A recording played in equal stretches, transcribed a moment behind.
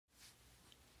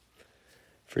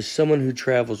For someone who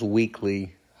travels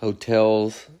weekly,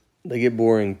 hotels, they get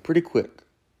boring pretty quick.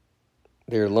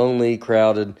 They're lonely,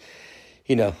 crowded,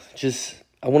 I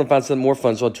want to find something more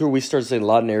fun. So on tour, we started staying a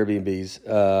lot in Airbnbs.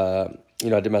 I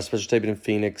did my special taping in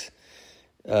Phoenix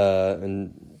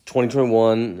in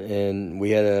 2021, and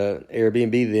we had an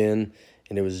Airbnb then,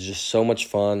 and it was just so much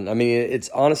fun. I mean, it's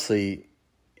honestly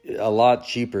a lot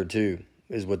cheaper, too,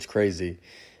 is what's crazy.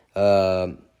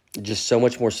 Just so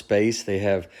much more space. They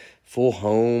have full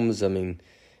homes. I mean,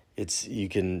 you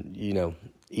can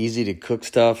easy to cook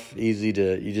stuff, you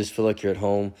just feel like you're at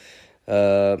home.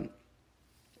 Did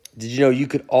you know you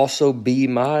could also be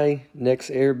my next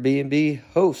Airbnb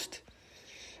host?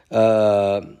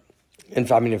 In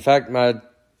fact, my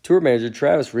tour manager,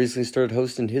 Travis, recently started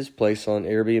hosting his place on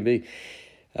Airbnb. He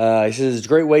says it's a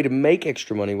great way to make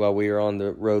extra money while we are on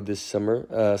the road this summer,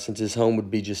 since his home would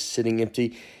be just sitting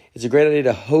empty. It's a great idea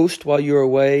to host while you're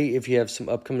away if you have some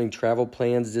upcoming travel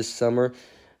plans this summer.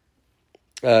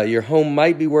 Your home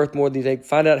might be worth more than you think.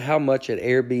 Find out how much at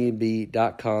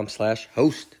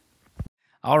airbnb.com/host.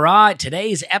 All right,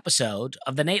 today's episode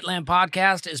of the Nateland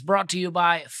Podcast is brought to you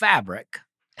by Fabric,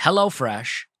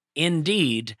 HelloFresh,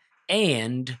 Indeed,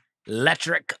 and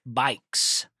Electric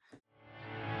Bikes.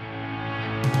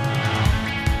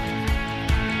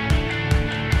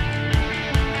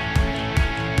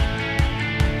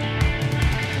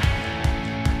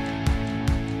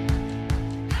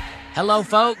 Hello,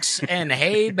 folks, and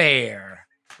hey, Bear.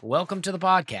 Welcome to the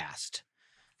podcast.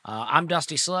 I'm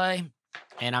Dusty Slay,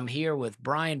 and I'm here with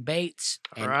Brian Bates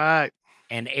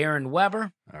and Aaron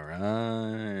Weber. All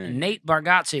right. Nate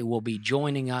Bargatze will be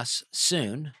joining us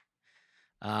soon,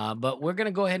 but we're going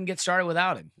to go ahead and get started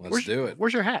without him. Let's do it.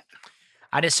 Where's your hat?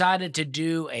 I decided to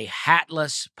do a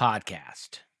hatless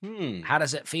podcast. How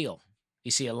does it feel?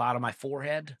 You see a lot of my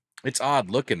forehead? It's odd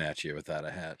looking at you without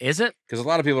a hat. Is it? Because a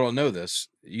lot of people don't know this.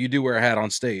 You do wear a hat on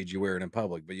stage. You wear it in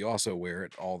public, but you also wear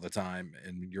it all the time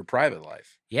in your private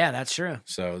life. Yeah, that's true.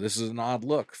 So this is an odd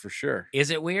look for sure.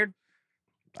 Is it weird?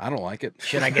 I don't like it.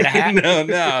 Should I get a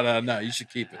hat? No. You should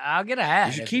keep it. I'll get a hat.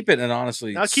 You should keep it and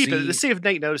honestly I'll keep it. Let's see if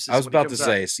Nate notices. I was about to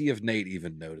say, see if Nate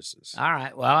even notices. All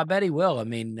right. Well, I bet he will. I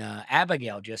mean,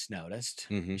 Abigail just noticed.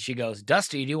 Mm-hmm. She goes,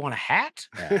 Dusty, do you want a hat?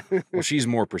 Yeah. Well, she's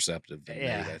more perceptive than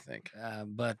Yeah. Nate, I think.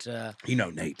 But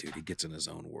Nate, dude, he gets in his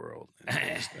own world. He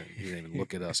doesn't even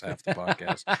look at us half the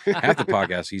podcast. Half the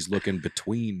podcast, he's looking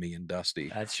between me and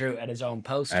Dusty. that's true. At his own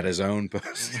poster. At his own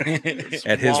poster.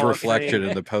 At his Wall of reflection Fame.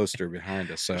 in the poster behind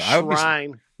us. So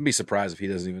Shrine. I'd be surprised if he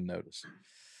doesn't even notice.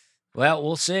 Well,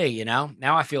 we'll see. Now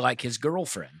I feel like his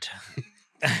girlfriend.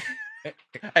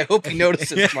 I hope he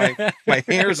notices my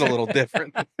hair's a little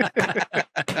different. Oh,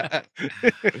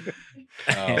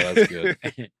 that's good.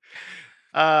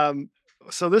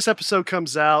 So this episode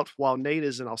comes out while Nate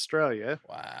is in Australia.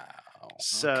 Wow.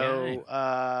 So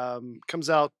comes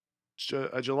out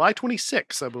July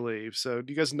 26th, I believe. So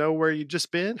do you guys know where you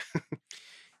just been?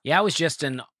 Yeah, I was just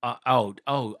in.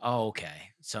 Okay.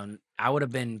 So I would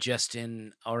have been just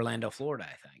in Orlando, Florida,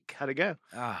 I think. How'd it go?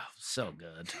 Oh, so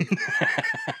good.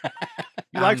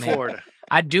 You like Florida?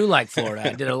 I do like Florida.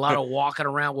 I did a lot of walking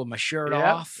around with my shirt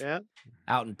off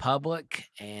out in public.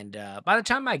 And by the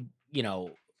time I, go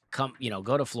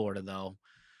to Florida, though,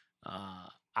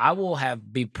 I will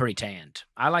be pretty tanned.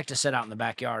 I like to sit out in the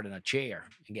backyard in a chair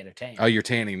and get a tan. Oh, you're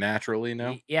tanning naturally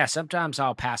now? Yeah, sometimes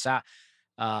I'll pass out.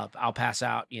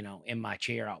 In my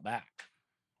chair out back.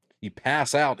 You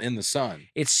pass out in the sun.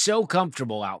 It's so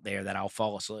comfortable out there that I'll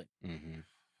fall asleep. Mm-hmm.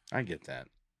 I get that.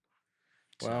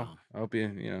 So, Well, I hope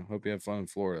you have fun in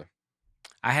Florida.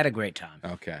 I had a great time.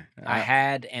 Okay. I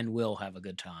had and will have a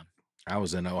good time. I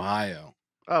was in Ohio.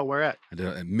 Oh, where at? I did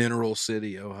it in Mineral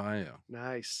City, Ohio.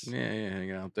 Nice. Yeah,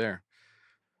 hanging out there.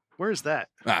 Where's that?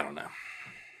 I don't know.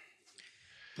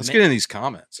 Let's get in these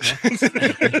comments. Huh?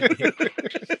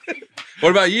 What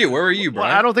about you? Where were you, Brian?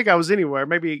 Well, I don't think I was anywhere.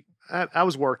 Maybe I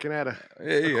was working at a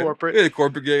corporate. Yeah,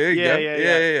 corporate.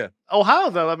 Yeah.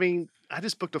 Ohio, though. I mean, I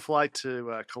just booked a flight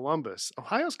to Columbus.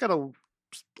 Ohio's got a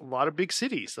lot of big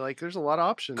cities. Like, there's a lot of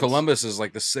options. Columbus is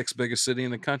like the 6th biggest city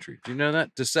in the country. Do you know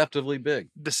that? Deceptively big.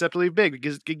 Deceptively big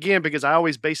because I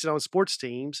always base it on sports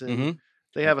teams, and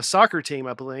they have a soccer team,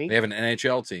 I believe. They have an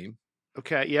NHL team.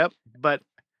 Okay, yep, but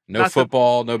no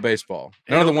football, no baseball.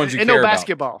 None of the ones you care about. And no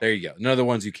basketball. There you go. None of the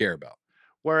ones you care about.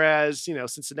 Whereas,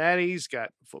 Cincinnati's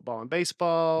got football and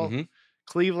baseball. Mm-hmm.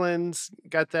 Cleveland's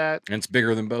got that. And it's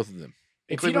bigger than both of them.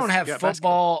 If you don't have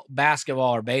football,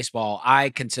 basketball, or baseball,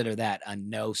 I consider that a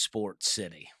no sports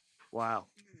city. Wow.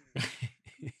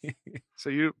 So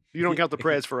you don't count the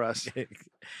Preds for us.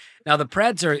 Now, the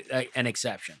Preds are an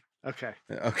exception. Okay.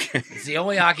 Okay. It's the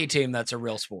only hockey team that's a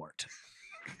real sport.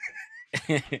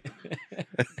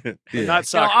 Not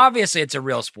soccer. No, obviously it's a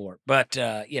real sport, but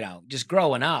just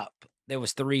growing up, there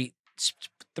was three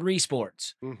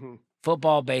sports: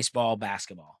 football, baseball,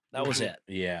 basketball. That was it.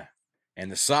 Yeah,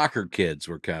 and the soccer kids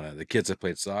were kind of the kids that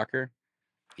played soccer.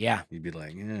 Yeah, you'd be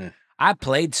like, eh. I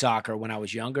played soccer when I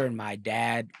was younger, and my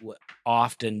dad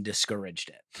often discouraged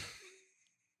it.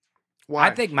 Why?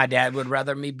 I think my dad would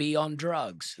rather me be on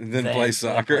drugs than play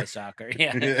soccer.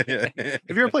 Yeah. Have you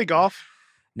ever played golf?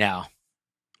 No.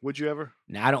 Would you ever?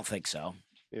 No, I don't think so.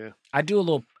 Yeah. I've done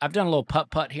a little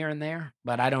putt here and there,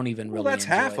 but I don't even really that's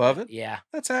half of it. Yeah.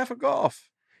 That's half of golf.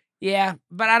 Yeah,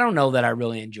 but I don't know that I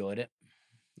really enjoyed it.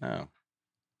 No.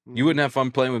 You wouldn't have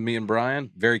fun playing with me and Brian?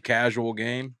 Very casual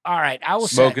game. All right, I will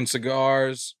smoking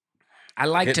cigars. I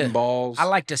like hitting balls. I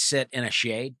like to sit in a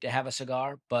shade to have a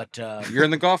cigar, but you're in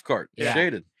the golf cart, yeah.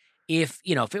 Shaded. If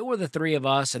it were the three of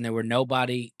us and there were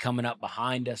nobody coming up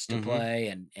behind us to play,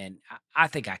 and I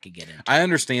think I could get into it. I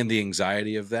understand the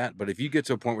anxiety of that, but if you get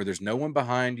to a point where there's no one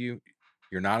behind you,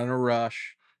 you're not in a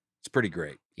rush, it's pretty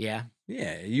great. Yeah.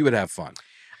 Yeah, you would have fun.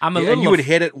 You would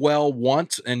hit it well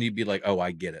once, and you'd be like, oh,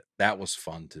 I get it. That was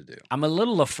fun to do. I'm a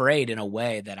little afraid in a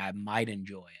way that I might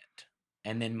enjoy it,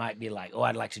 and then might be like, oh,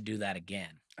 I'd like to do that again.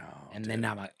 Oh, and then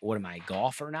I'm like, what am I, a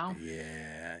golfer now?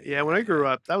 Yeah, when I grew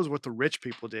up, that was what the rich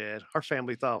people did. Our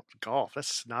family thought golf, that's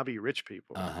snobby rich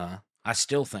people. I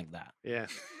still think that. Yeah.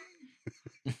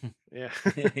 Yeah.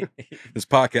 This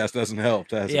podcast doesn't help,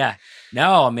 does it? Yeah.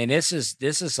 No, I mean, this is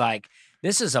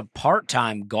a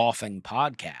part-time golfing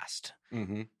podcast.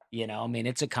 Mm-hmm. I mean,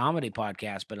 it's a comedy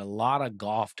podcast, but a lot of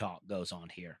golf talk goes on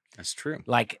here. That's true.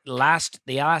 Like the last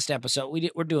episode,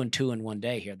 we're doing 2 in 1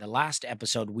 day here. The last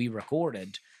episode we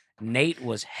recorded, Nate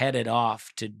was headed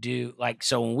off to do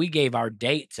so when we gave our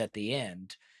dates at the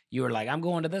end, you were like, I'm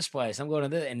going to this place, I'm going to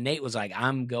this, and Nate was like,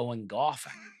 I'm going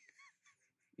golfing.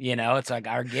 It's like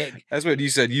our gig. That's what you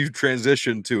said. You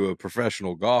transitioned to a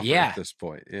professional golfer at this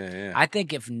point. Yeah. I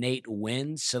think if Nate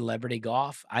wins celebrity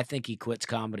golf, I think he quits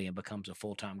comedy and becomes a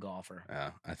full-time golfer.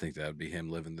 Yeah, I think that would be him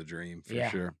living the dream for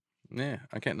sure. Yeah,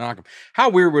 I can't knock him. How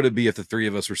weird would it be if the three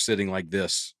of us were sitting like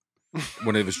this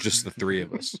when it was just the three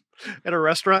of us? At a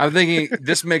restaurant? I'm thinking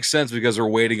this makes sense because we're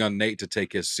waiting on Nate to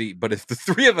take his seat. But if the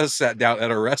three of us sat down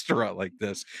at a restaurant like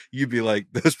this, you'd be like,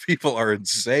 those people are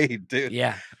insane, dude.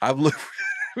 Yeah. I've looked...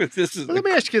 This is let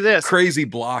me ask you this. Crazy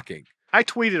blocking. I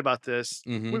tweeted about this.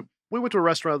 Mm-hmm. We went to a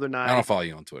restaurant the other night. I don't follow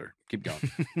you on Twitter. Keep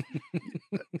going.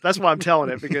 That's why I'm telling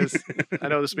it, because I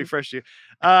know this will be fresh to you.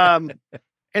 And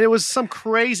it was some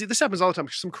crazy, this happens all the time,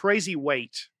 some crazy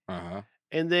wait.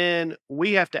 And then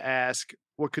we have to ask,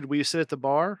 could we sit at the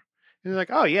bar? And they're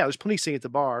like, oh yeah, there's plenty of seating at the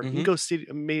bar. You can go sit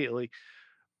immediately.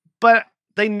 But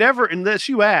they never, unless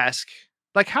you ask,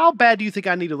 like, how bad do you think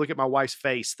I need to look at my wife's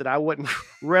face that I wouldn't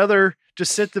rather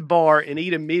just sit at the bar and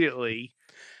eat immediately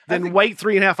than wait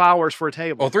 3.5 hours for a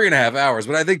table? Well, 3.5 hours,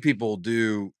 but I think people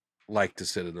do like to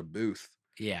sit at a booth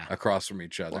across from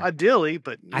each other. Well, ideally,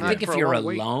 but I think if you're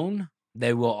alone,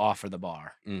 they will offer the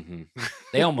bar.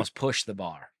 They almost push the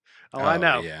bar. Oh, I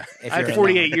know. Yeah. I have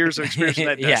 48 years of experience in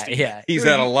that. Yeah. He's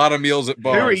had a lot of meals at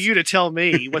bars. Who are you to tell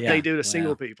me what they do to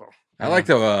single people? I like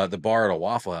the bar at a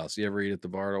Waffle House. You ever eat at the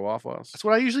bar at a Waffle House? That's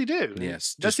what I usually do.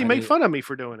 Yes. Dusty made fun of me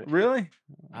for doing it. Really?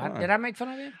 Did I make fun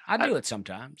of you? I do it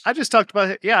sometimes. I just talked about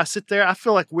it. Yeah, I sit there. I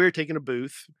feel like we're taking a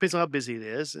booth. Depends on how busy it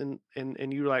is. And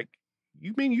you're like,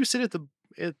 you mean you sit at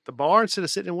the bar instead of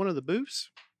sitting in one of the booths?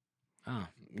 Oh.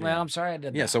 Well, I'm sorry I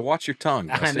did that. Yeah, so watch your tongue.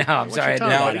 Dusty. I know. I'm sorry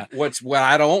I did that. What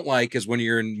I don't like is when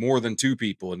you're in more than 2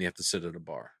 people and you have to sit at a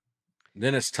bar.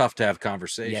 Then it's tough to have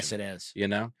conversation. Yes, it is.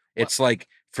 It's like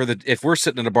if we're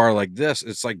sitting at a bar like this,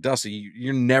 it's like, Dusty,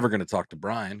 you're never going to talk to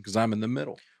Brian because I'm in the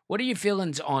middle. What are your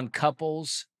feelings on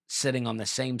couples sitting on the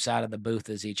same side of the booth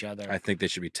as each other? I think they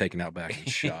should be taken out back and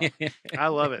shot. I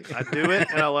love it. I do it,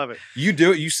 and I love it. You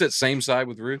do it? You sit same side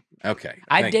with Ruth? Okay.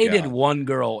 I dated one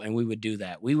girl, and we would do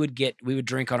that. We would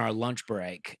drink on our lunch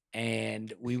break,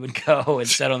 and we would go and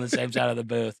sit on the same side of the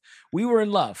booth. We were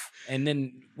in love, and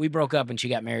then we broke up, and she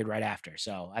got married right after.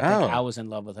 So I think I was in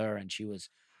love with her, and she was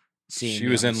seeing me. She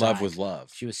was in love side. with love.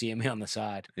 She was seeing me on the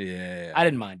side. Yeah. I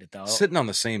didn't mind it, though. Sitting on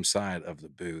the same side of the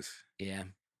booth. Yeah.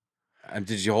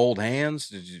 Did you hold hands?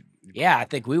 Did you? Yeah, I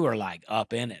think we were like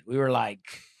up in it. We were like,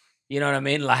 you know what I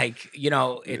mean? Like,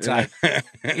 it's like,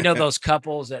 those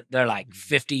couples that they're like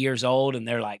 50 years old and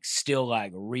they're like still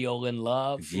like real in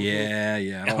love.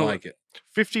 Yeah. I don't like it.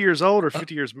 50 years old or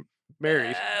 50 years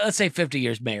married? Let's say 50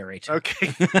 years married.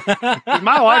 Okay.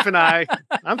 My wife and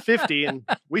I'm 50 and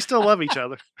we still love each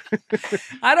other.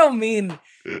 I don't mean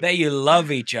that you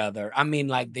love each other. I mean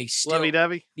like they still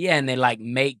lovey-dovey. Yeah, and they like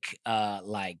make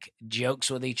like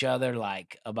jokes with each other,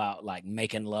 like about like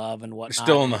making love and whatnot.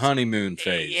 Still in the honeymoon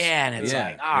phase. Yeah, and it's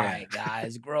like, all right,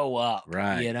 guys, grow up.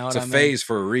 Right. You know it's what a I mean? phase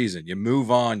for a reason. You move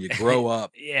on, you grow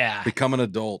up. Yeah. Become an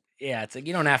adult. Yeah, it's like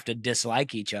you don't have to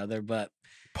dislike each other, but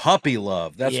puppy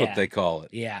love. That's what they call it.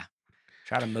 Yeah.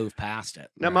 Try to move past it.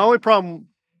 Now, my only problem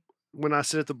when I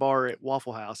sit at the bar at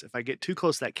Waffle House, if I get too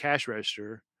close to that cash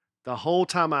register, the whole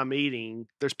time I'm eating,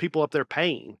 there's people up there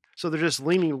paying. So they're just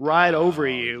leaning right over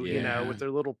you, you know, with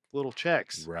their little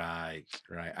checks. Right,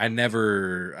 right.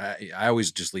 I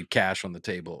always just leave cash on the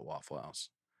table at Waffle House.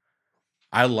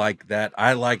 I like that.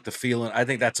 I like the feeling. I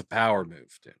think that's a power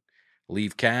move, dude.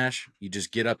 Leave cash. You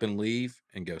just get up and leave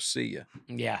and go see you.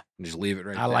 Yeah. And just leave it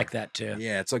right there. I like that too.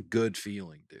 Yeah, it's a good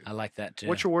feeling, dude. I like that too.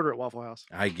 What's your order at Waffle House?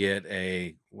 I get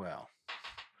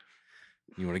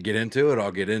you want to get into it?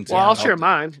 I'll get into it. Well, I'll share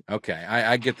mine. Okay.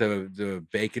 I get the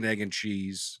bacon, egg, and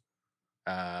cheese,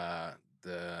 the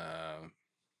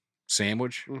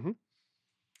sandwich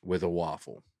with a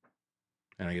waffle.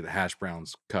 And I get the hash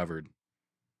browns covered.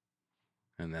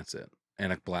 And that's it.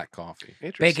 And a black coffee.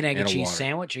 Bacon, egg, and cheese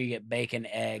sandwich, or you get bacon,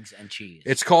 eggs, and cheese?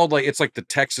 It's called it's like the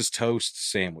Texas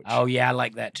toast sandwich. Oh, yeah, I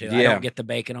like that too. Yeah. I don't get the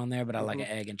bacon on there, but I like an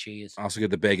egg and cheese. I also get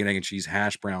the bacon, egg, and cheese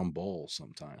hash brown bowl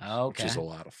sometimes. Okay. Which is a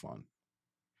lot of fun.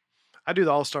 I do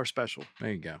the All-Star Special. There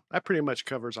you go. That pretty much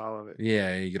covers all of it.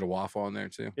 Yeah, you get a waffle on there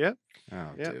too? Yeah. Oh,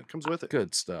 yeah, dude. comes with it.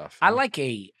 Good stuff. I like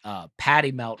a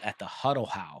patty melt at the Huddle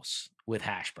House with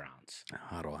hash browns.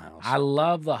 Huddle House. I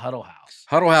love the Huddle House.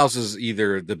 Huddle House is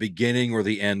either the beginning or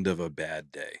the end of a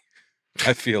bad day.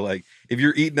 I feel like if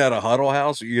you're eating at a Huddle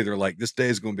House, you're either like, this day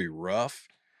is going to be rough,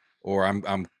 or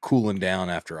I'm cooling down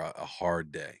after a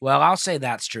hard day. Well, I'll say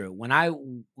that's true. When I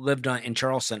lived in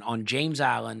Charleston, on James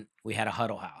Island, we had a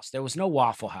Huddle House. There was no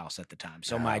Waffle House at the time.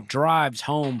 So my drives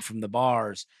home from the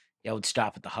bars, I would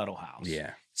stop at the Huddle House.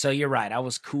 Yeah. So you're right. I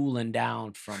was cooling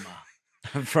down from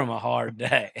a hard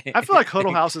day. I feel like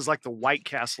Huddle House is like the White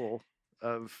Castle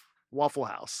of Waffle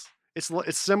House.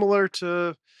 It's similar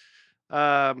to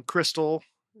Krystal,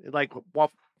 like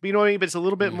waffle. You know what I mean? But it's a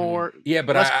little bit more. Yeah,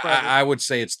 but I would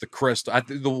say it's the Krystal.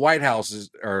 The White House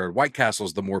White Castle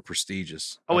is the more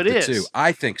prestigious. Oh, it is. Two.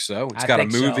 I think so. It's got a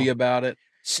movie about it.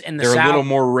 In the They're South, a little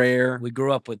more rare. We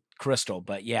grew up with Krystal,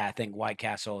 but yeah, I think White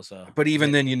Castle is But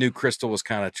even then, you knew Krystal was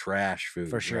kind of trash food.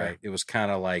 For sure. Right? It was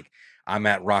kind of like, I'm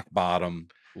at rock bottom.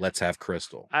 Let's have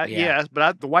Krystal. Yeah,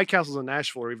 but the White Castles in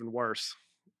Nashville are even worse.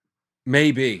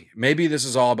 Maybe this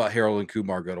is all about Harold and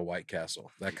Kumar go to White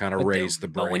Castle. That kind of raised the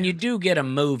brand. But when you do get a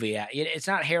movie, it's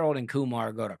not Harold and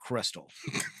Kumar go to Krystal.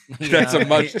 That's a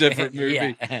much different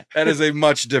movie. Yeah. That is a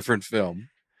much different film.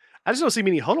 I just don't see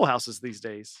many Huddle Houses these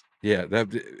days. Yeah,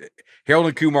 Harold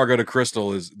and Kumar go to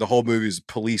Krystal is the whole movie's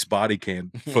police body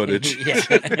cam footage. That's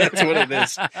what it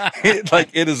is.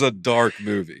 It is a dark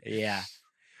movie. Yeah.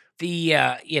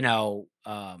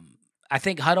 I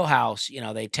think Huddle House,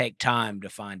 they take time to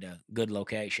find a good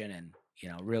location and,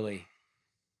 really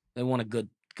they want a good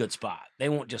spot. They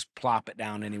won't just plop it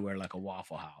down anywhere like a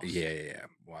Waffle House. Yeah.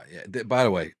 Well, yeah. By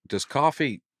the way,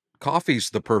 coffee's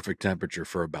the perfect temperature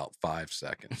for about 5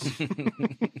 seconds.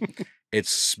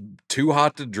 It's too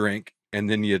hot to drink, and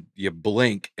then you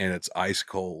blink and it's ice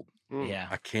cold. Yeah.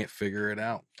 I can't figure it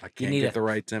out. I can't get the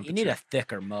right temperature. You need a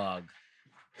thicker mug.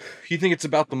 You think it's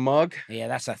about the mug? Yeah,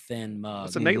 that's a thin mug.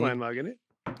 It's a Nateland mug, isn't it?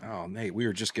 Oh, Nate, we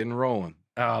were just getting rolling.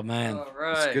 Oh, man. All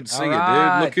right. It's good to see you,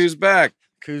 dude. Look who's back.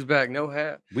 Who's back? No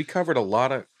hat. We covered a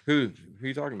lot of... Who are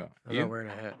you talking about? I'm not wearing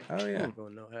a hat. Oh, yeah. I'm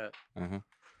going no hat. Uh-huh.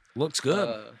 Looks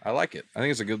good. I like it. I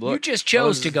think it's a good look. You just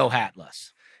chose to go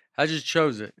hatless. I just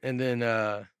chose it. And then,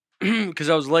 because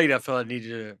I was late, I felt I needed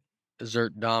to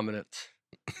exert dominance.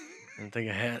 And think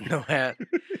a hat, no hat.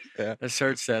 Yeah. As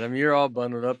Hurt said, you're all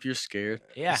bundled up. You're scared.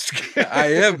 Yeah. I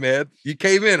am, man. You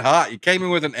came in hot. You came in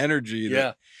with an energy.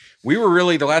 Yeah. We were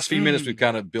really, the last few minutes, we've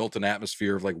kind of built an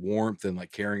atmosphere of warmth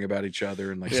and caring about each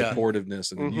other and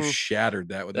supportiveness. And then you shattered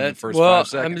that within the first 5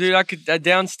 seconds. Dude,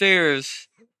 downstairs,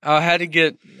 I had to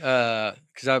get,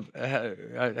 because I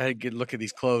had to get look at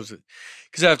these clothes,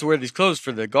 because I have to wear these clothes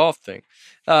for the golf thing.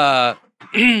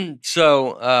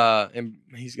 So, and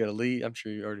he's got to leave. I'm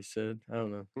sure you already said. I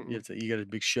don't know. You got a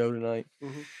big show tonight.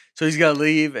 So he's got to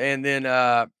leave. And then,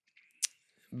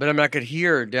 but I could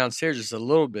hear downstairs just a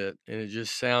little bit. And it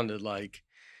just sounded like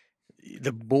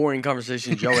the boring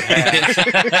conversation Joe would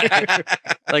have.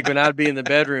 Like when I'd be in the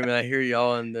bedroom and I hear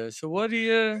y'all so what do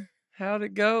you how'd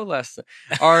it go last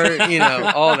night? Or,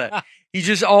 all that. You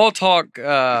just all talk,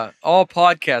 all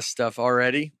podcast stuff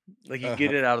already. Like, you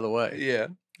get it out of the way. Yeah.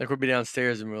 Like, we'll be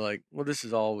downstairs and we're like, well, this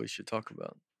is all we should talk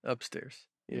about upstairs.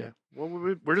 Yeah. Well,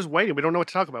 we're just waiting. We don't know what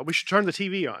to talk about. We should turn the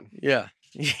TV on. Yeah.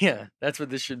 Yeah. That's what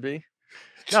this should be.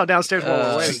 No, downstairs while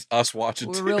we're waiting. Us watching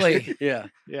We're TV. really,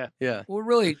 Yeah. we're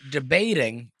really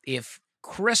debating if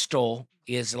Krystal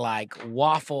is like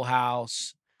Waffle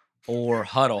House or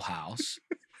Huddle House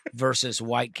versus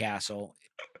White Castle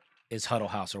is Huddle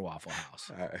House or Waffle House.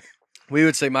 All right. We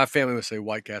would say, my family would say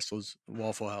White Castle's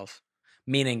Waffle House.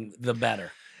 Meaning the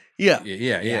better. Yeah.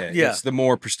 Yeah. It's the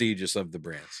more prestigious of the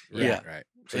brands. Right, Yeah. Right.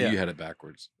 So you had it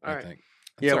backwards, All I right. think.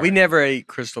 Yeah, we never ate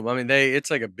Krystal. I mean,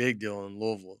 it's like a big deal in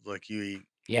Louisville. Like, you eat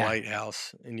White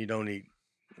House and you don't eat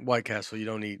White Castle. You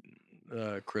don't eat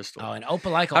Krystal. Oh, and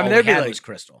Opelika, I mean, all they'd we be had like- was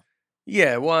Krystal.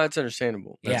 Yeah, well, it's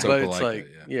understandable. Yeah. But it's Opelika, like,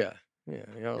 yeah,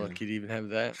 you're lucky to even have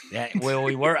that. Yeah, well,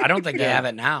 we were. I don't think they Yeah. have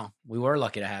it now. We were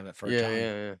lucky to have it for a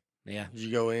time. Yeah. Did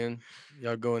you go in?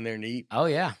 Y'all go in there and eat? Oh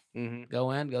yeah. Mm-hmm.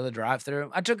 Go in, go to the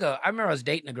drive-through. I remember I was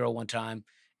dating a girl one time,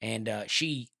 and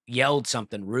she yelled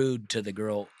something rude to the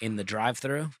girl in the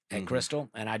drive-through at Krystal,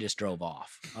 and I just drove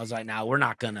off. I was like, "No, we're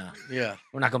not gonna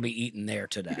be eating there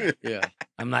today. Yeah.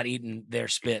 I'm not eating their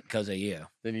spit because of you."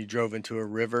 Then you drove into a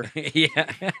river.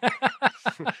 Yeah.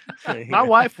 My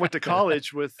wife went to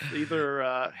college with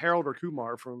either Harold or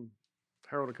Kumar. From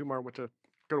Harold and Kumar went to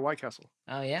go to White Castle.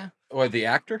 Oh yeah. What, the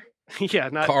actor? Yeah,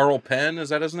 not Carl Penn, is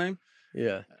that his name?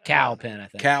 Yeah. Cal Penn, I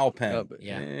think. Cal Penn. Oh, but-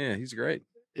 Yeah, he's great.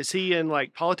 Is he in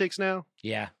like politics now?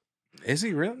 Yeah. Is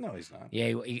he really? No, he's not.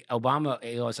 Yeah. Obama.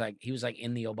 He was like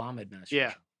in the Obama administration.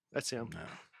 Yeah, that's him. No.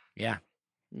 Yeah.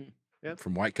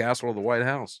 From White Castle to the White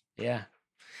House. Yeah.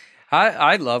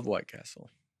 I love White Castle.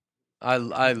 I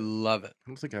love it. I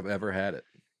don't think I've ever had it.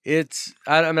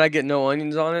 I mean, I get no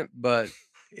onions on it, but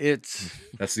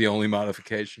That's the only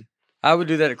modification. I would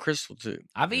do that at Krystal too.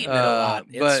 I've eaten it a lot.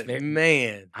 It's But very-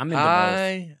 man, I'm into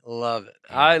I love it.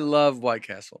 Yeah. I love White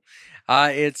Castle.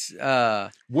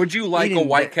 Would you like a eating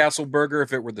White ba- Castle burger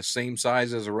if it were the same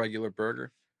size as a regular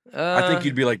burger? I think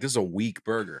you'd be like, this is a weak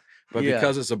burger. But yeah.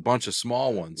 because it's a bunch of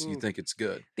small ones, you think it's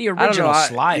good. the I don't know, original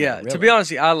slider. Yeah, really. to be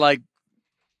honest, I like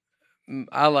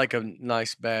a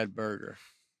nice bad burger.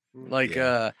 Like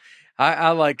Yeah.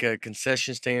 I like a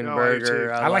concession stand No, I do burger.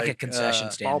 too. I like a concession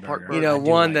stand ballpark burger. You I know, do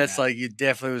one like that's that. like it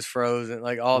definitely was frozen,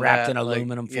 like all Wrapped that, in like,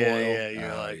 aluminum foil. Yeah,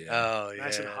 you're Oh, like, yeah. oh yeah,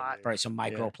 Nice and hot. probably some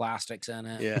microplastics in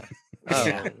it. Yeah. Oh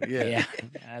yeah. Yeah.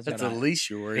 That's what the I- least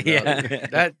you're worried about.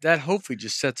 Yeah. That hopefully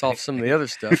just sets off some of the other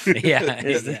stuff. Yeah.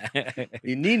 Is Yeah.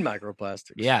 You need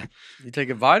microplastics. Yeah. You take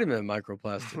a vitamin of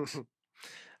microplastics.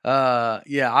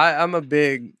 I'm a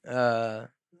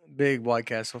big White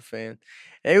Castle fan.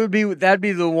 That'd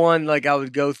be the one like I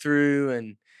would go through,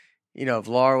 and if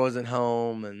Laura wasn't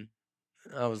home and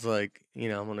I was like, I'm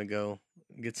gonna go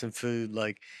get some food,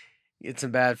 like get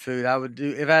some bad food. I would do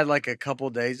if I had like a couple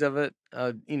days of it,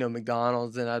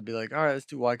 McDonald's, then I'd be like, all right, let's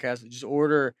do White Castle. Just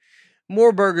order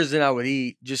more burgers than I would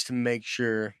eat just to make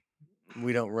sure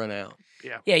we don't run out.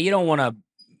 Yeah. You don't want to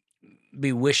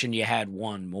be wishing you had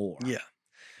one more. Yeah.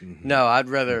 Mhm. No, I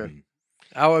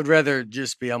would rather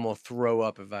just be, I'm going to throw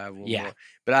up if I have one Yeah. more.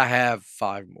 But I have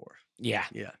 5 more. Yeah.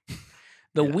 Yeah.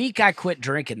 The Yeah. week I quit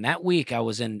drinking, that week I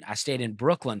stayed in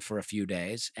Brooklyn for a few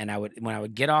days, and when I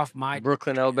would get off my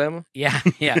Brooklyn, Alabama?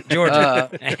 Georgia.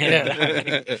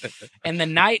 Yeah. And the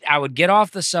night I would get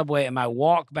off the subway and my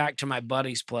walk back to my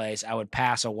buddy's place, I would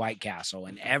pass a White Castle.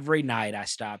 And every night I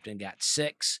stopped and got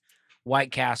 6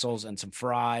 White Castles and some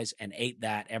fries and ate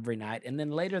that every night. And then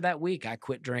later that week I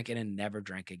quit drinking and never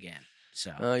drank again.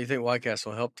 So You think White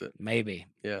Castle helped it? maybe.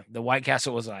 Yeah. The White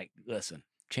Castle was like, listen,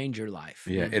 change your life.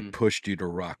 Yeah, Mhm. it pushed you to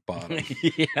rock bottom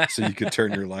Yeah. so you could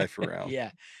turn your life around.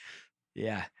 Yeah.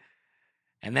 Yeah.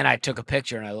 And then I took a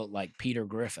picture and I looked like Peter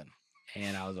Griffin.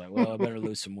 And I was like, well, I better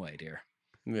lose some weight here.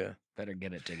 Yeah. Better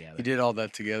get it together. You did all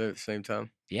that together at the same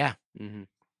time? Yeah. Mm-hmm.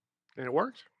 And it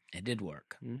worked. It did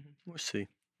work. We'll see.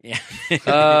 Yeah.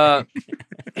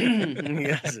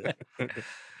 Yes.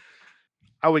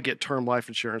 I would get term life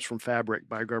insurance from Fabric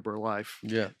by Gerber Life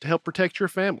Yeah. to help protect your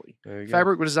family. There you go.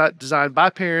 Fabric was designed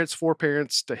by parents for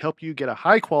parents to help you get a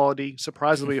high quality,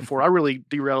 surprisingly affordable. I really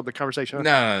derailed the conversation. No,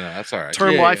 that's all right.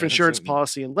 Term Yeah, life yeah, insurance that's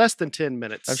policy in less than 10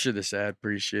 minutes. I'm sure this ad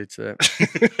appreciates that.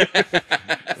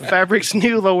 Fabric's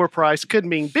new lower price could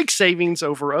mean big savings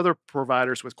over other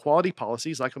providers with quality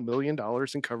policies like $1 million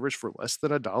in coverage for less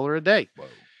than $1 a day. Whoa.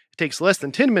 It takes less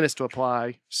than 10 minutes to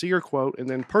apply, see your quote, and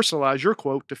then personalize your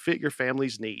quote to fit your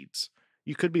family's needs.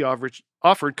 You could be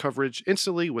offered coverage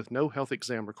instantly with no health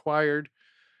exam required.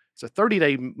 It's a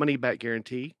 30-day money-back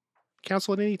guarantee.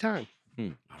 Cancel at any time.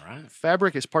 All right.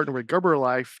 Fabric is partnered with Gerber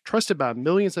Life, trusted by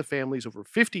millions of families over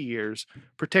 50 years.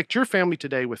 Protect your family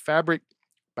today with Fabric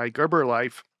by Gerber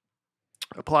Life.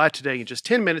 Apply today in just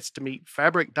 10 minutes to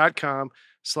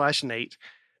meetfabric.com/Nate.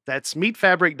 That's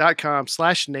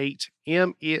meetfabric.com/Nate,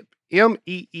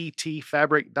 MEET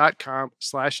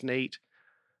fabric.com/Nate.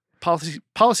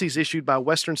 Policies issued by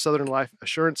Western Southern Life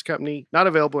Assurance Company, not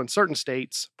available in certain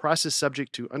states. Prices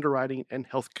subject to underwriting and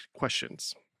health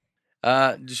questions.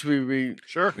 Should we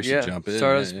Sure. We should jump in.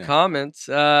 Start with some comments.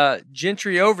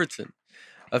 Gentry Overton.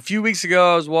 A few weeks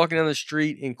ago, I was walking down the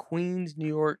street in Queens, New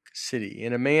York City,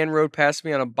 and a man rode past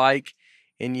me on a bike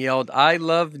and yelled, "I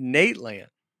love Nateland."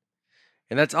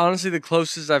 And that's honestly the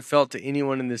closest I've felt to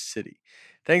anyone in this city.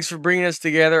 Thanks for bringing us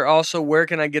together. Also, where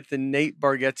can I get the Nate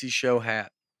Bargatze Show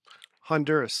hat?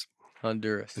 Honduras.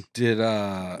 Did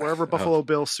wherever Buffalo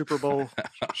Bills Super Bowl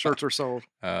shirts are sold.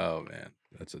 Oh man,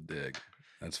 that's a dig.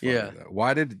 That's funny. Yeah. Though.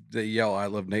 Why did they yell "I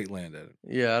love Nateland" at it?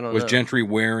 Yeah, I don't know. Was Gentry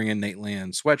wearing a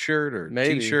Nateland sweatshirt or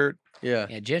T-shirt? Yeah.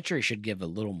 Gentry should give a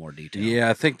little more detail. Yeah,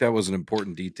 I think that was an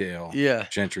important detail. Yeah,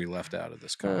 Gentry left out of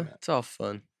this comment. It's all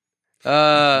fun.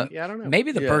 Yeah, I don't know.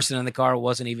 Maybe the person in the car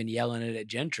wasn't even yelling it at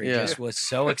Gentry. Just was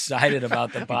so excited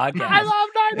about the podcast. I love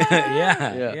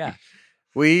Nateland. Yeah.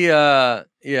 We the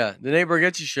Nate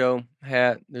Bargatze Show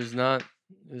hat. There's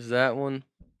that one.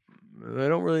 They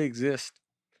don't really exist.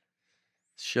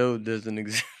 Show doesn't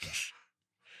exist.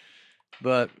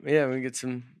 But yeah, we get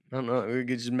some. I don't know. We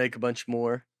could just make a bunch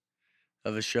more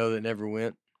of a show that never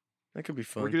went. That could be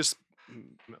fun. We could just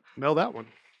mail that one.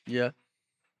 Yeah.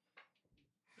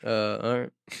 All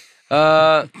right.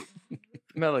 I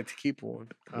might like to keep one.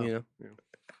 You know.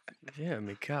 Yeah. I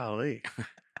mean, golly.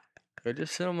 Or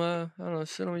just sit on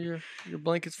sit on your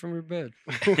blankets from your bed.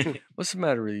 What's the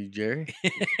matter with you, Jerry?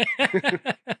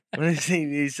 When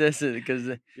he says it because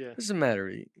what's the matter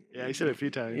with you? Yeah, he said it a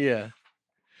few times. Yeah.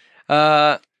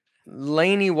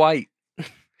 Laney White.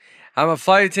 I'm a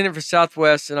flight attendant for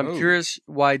Southwest, and I'm curious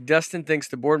why Dustin thinks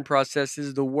the boarding process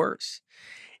is the worst.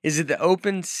 Is it the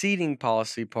open seating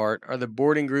policy part or the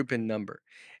boarding group and number?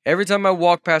 Every time I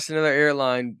walk past another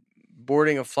airline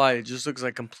boarding a flight, it just looks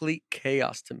like complete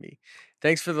chaos to me.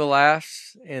 Thanks for the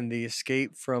laughs and the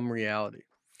escape from reality.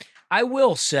 I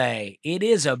will say it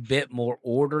is a bit more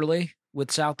orderly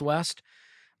with Southwest.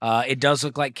 It does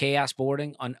look like chaos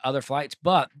boarding on other flights,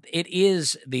 but it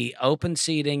is the open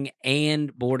seating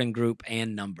and boarding group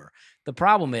and number. The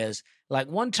problem is, like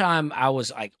one time I was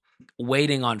like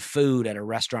waiting on food at a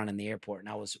restaurant in the airport, and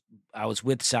I was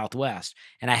with Southwest,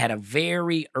 and I had a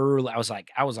very early. I was like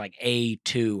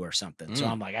A2 or something. So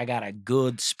I'm like, I got a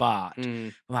good spot.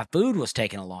 My food was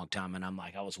taking a long time, and I'm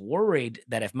like, I was worried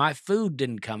that if my food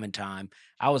didn't come in time,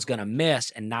 I was going to miss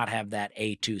and not have that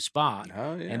A2 spot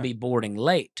and be boarding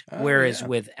late. Whereas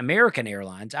with American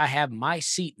Airlines, I have my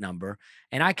seat number,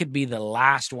 and I could be the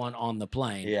last one on the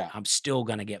plane. Yeah. I'm still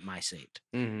going to get my seat.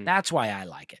 That's why I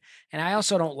like it. And I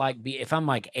also don't like if I'm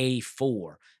like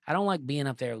A4, I don't like being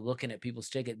up there looking at people's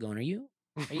ticket going, are you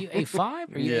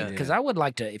A5? Because I would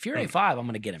like to, if you're A5, I'm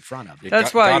going to get in front of you.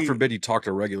 That's why. God forbid you talk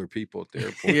to regular people at the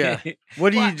airport. Yeah.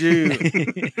 What do you do?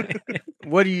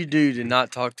 What do you do to not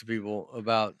talk to people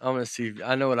about? I'm going to see.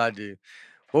 I know what I do.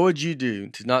 What would you do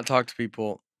to not talk to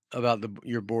people about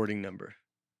your boarding number?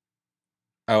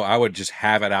 Oh, I would just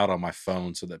have it out on my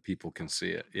phone so that people can see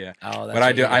it. Yeah. Oh, that's what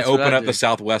I do. I open up do. the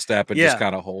Southwest app and just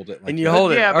kind of hold it. And you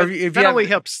hold it. Yeah, but if that only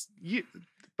helps you.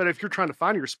 But if you're trying to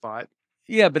find your spot.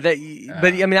 Yeah, but I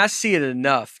mean, I see it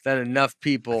enough that enough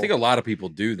people. I think a lot of people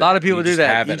do that. A lot of people do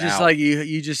that. You just out. like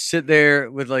you just sit there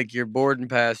with like your boarding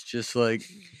pass, just like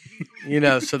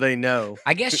so they know.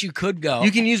 I guess you could go.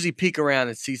 You can usually peek around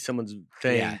and see someone's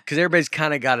thing because everybody's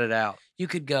kind of got it out. You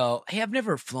could go, hey, I've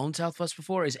never flown Southwest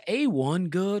before. Is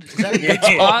A1 good? Is that a good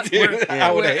spot? Dude,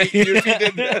 I would hate you if you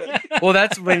did that. Well,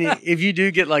 that's when if you do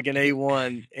get like an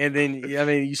A1 and then,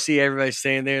 you see everybody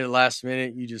staying there at the last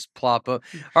minute, you just plop up.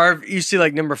 Or if you see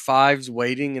like number 5's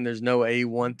waiting and there's no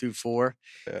A1 through 4.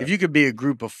 Yeah. If you could be a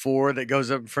group of 4 that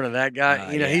goes up in front of that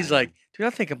guy, he's like, dude,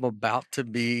 I think I'm about to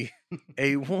be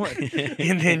A1.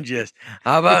 And then just,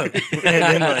 how about?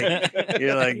 And then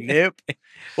you're like, nope.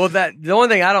 Well, the only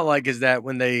thing I don't like is that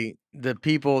when the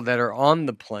people that are on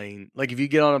the plane, like if you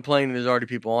get on a plane and there's already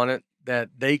people on it, that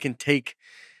they can take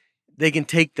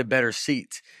the better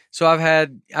seats. So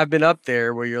I've been up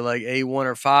there where you're like A1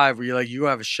 or 5, where you're like, you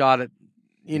have a shot at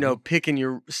picking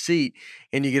your seat,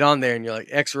 and you get on there and you're like,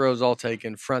 X row's all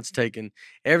taken, front's taken,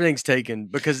 everything's taken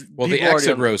because the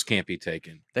exit rows can't be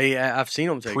taken. I've seen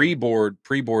them taken.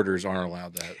 Pre-boarders aren't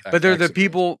allowed that. But they're the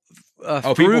people.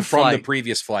 People from the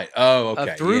previous flight. Oh,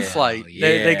 okay. Through flight.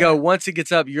 They go, once it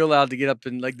gets up, you're allowed to get up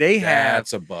and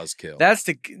that's a buzzkill. That's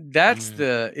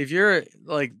the if you're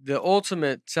like the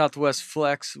ultimate Southwest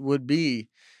flex would be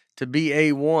to be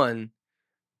A1.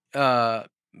 I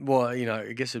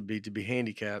guess it'd be to be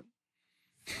handicapped.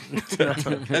 That's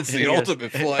the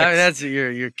ultimate flex. I mean, that's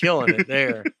you're killing it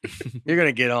there. You're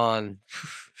gonna get on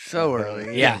so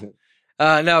early. Yeah.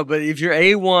 No, but if you're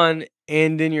A1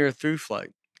 and then you're a through flight.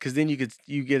 Because then you're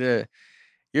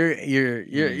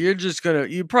just gonna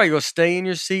probably go stay in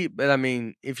your seat, but I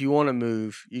mean, if you want to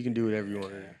move, you can do whatever you want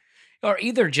to do. Or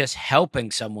either just helping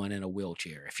someone in a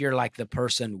wheelchair. If you're like the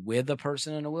person with a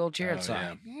person in a wheelchair, it's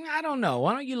like, I don't know.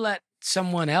 Why don't you let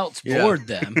someone else board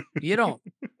them? You don't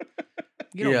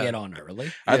get on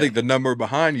early. I think the number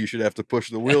behind you should have to push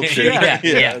the wheelchair.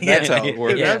 That's how it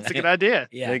works. That's a good idea.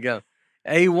 Yeah. There you go.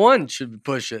 A1 should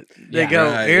push it. They go,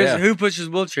 who pushes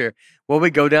wheelchair? Well, we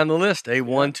go down the list.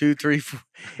 A1, 2, 3, 4.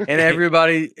 And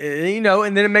everybody, and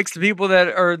then it makes the people that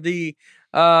are the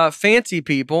fancy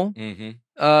people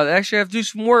actually have to do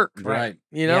some work. Right.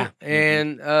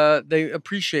 And they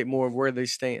appreciate more of where they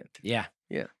stand. Yeah.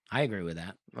 Yeah. I agree with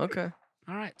that. Okay.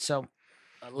 All right. So,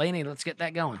 Laney, let's get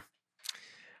that going.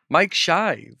 Mike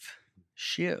Shiv.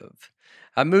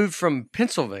 I moved from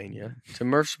Pennsylvania to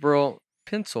Murfreesboro,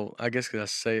 I guess because I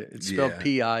say it. It's spelled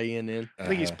Pinn. I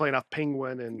think he's playing off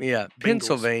Penguin and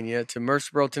Pennsylvania to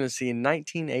Murfreesboro, Tennessee in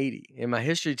 1980. And my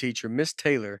history teacher, Miss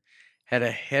Taylor, had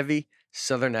a heavy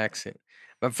Southern accent.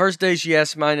 My first day, she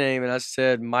asked my name, and I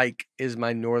said Mike is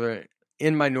my northern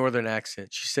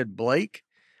accent. She said Blake.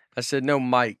 I said no,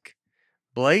 Mike.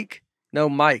 Blake? No,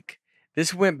 Mike.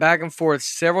 This went back and forth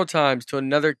several times till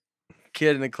another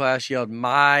kid in the class yelled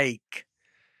Mike.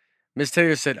 Miss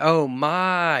Taylor said, "Oh,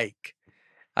 Mike."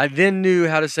 I then knew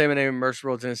how to say my name in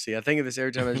Murfreesboro, Tennessee. I think of this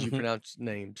every time as you pronounce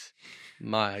names.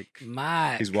 Mike.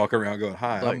 He's walking around going,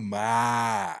 "Hi, I'm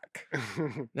Mike."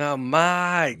 No,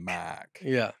 Mike.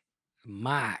 Yeah.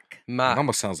 Mike. It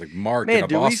almost sounds like Mark. Man, in a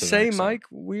do Boston we say accent. Mike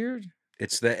weird?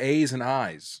 It's the A's and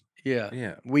I's.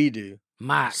 Yeah. We do.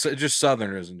 Mike. So just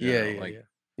Southerners in general.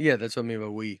 Yeah, that's what I mean by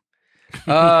we.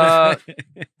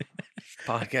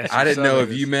 Podcast. I didn't know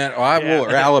if you meant or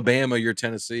Alabama, you're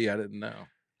Tennessee. I didn't know.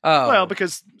 Oh. Well,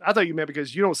 because I thought you meant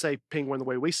because you don't say Penguin the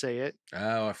way we say it.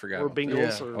 Oh, I forgot. Or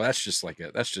Bengals. Or... Well, that's just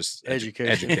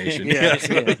education.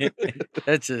 Education.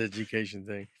 That's an education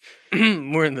thing.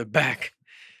 We're in the back.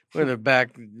 We're in the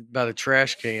back by the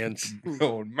trash cans.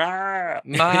 Oh, Mike.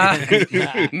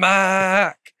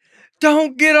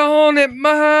 Don't get on it,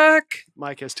 Mike.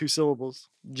 Mike has 2 syllables.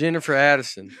 Jennifer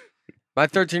Addison. My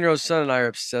 13-year-old son and I are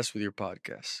obsessed with your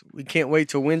podcast. We can't wait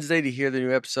till Wednesday to hear the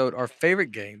new episode. Our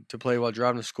favorite game to play while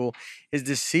driving to school is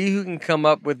to see who can come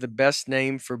up with the best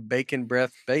name for bacon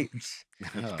breath baits.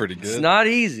 That's pretty good. It's not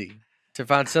easy to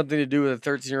find something to do with a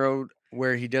 13-year-old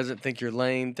where he doesn't think you're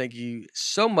lame. Thank you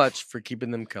so much for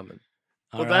keeping them coming.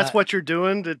 Well, that's what you're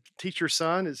doing to teach your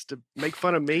son is to make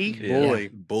fun of me. Yeah.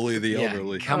 Bully the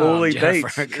elderly. Bully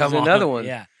Bates. Come on. Another one.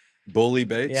 Yeah. Bully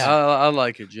Bates. Yeah. I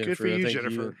like it, Jennifer. Good for you,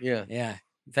 Jennifer. Yeah.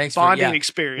 Thanks bonding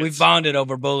experience. We've bonded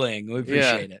over bullying. We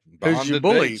appreciate it. Who's your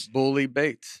bully? Bates. Bully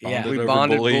Bates. We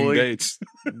bonded bullying Bates.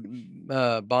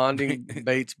 Bonding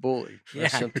Bates bully. Yeah.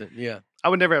 Something. Yeah. I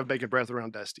would never have bacon breath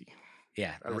around Dusty.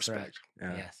 Yeah. I respect.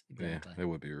 Right. Yes. Exactly. It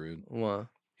would be rude. Why?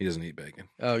 He doesn't eat bacon.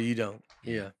 Oh, you don't?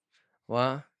 Yeah.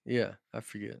 Why? Yeah, I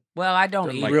forget. Well, I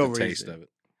don't eat like real the taste of it.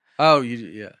 Oh, you do?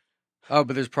 Yeah. Oh,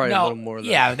 but there's probably a little more of that.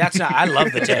 Yeah, that's not. I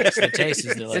love the taste. The taste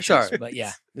is delicious. It's all right. But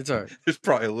yeah, it's all right. There's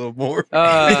probably a little more.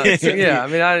 Yeah, I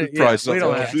mean, probably we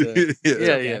don't have to.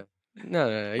 Yeah.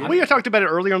 No. We talked about it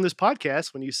earlier on this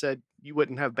podcast when you said you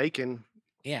wouldn't have bacon.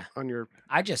 Yeah. On your.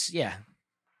 Yeah.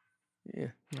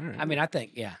 Right. I mean, I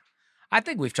think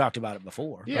we've talked about it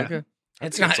before. Yeah. Okay.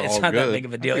 It's not that big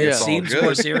of a deal. It seems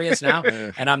more serious now,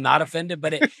 and I'm not offended.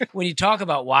 But when you talk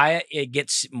about why it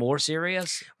gets more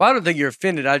serious, well, I don't think you're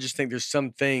offended. I just think there's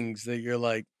some things that you're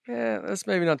like, let's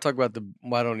maybe not talk about the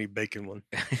why don't eat bacon one.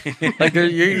 Like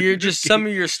you're just some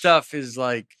of your stuff is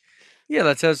like,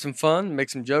 let's have some fun, make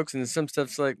some jokes, and then some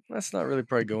stuff's like, let's not really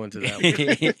probably go into that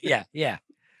one. Yeah.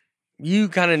 You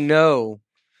kind of know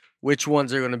which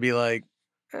ones are going to be like,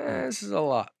 this is a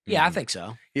lot. Yeah, I think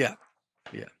so.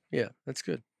 Yeah, that's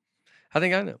good. I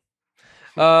think I know.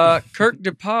 Kirk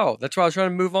DePaul. That's why I was trying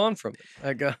to move on from it.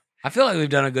 I feel like we've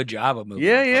done a good job of moving.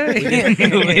 Yeah.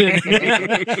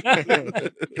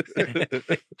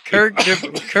 Kirk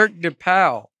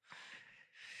DePaul.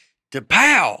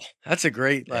 DePow. That's a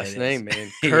great last name,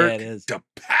 man. Kirk Yeah, it is.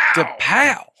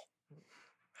 DePow.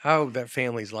 How that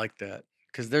family's like that?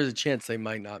 Because there's a chance they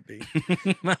might not be.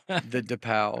 The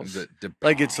DePows.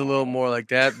 Like it's a little more like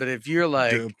that. But if you're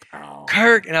like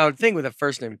Kirk, and I would think with a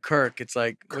first name Kirk, it's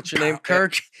like, what's your name,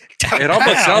 Kirk? It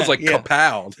almost sounds like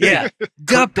kapow. Yeah.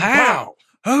 DePow.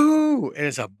 Oh, and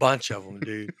it's a bunch of them,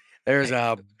 dude. There's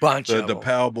a bunch of them. The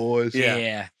DePow boys.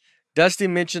 Yeah. Dusty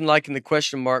mentioned liking the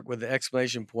question mark with the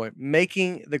exclamation point,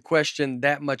 making the question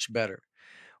that much better.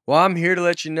 Well, I'm here to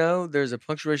let you know there's a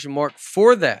punctuation mark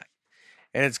for that,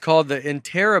 and it's called the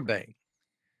interrobang.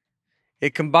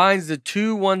 It combines the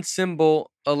 2-1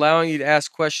 symbol, allowing you to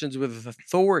ask questions with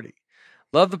authority.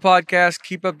 Love the podcast.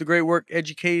 Keep up the great work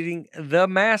educating the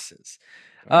masses.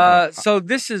 So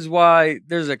this is why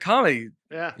there's a comedy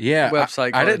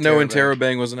website. I didn't know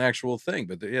interrobang was an actual thing,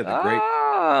 but the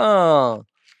great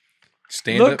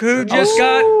stand-up. Look who just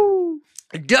got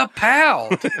DePow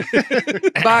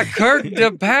by Kirk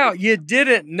DePow. You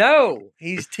didn't know.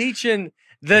 He's teaching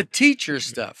the teacher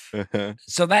stuff.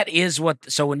 So that is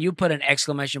what. So when you put an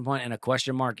exclamation point and a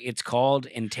question mark, it's called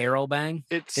interrobang.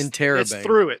 It's interrobang. It's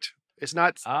through it. It's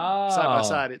not side by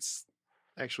side. It's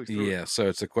actually through it. Yeah. So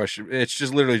it's a question. It's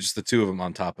just literally just the two of them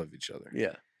on top of each other.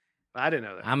 Yeah. I didn't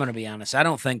know that. I'm going to be honest. I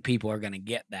don't think people are going to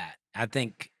get that. I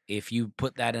think if you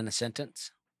put that in a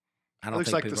sentence, I don't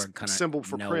think people are going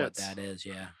to know what that is.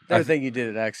 Yeah. I think you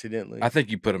did it accidentally. I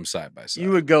think you put them side by side. You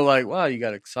would go like, wow, you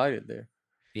got excited there.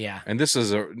 Yeah. And this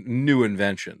is a new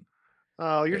invention.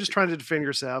 Oh, you're just trying to defend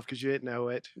yourself because you didn't know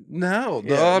it. No.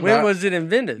 Yeah. When was it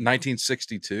invented?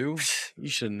 1962. You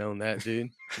should have known that, dude.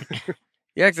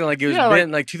 You acting like it was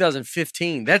been like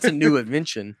 2015. That's a new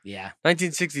invention. Yeah.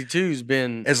 1962's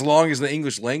been... As long as the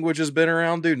English language has been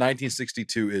around, dude,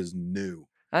 1962 is new.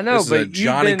 I know, this but is a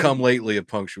Johnny-come-lately of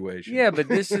punctuation. Yeah, but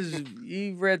this is...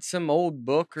 You read some old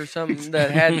book or something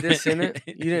that had this in it?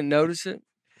 You didn't notice it?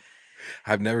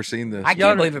 I've never seen this. I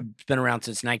can't believe it's been around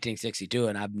since 1962,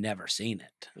 and I've never seen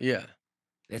it. Yeah.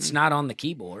 It's not on the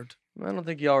keyboard. I don't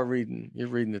think y'all are reading. You're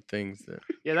reading the things that...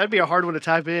 Yeah, that'd be a hard one to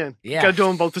type in. Yeah. You got to do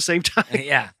them both at the same time.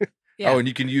 Yeah. Oh, and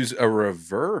you can use a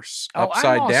reverse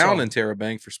upside down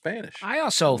interrobang for Spanish. I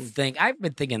also think, I've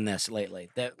been thinking this lately,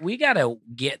 that we got to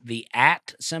get the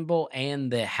 @ symbol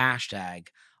and the hashtag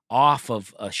off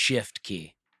of a shift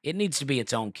key. It needs to be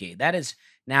its own key. That is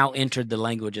now entered the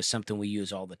language as something we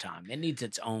use all the time. It needs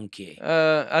its own key.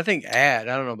 I think @. I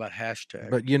don't know about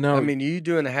hashtag. But you know, I mean, are you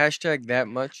doing a hashtag that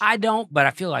much? I don't, but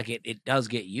I feel like it does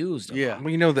get used. Yeah. Well,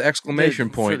 you know, the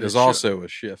exclamation point is also a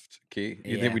shift key.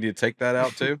 You think we need to take that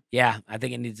out too? Yeah, I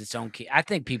think it needs its own key. I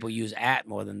think people use @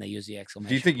 more than they use the exclamation.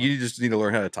 Do you think you just need to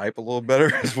learn how to type a little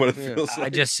better? Is what it feels like. I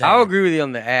just say. I'll agree with you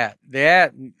on the @. The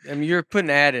 @ I mean, you're putting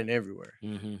 @ in everywhere.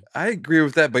 Mm-hmm. I agree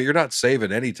with that, but you're not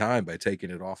saving any time by taking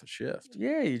it off a shift.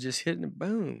 Yeah, you're just hitting it.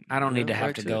 Boom. I don't need to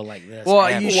have to go like this.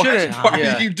 Well, you shouldn't.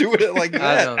 Why are you doing it like that?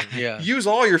 I don't. Yeah. Use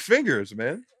all your fingers,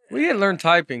 man. We didn't learn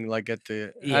typing like at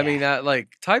the. Yeah. I mean, like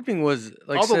typing was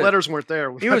like all the letters weren't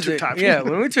there. It was typing. Yeah,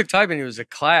 when we took typing, it was a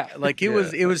class. Like it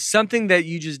was something that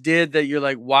you just did that you're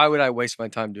like, why would I waste my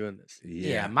time doing this?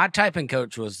 Yeah, my typing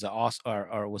coach was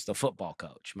was the football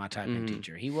coach. My typing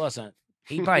teacher. He wasn't.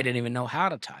 He probably didn't even know how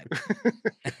to type.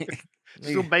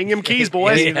 Still bang them keys,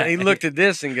 boys. He looked at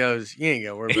this and goes, "You ain't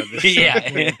gotta worry about this."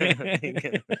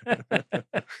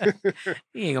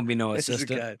 He ain't gonna be no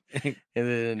assistant. And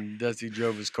then Dusty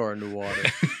drove his car into water.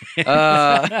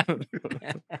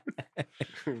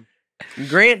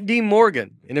 Grant D.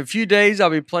 Morgan. In a few days, I'll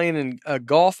be playing in a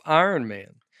golf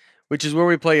Ironman, which is where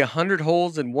we play 100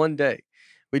 holes in one day.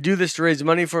 We do this to raise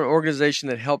money for an organization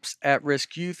that helps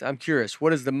at-risk youth. I'm curious,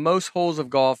 what is the most holes of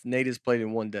golf Nate has played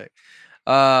in one day?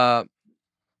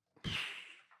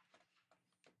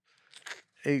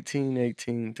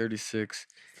 18, 36.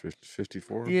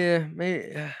 54? Yeah,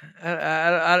 maybe.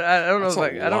 I don't know if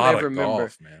I don't ever remember.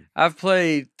 Golf, man. I've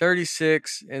played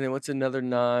 36, and then what's another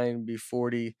 9? Be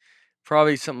 40.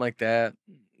 Probably something like that.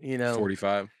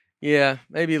 45. Yeah,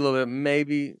 maybe a little bit,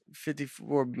 maybe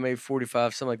 54, maybe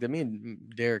 45, something like that. Me and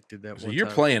Derek did that. So you're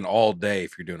playing all day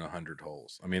if you're doing 100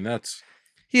 holes. I mean, that's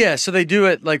so they do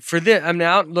it like for this. I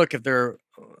mean, look, if they're,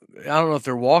 I don't know if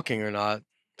they're walking or not.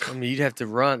 I mean, you'd have to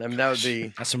run. I mean, that would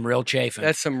be that's some real chafing.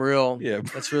 That's some real,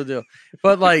 that's real deal.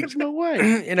 But like, there's no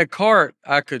way in a cart,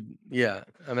 I could, I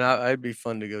mean, it'd be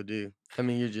fun to go do. I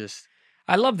mean,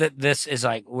 I love that this is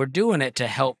like, we're doing it to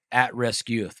help at-risk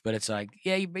youth, but it's like,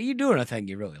 but you're doing a thing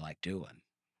you really like doing.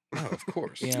 Oh, of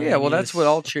course. Well, that's what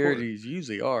all charities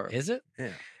usually are. Is it? Yeah.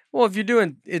 Well, if you're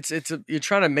doing, you're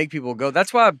trying to make people go.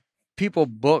 That's why people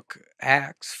book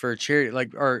acts for charity,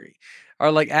 like or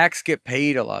like acts get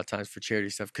paid a lot of times for charity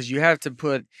stuff because you have to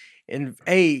put in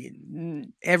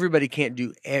everybody can't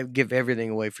give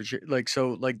everything away for like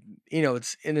so like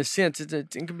it's in a sense it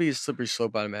can be a slippery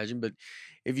slope, I'd imagine, but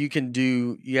if you can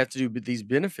do, you have to do these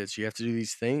benefits, you have to do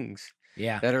these things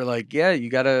that are like, you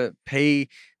got to pay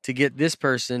to get this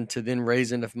person to then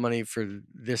raise enough money for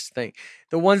this thing.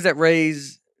 The ones that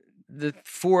raise the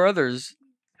 4 others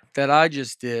that I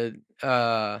just did,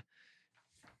 they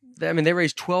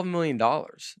raised $12 million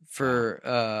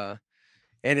for,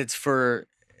 and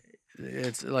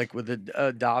it's like with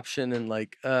adoption and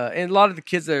like, and a lot of the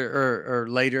kids that are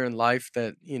later in life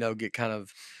that, get kind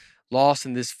of lost,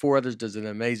 and this 4 others does an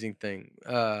amazing thing,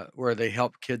 where they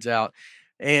help kids out.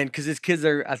 And because it's kids that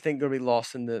are, I think, going to be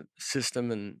lost in the system.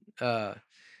 And, but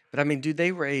I mean, dude,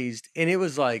 they raised, and it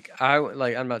was like,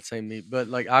 I'm not saying me, but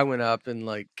like I went up and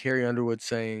like Carrie Underwood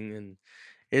sang, and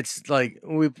it's like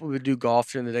we would do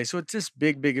golf during the day. So it's this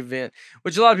big event,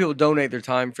 which a lot of people donate their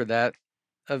time for that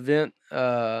event,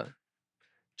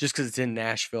 just because it's in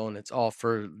Nashville and it's all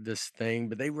for this thing.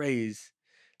 But they raised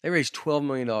 $12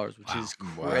 million, which is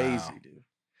crazy, dude.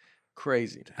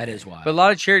 Crazy. That is wild. But a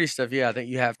lot of charity stuff, I think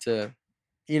you have to,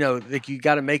 like you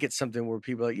got to make it something where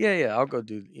people are like, yeah, I'll go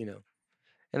do,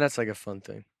 and that's like a fun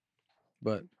thing.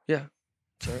 But yeah,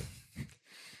 it's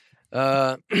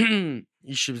all right.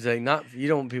 You should say you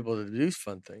don't want people to do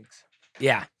fun things.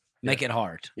 Yeah, make it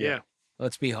hard. Yeah,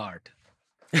 let's be hard.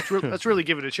 Let's really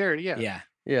give it a charity. Yeah.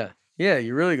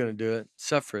 You're really gonna do it.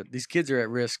 Suffer it. These kids are at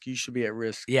risk. You should be at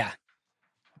risk. Yeah.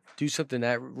 Do something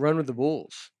run with the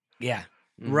bulls. Yeah.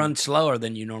 Mm-hmm. Run slower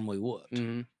than you normally would.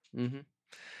 Mm-hmm. Mm-hmm.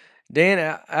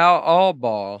 Dan, all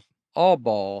ball.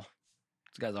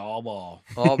 This guy's all ball.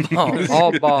 All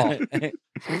ball.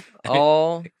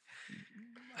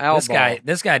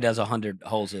 This guy does 100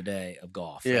 holes a day of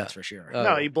golf. Yeah. That's for sure.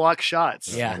 No, he blocks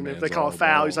shots. Yeah. And if they call a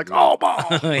foul, he's like, all ball.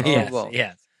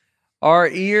 Yes. Are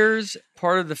ears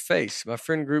part of the face? My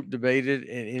friend group debated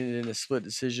and ended in a split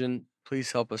decision.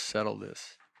 Please help us settle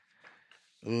this.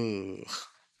 Ugh.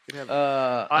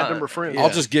 Odd number friends. I'll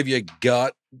just give you a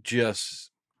gut,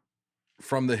 just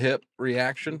from the hip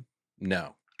reaction.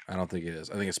 No, I don't think it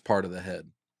is. I think it's part of the head.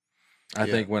 I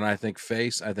think when I think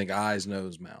face, I think eyes,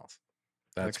 nose, mouth.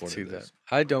 That's what it is.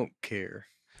 I don't care.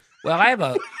 Well, I have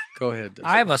a go ahead.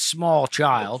 I have a small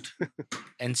child,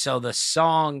 and so the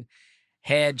song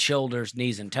head, shoulders,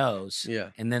 knees, and toes. Yeah.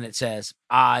 And then it says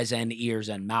eyes and ears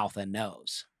and mouth and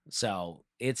nose. So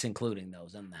it's including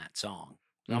those in that song.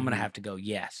 So I'm going to have to go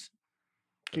yes.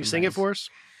 Can you sing it for us?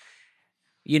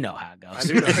 You know how it goes. I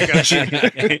do know. I got you.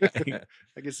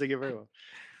 I can sing it very well.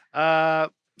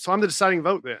 So I'm the deciding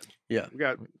vote then. Yeah. We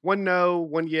got 1 no,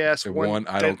 1 yes, one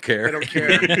I don't care. I don't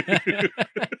care.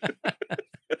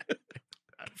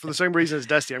 For the same reason as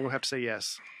Dusty, I'm going to have to say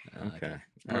yes. Okay.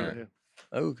 All right. Yeah.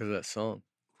 Oh, because of that song.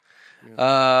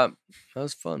 Yeah. That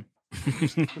was fun.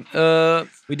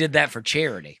 We did that for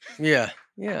charity. Yeah.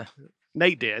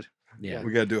 Nate did. Yeah.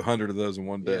 We got to do 100 of those in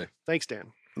one day. Yeah. Thanks,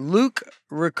 Dan. Luke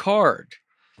Ricard.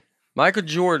 Michael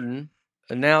Jordan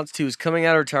announced he was coming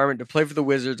out of retirement to play for the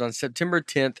Wizards on September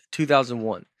 10th,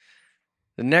 2001.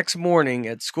 The next morning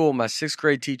at school, my 6th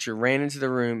grade teacher ran into the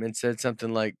room and said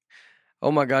something like,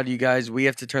 "Oh my God, you guys, we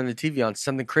have to turn the TV on.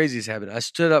 Something crazy has happened." I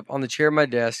stood up on the chair at my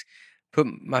desk, put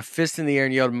my fist in the air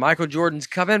and yelled, "Michael Jordan's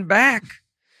coming back."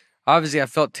 Obviously, I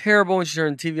felt terrible when she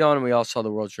turned the TV on and we all saw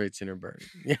the World Trade Center burn.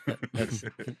 Yeah,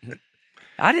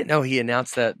 I didn't know he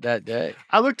announced that day.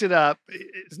 I looked it up.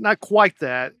 It's not quite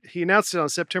that. He announced it on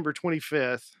September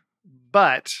 25th,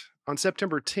 but on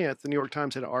September 10th, the New York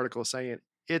Times had an article saying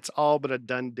it's all but a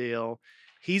done deal.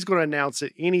 He's going to announce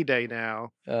it any day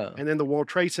now. Oh. And then the World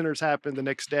Trade Centers happened the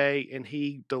next day, and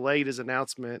he delayed his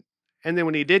announcement. And then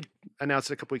when he did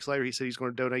announce it a couple weeks later, he said he's going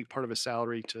to donate part of his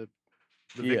salary to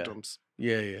the victims.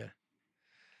 Yeah.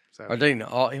 So Are they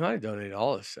all? He might have donated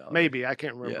all his salary. maybe, I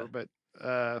can't remember,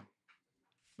 but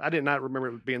I did not remember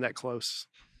it being that close.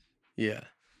 Yeah,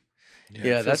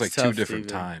 it that's feels like tough, 2 different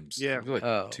Steven. times. Yeah. I feel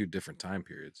like 2 different time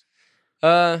periods.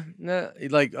 No,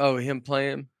 like him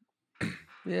playing.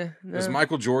 Yeah, Because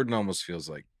Michael Jordan almost feels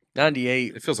like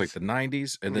 98. It feels like the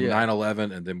 90s, and then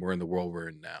 9/11, and then we're in the world we're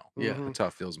in now. Yeah. That's how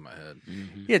it feels in my head.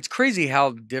 Mm-hmm. Yeah, it's crazy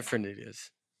how different it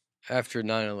is after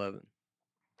 9/11.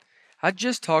 I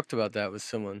just talked about that with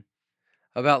someone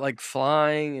about like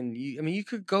flying, and you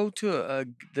could go to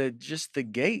the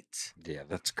gates. Yeah,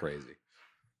 that's crazy.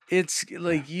 It's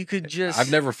like you could just. I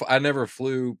never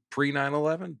flew pre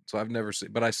 9/11, so I've never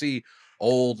seen. But I see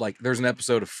old, like there's an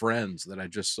episode of Friends that I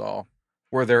just saw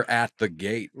where they're at the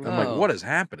gate. I'm like, what is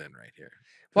happening right here?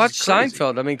 Watch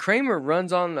Seinfeld. I mean, Kramer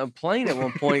runs on a plane at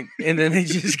one point, and then he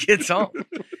just gets on.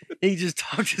 He just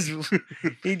talks.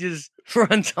 He just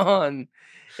runs on,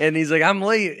 and he's like, "I'm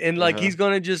late," and like he's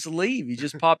gonna just leave. He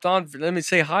just popped on. Let me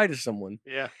say hi to someone.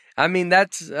 Yeah. I mean,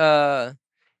 that's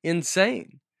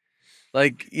insane.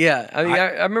 Like, yeah. I mean,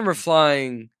 I remember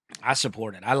flying. I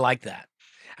support it. I like that.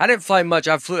 I didn't fly much.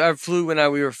 I flew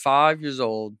when we were 5 years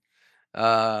old, and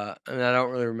I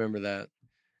don't really remember that.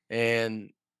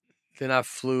 And then I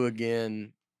flew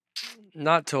again,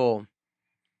 not till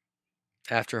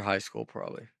after high school,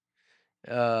 probably.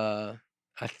 I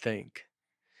think.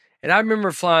 And I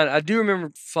remember flying. I do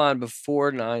remember flying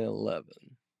before 9/11,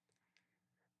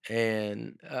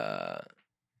 and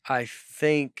I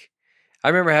think I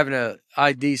remember having a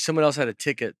ID. Someone else had a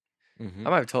ticket. I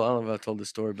might have told. I don't know if I told this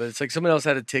story, but it's like someone else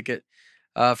had a ticket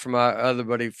from my other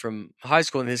buddy from high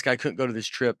school, and this guy couldn't go to this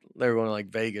trip. They were going to like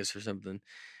Vegas or something.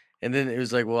 And then it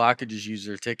was like, well, I could just use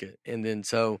their ticket. And then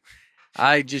so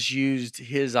I just used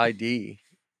his ID,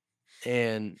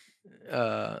 and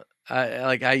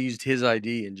I used his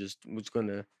ID and just was going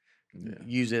to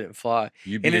use it and fly.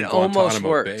 You'd be and in it almost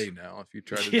worked. Bay now if you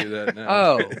try to do that now.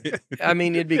 Oh, I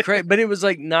mean, it'd be crazy, but it was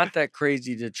like not that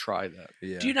crazy to try that.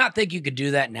 Yeah. Do you not think you could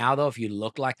do that now though if you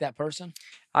looked like that person?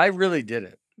 I really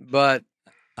didn't, but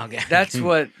okay, that's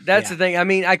the thing. I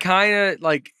mean, I kind of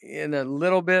like in a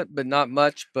little bit, but not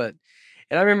much. But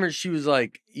and I remember she was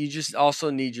like, "You just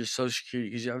also need your Social Security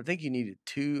because I think you needed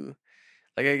 2."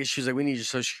 Like I guess she was like, "We need your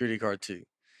Social Security card too,"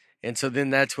 and so then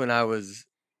that's when we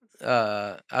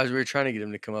were trying to get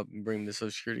him to come up and bring the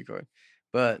Social Security card,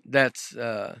 but that's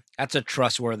a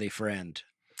trustworthy friend.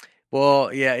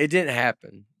 Well, yeah, it didn't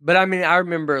happen, but I mean, I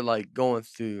remember like going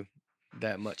through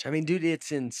that much. I mean, dude,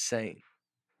 it's insane,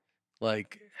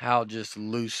 like how just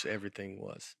loose everything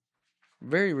was.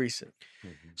 Very recent,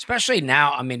 especially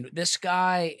now. I mean, this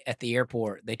guy at the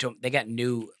airport, they got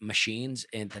new machines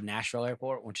in the Nashville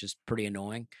airport, which is pretty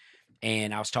annoying.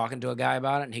 And I was talking to a guy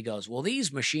about it, and he goes, well,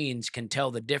 these machines can tell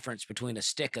the difference between a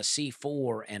stick of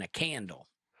C4 and a candle.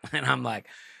 And I'm like,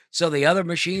 so the other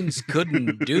machines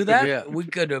couldn't do that? Yeah. We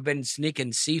could have been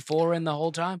sneaking C4 in the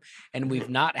whole time, and we've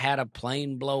not had a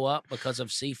plane blow up because of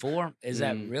C4? Is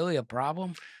that really a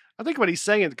problem? I think what he's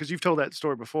saying, because you've told that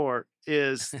story before,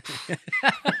 is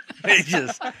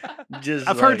just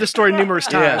I've heard this story numerous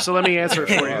times, so let me answer it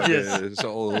for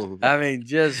you. I mean,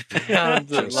 just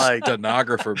pounds of like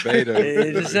stenographer beta.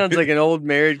 It just sounds like an old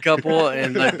married couple,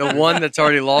 and like the one that's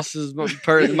already lost his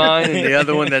mind, and the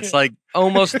other one that's like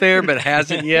almost there but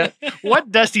hasn't yet.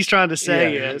 What Dusty's trying to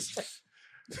say is,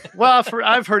 well,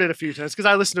 I've heard it a few times because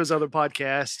I listen to his other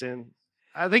podcast, and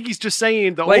I think he's just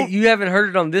saying Wait, you haven't heard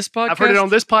it on this podcast? I've heard it on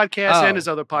this podcast and his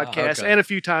other podcast, and a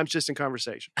few times just in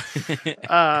conversation.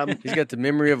 He's got the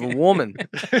memory of a woman.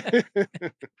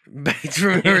 Bates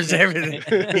remembers everything.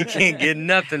 He can't get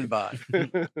nothing by.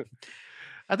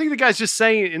 I think the guy's just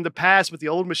saying in the past with the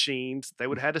old machines, they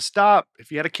would have had to stop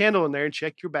if you had a candle in there and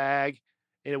check your bag,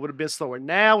 and it would have been slower.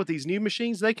 Now with these new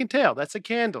machines, they can tell that's a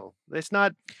candle. It's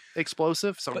not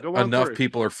explosive. So go on enough through.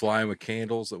 People are flying with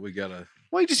candles that we gotta.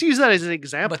 Well, you just use that as an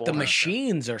example. But the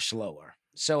machines are slower.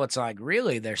 So it's like,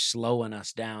 really, they're slowing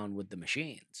us down with the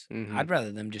machines. Mm-hmm. I'd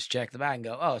rather them just check the bag and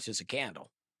go, oh, it's just a candle.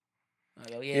 I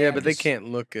go, yeah, but they can't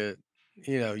look at,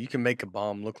 you can make a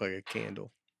bomb look like a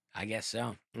candle. I guess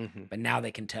so. Mm-hmm. But now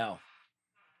they can tell.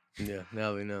 Yeah,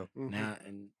 now they know. Mm-hmm. Now,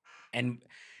 and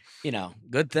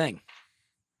good thing.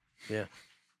 Yeah.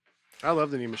 I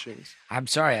love the new machines. I'm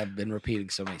sorry I've been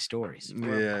repeating so many stories.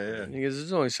 Yeah. Because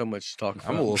there's only so much to talk about.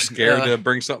 I'm a little scared to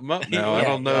bring something up now. I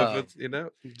don't know if it's,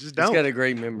 just don't. It's got a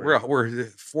great memory. We're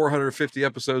 450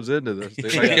 episodes into this.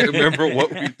 I can't remember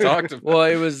what we talked about. Well,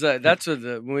 it was, that's what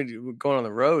when we were going on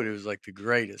the road, it was like the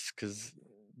greatest because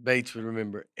Bates would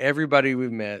remember everybody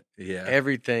we've met,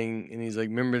 everything, and he's like,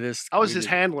 "Remember this?" I was his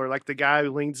handler, like the guy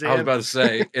who leans in. I was about to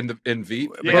say in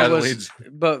Veep,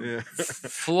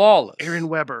 flawless. Aaron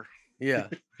Weber. Yeah,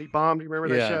 he bombed. You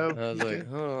remember that show? I was like,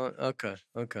 "Oh,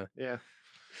 okay." Yeah,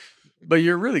 but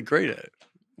you're really great at it.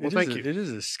 Well, thank you. It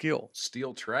is a skill.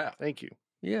 Steel trap. Thank you.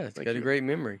 Yeah, it's got a great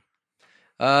memory.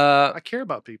 I care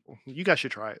about people. You guys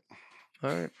should try it. All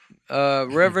right,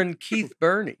 Reverend Keith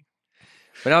Burney.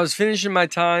 When I was finishing my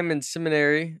time in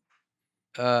seminary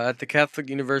at the Catholic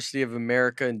University of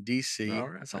America in D.C.,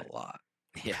 that's a lot.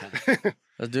 Yeah. I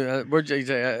was doing. Where'd you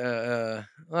say?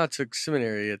 I took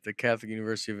seminary at the Catholic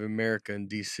University of America in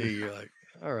D.C. You're like,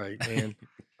 all right, man.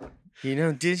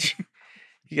 Did you?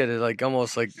 You got to like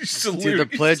almost like do the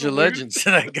Pledge of Allegiance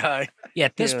to that guy. Yeah,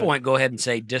 at this point, go ahead and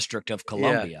say District of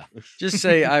Columbia. Yeah. Just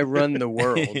say I run the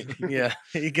world. Yeah.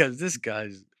 He goes, this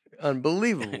guy's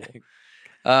unbelievable.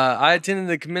 I attended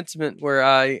the commencement where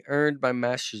I earned my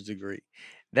master's degree.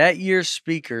 That year's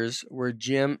speakers were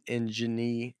Jim and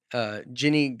Jenny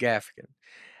Gaffigan.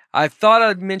 I thought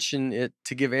I'd mention it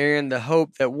to give Aaron the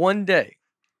hope that one day,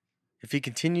 if he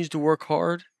continues to work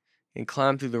hard and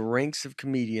climb through the ranks of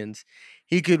comedians,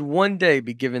 he could one day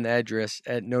be given the address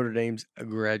at Notre Dame's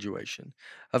graduation.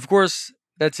 Of course,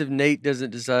 that's if Nate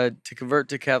doesn't decide to convert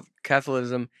to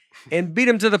Catholicism and beat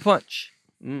him to the punch.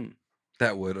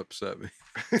 That would upset me.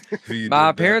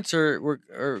 My parents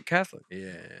are Catholic.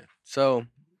 Yeah. So,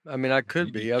 I mean, I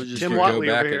could be. I was just Tim go Watley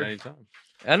back over at here. any time.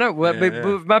 I know. Well, but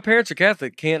if my parents are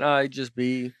Catholic, can't I just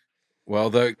be?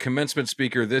 Well, the commencement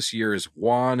speaker this year is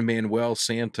Juan Manuel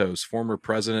Santos, former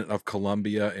president of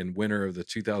Colombia and winner of the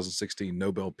 2016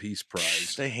 Nobel Peace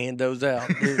Prize. They hand those out.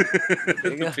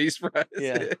 The Peace Prize.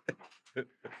 Yeah.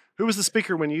 Who was the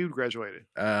speaker when you graduated?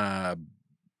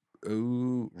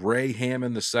 Ray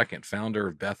Hammond II, founder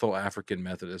of Bethel African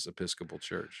Methodist Episcopal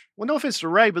Church. Well, no offense to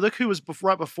Ray, but look who was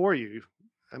right before you.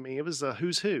 I mean, it was a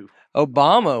who's who.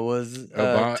 Obama was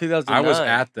 2009. I was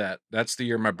at that. That's the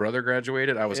year my brother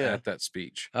graduated. I was at that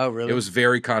speech. Oh, really? It was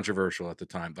very controversial at the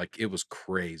time. Like, it was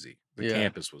crazy. The Yeah.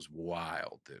 campus was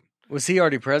wild, dude. Was he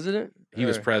already president? He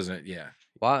was president, yeah.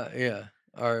 Why? Yeah.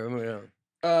 All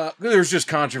right. There was just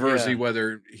controversy Yeah.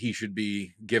 whether he should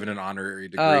be given an honorary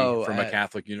degree from a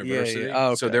Catholic university. Yeah. Oh,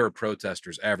 okay. So there were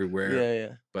protesters everywhere. Yeah.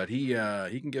 But he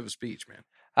can give a speech, man.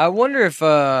 I wonder if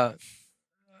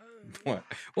What?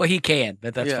 Well, he can,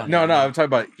 but that's Yeah. fine. No, I'm talking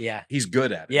about Yeah. he's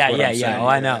good at it. Yeah, is what yeah, I'm yeah. saying. Oh,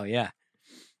 I know. Yeah.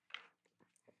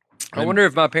 I wonder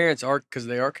if my parents are, because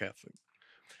they are Catholic.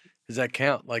 Does that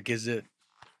count? Like, could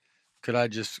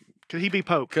Could he be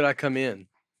Pope? Could I come in?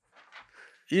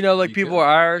 You know, like You people could. are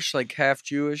Irish, like half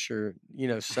Jewish or,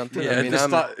 something. Yeah, I mean,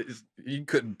 you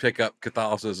couldn't pick up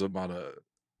Catholicism on a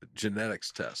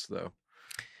genetics test, though.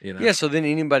 Yeah, so then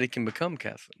anybody can become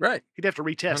Catholic. Right. He'd have to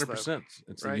retest, 100%. though.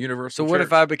 It's right? a universal. So what church.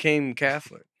 if I became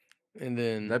Catholic? And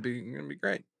then That'd be gonna be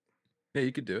great. Yeah,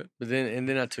 you could do it. But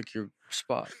then I took your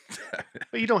spot.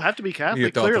 But you don't have to be You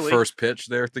Catholic, thought the clearly. first pitch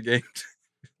there at the game.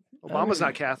 Obama's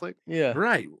not Catholic. Yeah.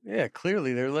 Right. Yeah,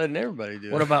 clearly they're letting everybody do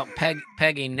it. What about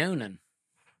Peggy Noonan?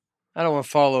 I don't want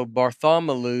to follow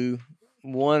Bartholomew,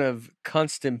 one of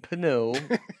Constantinople.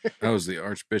 That was the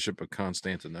Archbishop of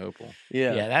Constantinople.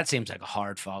 Yeah. Yeah, that seems like a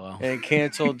hard follow. And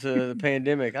canceled to the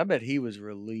pandemic. I bet he was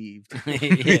relieved.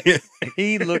 Yeah.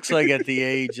 He looks like at the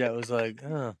age that was like,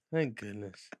 oh, thank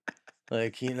goodness.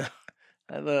 Like,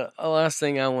 the last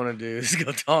thing I want to do is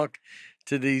go talk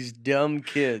to these dumb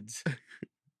kids.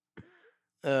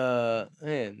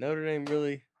 Man, Notre Dame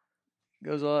really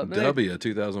goes a lot better. W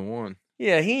 2001.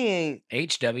 Yeah, he ain't.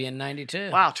 HW in 92.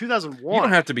 Wow, 2001. You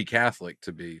don't have to be Catholic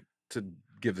to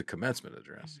give the commencement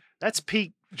address. That's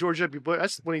peak George W. Bush.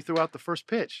 That's when he threw out the first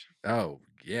pitch. Oh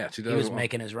yeah, He 2001. was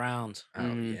making his rounds. Oh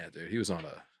yeah, dude, he was on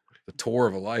the tour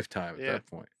of a lifetime at that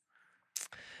point.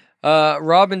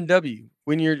 Robin W.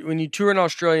 When you tour in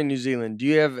Australia and New Zealand, do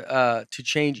you have to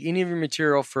change any of your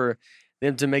material for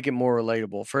them to make it more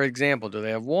relatable? For example, do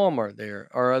they have Walmart there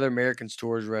or other American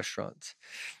stores, restaurants?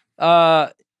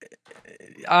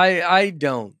 I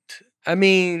don't. I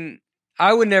mean,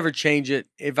 I would never change it.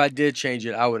 If I did change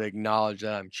it, I would acknowledge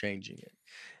that I'm changing it.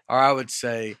 Or I would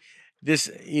say this,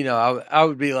 I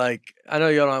would be like, I know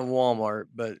y'all don't have Walmart,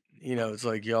 but it's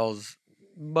like y'all's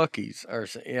Buc-ee's or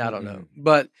something. I don't know.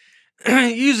 But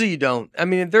usually you don't. I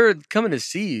mean, if they're coming to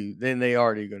see you, then they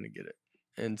already going to get it.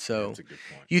 And so That's a good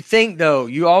point. you think, though,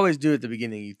 you always do at the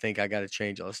beginning, you think I got to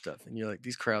change all this stuff. And you're like,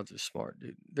 these crowds are smart,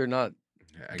 dude. They're not.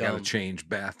 I got to change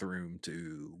bathroom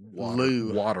to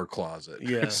Loo. water closet.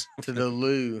 Yeah, to the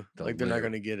loo. The Like they're not loo.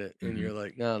 going to get it. And you're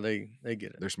like, no, they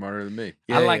get it. They're smarter than me.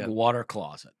 Yeah, I like yeah. water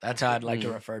closet. That's how I'd like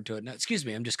to refer to it. Now, excuse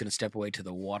me, I'm just going to step away to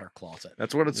the water closet.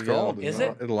 That's what it's Yeah. called. Is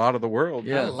in it? in a lot of the world.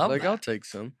 Yeah, love like that. I'll take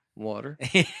some water.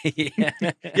 Yeah.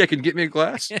 Yeah, can you get me a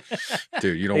glass?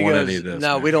 Dude, you don't He want goes, any of this.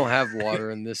 No, man. we don't have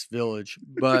water in this village,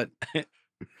 but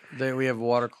we have a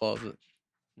water closet.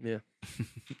 Yeah.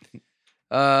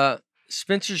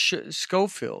 Spencer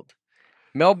Schofield.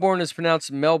 Melbourne is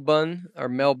pronounced Melbourne or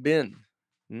Melbourne.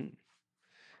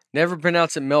 Never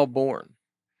pronounce it Melbourne.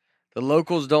 The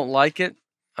locals don't like it.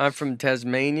 I'm from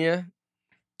Tasmania.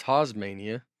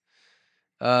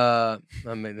 I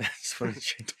mean, that's what it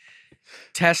changed.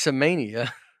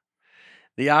 Tasmania.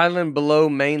 The island below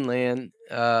mainland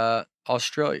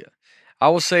Australia. I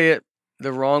will say it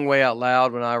the wrong way out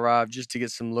loud when I arrive just to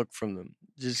get some looks from them.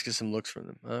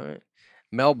 All right.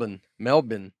 Melbourne.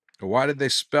 Why did they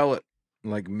spell it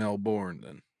like Melbourne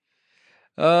then?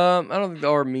 I don't think the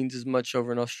R means as much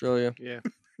over in Australia. Yeah.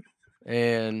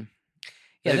 And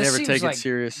Yeah, they this never seems take like it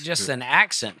serious. Just an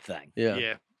accent thing. Yeah.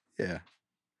 Yeah. Yeah.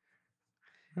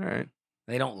 All right.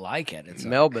 They don't like it. It's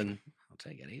Melbourne. I'll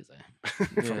take it easy.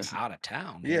 From out of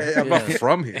town. Yeah, I'm not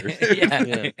from here.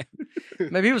 Yeah.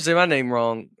 Maybe people say my name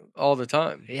wrong all the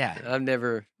time. Yeah.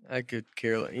 I could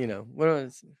care, who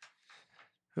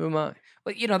am I?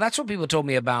 Well, that's what people told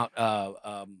me about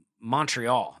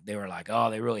Montreal. They were like,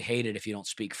 oh, they really hate it if you don't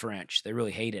speak French. They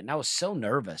really hate it. And I was so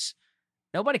nervous.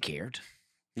 Nobody cared.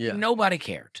 Yeah. Nobody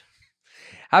cared.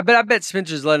 I bet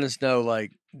Spencer's letting us know,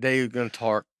 like, they're going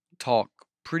to talk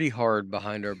pretty hard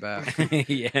behind our back.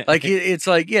 Yeah. Like, it's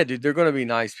like, yeah, dude, they're going to be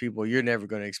nice people. You're never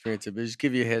going to experience it, but just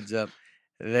give you a heads up.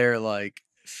 They're, like,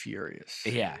 furious.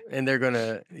 Yeah. And you're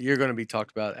going to be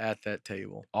talked about at that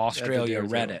table. Australia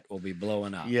Reddit will be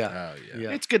blowing up. Yeah. Oh, Yeah.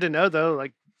 It's good to know, though,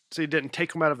 like, so you didn't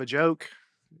take them out of a joke.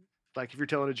 Like, if you're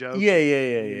telling a joke. Yeah.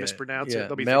 You mispronounce it.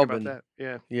 They'll be Melbourne. thinking about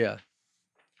that. Yeah. Yeah.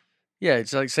 Yeah,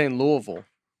 it's like saying Louisville.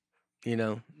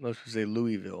 Most people say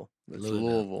Louisville. It's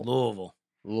Louisville.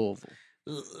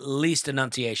 Least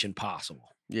enunciation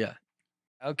possible. Yeah.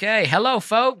 Okay, hello,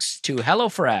 folks, to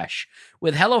HelloFresh.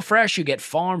 With HelloFresh, you get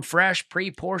farm fresh,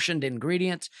 pre-portioned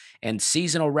ingredients and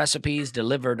seasonal recipes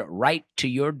delivered right to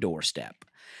your doorstep.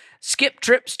 Skip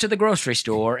trips to the grocery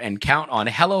store and count on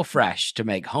HelloFresh to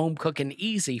make home cooking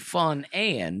easy, fun,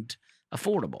 and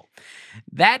affordable.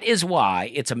 That is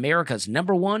why it's America's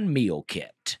 #1 meal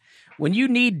kit. When you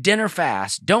need dinner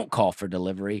fast, don't call for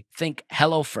delivery. Think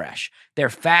HelloFresh. Their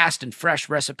fast and fresh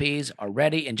recipes are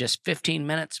ready in just 15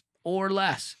 minutes or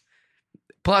less.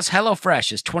 Plus,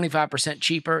 HelloFresh is 25%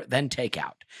 cheaper than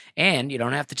takeout, and you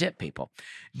don't have to tip people.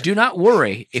 Do not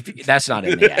worry if that's not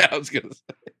in the ad. I was going to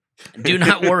say. Do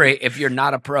not worry if you're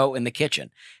not a pro in the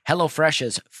kitchen.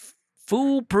 HelloFresh's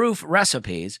foolproof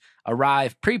recipes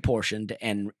arrive pre-portioned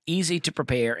and easy to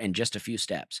prepare in just a few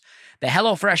steps. The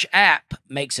HelloFresh app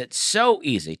makes it so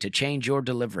easy to change your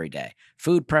delivery day,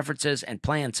 food preferences, and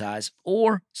plan size,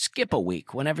 or skip a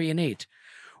week whenever you need.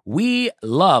 We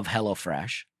love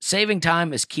HelloFresh. Saving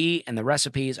time is key, and the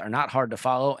recipes are not hard to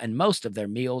follow, and most of their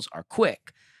meals are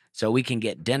quick, so we can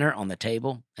get dinner on the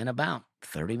table in about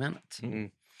 30 minutes. Mm-hmm.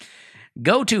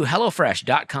 Go to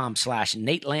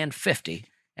HelloFresh.com/Nateland50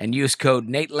 and use code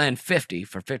NatelandFifty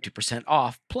for 50%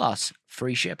 off plus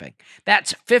free shipping.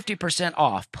 That's 50%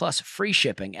 off plus free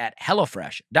shipping at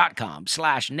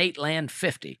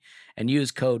HelloFresh.com/NatelandFifty and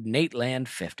use code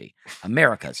NatelandFifty,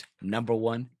 America's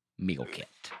 #1 meal kit.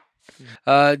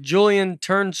 Julian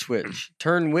Turnwich.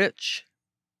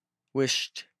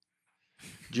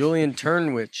 Julian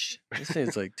Turnwich. This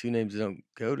seems like two names that don't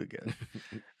go together.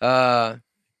 I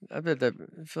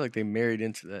feel like they married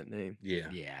into that name. Yeah.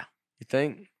 Yeah. You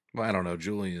think? Well, I don't know.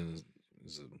 Julian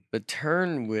is But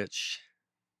Turnwich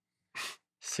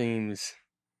seems.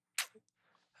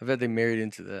 I bet they married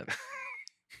into that.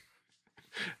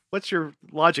 What's your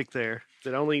logic there?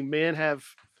 That only men have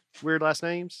weird last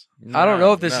names? I don't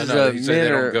know if this is a men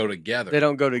they or don't go together. They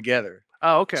don't go together.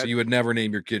 Oh, okay. So you would never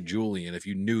name your kid Julian if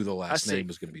you knew the last name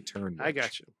was going to be Turnwich. I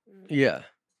got you. Yeah.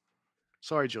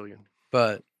 Sorry, Julian.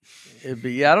 But it'd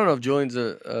be, I don't know if Julian's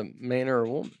a man or a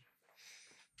woman.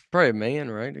 Probably a man,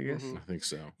 right? I guess. I think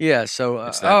so. Yeah. So,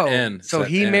 It's that N. so It's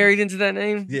that he N. married into that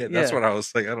name? Yeah, that's what I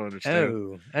was like. I don't understand.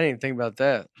 Oh, I didn't even think about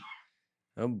that.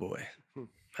 Oh boy.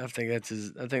 I think that's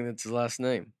his last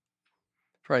name.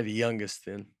 Probably the youngest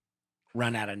then.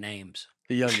 Run out of names.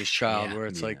 The youngest child, Yeah. where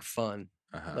it's like fun.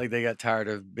 Uh-huh. Like they got tired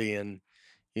of being,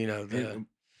 the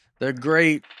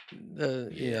great,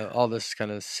 all this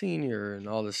kind of senior and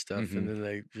all this stuff, and then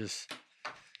they just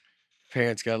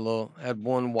parents had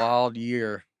one wild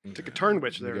year. Took a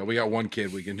Turnwich there. Yeah, we got one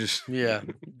kid. We can just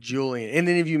Julian. And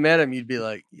then if you met him, you'd be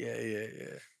like, yeah.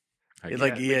 It's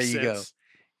like, you sense. go.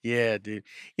 Yeah, dude.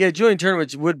 Yeah, Julian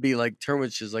Turnwich would be like,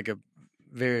 Turnwich is like a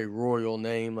very royal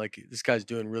name. Like, this guy's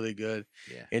doing really good.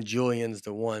 Yeah. And Julian's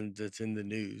the one that's in the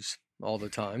news all the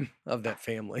time of that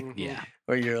family. Yeah.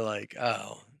 Where you're like,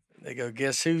 oh, they go,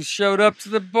 guess who showed up to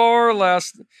the bar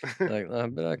last? Like, I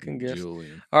bet I can guess.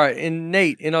 Julian. All right. And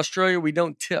Nate, in Australia, we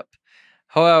don't tip.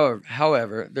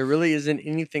 However, there really isn't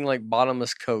anything like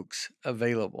bottomless Cokes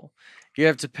available. You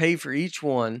have to pay for each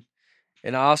one.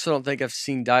 And I also don't think I've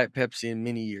seen Diet Pepsi in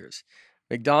many years.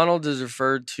 McDonald's is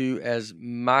referred to as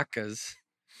Macca's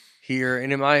here.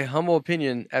 And in my humble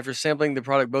opinion, after sampling the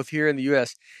product both here and the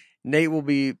U.S., Nate will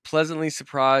be pleasantly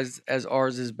surprised as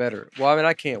ours is better. Well, I mean,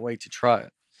 I can't wait to try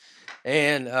it.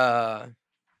 And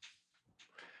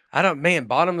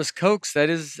bottomless Cokes,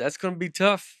 that's going to be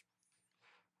tough.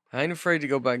 I ain't afraid to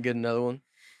go back and get another one.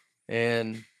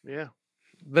 And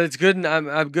but it's good. And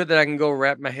I'm good that I can go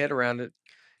wrap my head around it.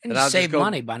 And you save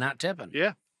money by not tipping.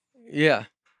 Yeah. Yeah.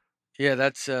 Yeah,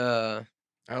 that's I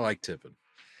like tipping.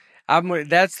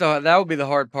 That would be the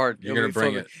hard part. You're gonna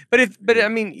bring it, but I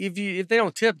mean, if they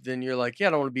don't tip, then you're like, yeah,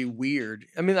 I don't want to be weird.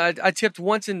 I mean, I tipped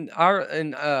once in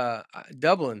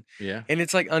Dublin, and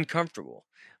it's like uncomfortable.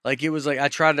 Like it was like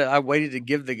I waited to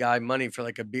give the guy money for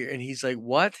like a beer, and he's like,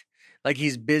 what? Like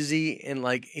he's busy and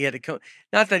like he had to come.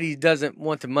 Not that he doesn't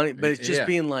want the money, but it's just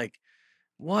being like,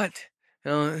 what?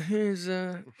 Here's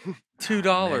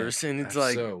 $2, and it's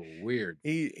like so weird.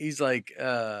 He's like,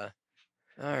 all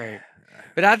right.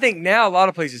 But I think now a lot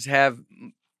of places have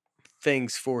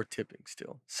things for tipping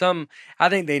still. Some, I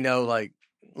think they know, like,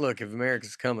 look, if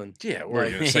America's coming. Yeah, we're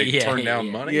going to say turn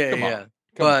down money? Yeah, Come yeah. on.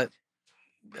 But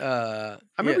I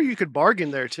remember you could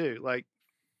bargain there too. Like,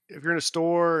 if you're in a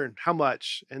store and how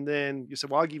much, and then you say,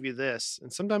 well, I'll give you this.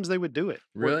 And sometimes they would do it.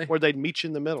 Really? Or they'd meet you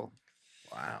in the middle.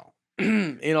 Wow.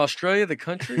 In Australia, the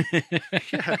country?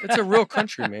 It's a real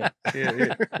country, man.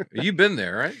 Yeah. You've been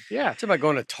there, right? Yeah. It's about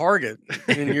going to Target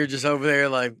and you're just over there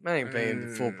like, I ain't paying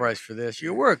the full price for this.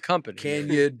 We're a company. Can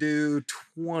you do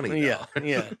 20? Yeah.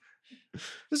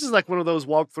 This is like one of those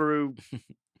walk-through,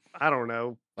 I don't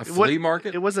know. A flea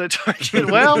market? It wasn't a Target.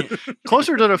 Well,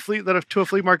 closer to a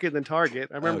flea market than Target.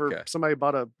 I remember somebody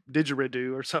bought a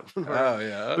didgeridoo or something. Oh,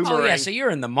 yeah. Oh, yeah. So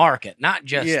you're in the market, not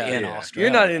just in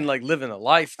Australia. You're not in like living a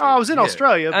life. Oh, I was in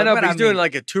Australia. I know, but he's doing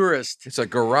like a tourist. It's a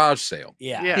garage sale.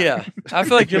 Yeah. I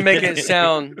feel like you're making it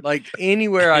sound like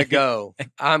anywhere I go,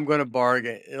 I'm going to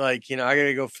bargain. Like, I got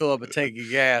to go fill up a tank of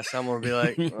gas. I'm going to be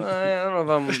like, well, I don't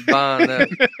know if I'm buying that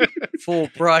full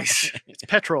price. It's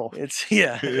petrol.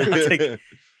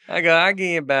 I give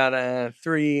you about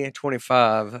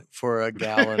 $3.25 for a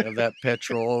gallon of that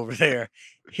petrol over there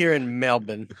here in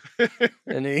Melbourne.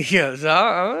 And he goes,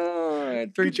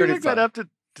 $3.35. Could you look that up to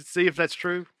see if that's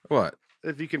true? What?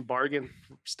 If you can bargain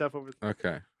stuff over there.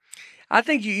 Okay. I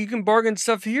think you can bargain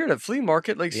stuff here at a flea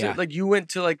market. Like like you went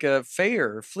to like a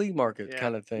fair or flea market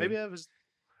kind of thing. Maybe that was,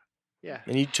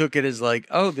 And you took it as like,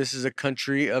 oh, this is a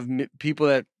country of people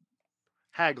that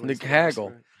haggle.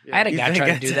 I had a guy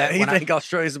try to do that. You think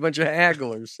Australia's a bunch of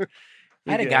hagglers?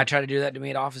 I had a guy try to do that to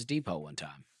me at Office Depot one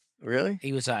time. Really?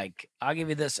 He was like, I'll give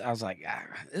you this. I was like,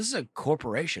 this is a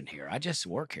corporation here. I just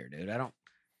work here, dude. I don't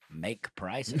make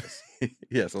prices.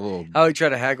 Yes, a little. Oh, he tried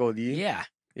to haggle with you? Yeah.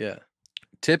 Yeah.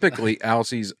 Typically,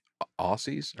 Aussies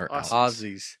or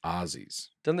Aussies.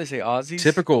 Don't they say Aussies?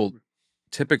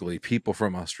 Typically, people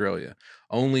from Australia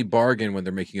only bargain when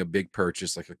they're making a big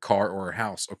purchase, like a car or a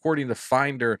house. According to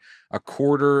Finder, a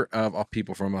quarter of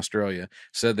people from Australia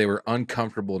said they were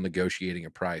uncomfortable negotiating a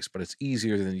price, but it's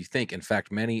easier than you think. In fact,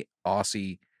 many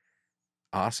Aussie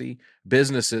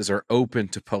businesses are open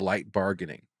to polite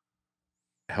bargaining,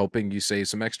 helping you save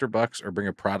some extra bucks or bring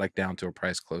a product down to a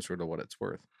price closer to what it's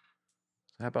worth.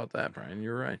 How about that, Brian?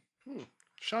 You're right.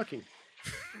 Shocking.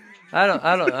 I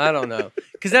don't know,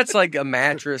 because that's like a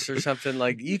mattress or something.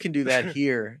 Like you can do that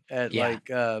here at like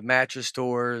mattress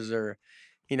stores, or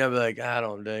be like, I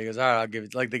don't know. He goes, all right, I'll give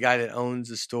it. Like the guy that owns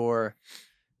the store,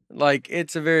 like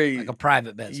it's a very like a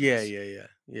private business.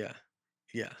 Yeah.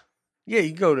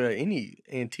 You go to any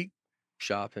antique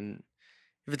shop, and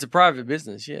if it's a private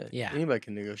business, anybody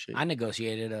can negotiate. I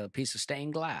negotiated a piece of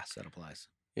stained glass at a place.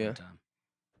 Yeah,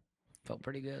 felt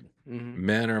pretty good. Mm-hmm.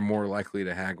 Men are more likely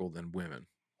to haggle than women.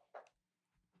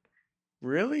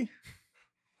 Really?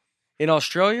 In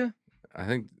Australia? I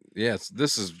think,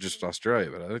 this is just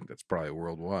Australia, but I think that's probably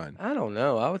worldwide. I don't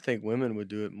know. I would think women would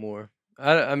do it more.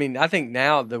 I mean, I think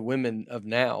now the women of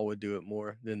now would do it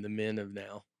more than the men of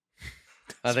now.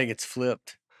 I think it's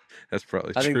flipped. That's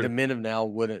probably true. I think the men of now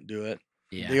wouldn't do it.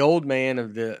 Yeah. The old man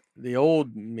of the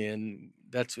old men,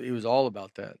 it was all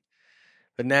about that.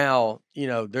 But now,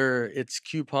 it's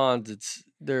coupons, it's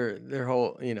their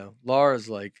whole, Laura's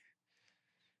like,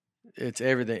 it's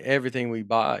everything we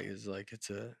buy is like, it's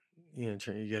a, you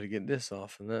got to get this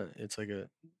off and that. It's like a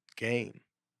game.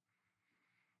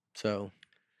 So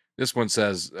this one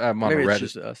says, I'm on a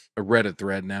Reddit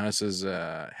thread now. It says,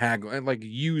 haggle, and like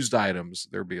used items,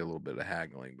 there'd be a little bit of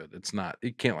haggling, but it's not,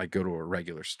 you can't like go to a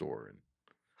regular store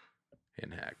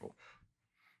and haggle.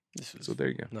 So there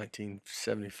you go.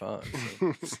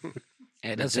 1975. So.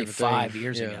 It does say 5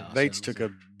 years ago. Bates took a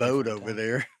boat over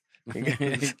there.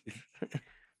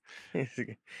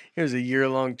 It was a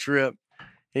year-long trip.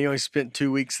 He only spent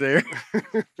 2 weeks there.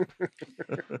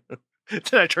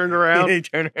 Did I turn around? He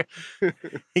turned around.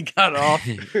 He got off.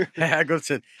 Haggled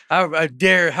said, how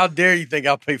dare you think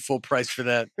I'll pay full price for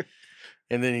that?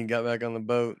 And then he got back on the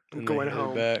boat. And going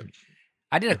home. Back.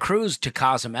 I did a cruise to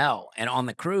Cozumel, and on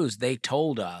the cruise, they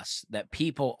told us that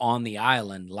people on the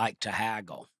island like to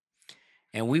haggle.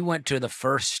 And we went to the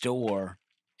first store,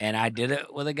 and I did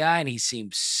it with a guy, and he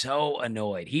seemed so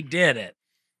annoyed. He did it,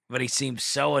 but he seemed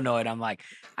so annoyed. I'm like,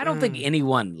 I don't think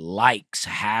anyone likes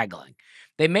haggling.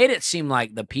 They made it seem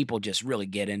like the people just really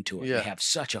get into it. Yeah. They have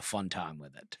such a fun time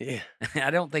with it. Yeah.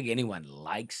 I don't think anyone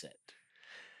likes it.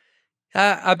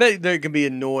 I bet they can be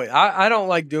annoyed. I don't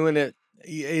like doing it.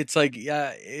 It's like,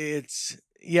 I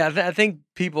think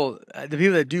people, the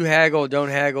people that do haggle, don't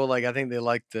haggle, like, I think they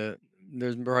like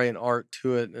there's probably an art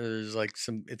to it. There's like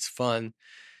it's fun.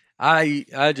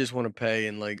 I just want to pay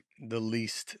in like the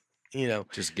least,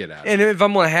 just get out. And if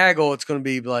I'm going to haggle, it's going to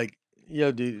be like,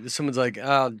 yo, dude, someone's like,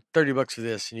 $30 for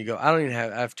this. And you go, I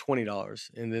have $20.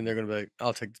 And then they're going to be like,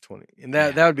 I'll take the 20. And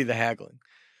that would be the haggling.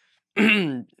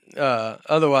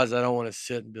 Otherwise I don't want to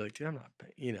sit and be like, dude, I'm not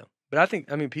paying, But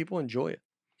I mean, people enjoy it.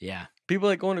 Yeah. People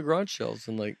like going to garage sales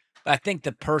and like. I think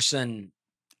the person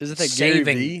isn't that Gary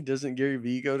V? Doesn't Gary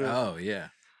V go to? Oh yeah.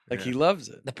 Like he loves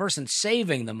it. The person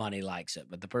saving the money likes it,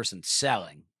 but the person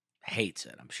selling hates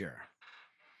it, I'm sure.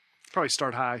 Probably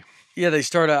start high. Yeah, they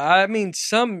start out. I mean,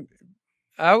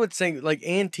 I would think like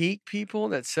antique people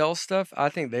that sell stuff, I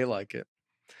think they like it.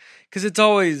 Because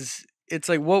it's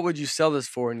like, what would you sell this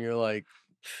for? And you're like,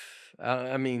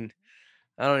 I mean,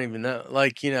 I don't even know.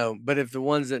 Like, but if the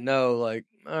ones that know, like,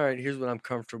 all right, here's what I'm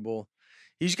comfortable.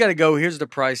 You just got to go, here's the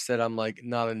price that I'm like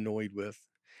not annoyed with.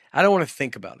 I don't want to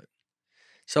think about it.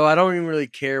 So I don't even really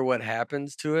care what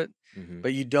happens to it. Mm-hmm.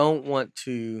 But you don't want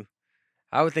to,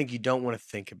 I would think you don't want to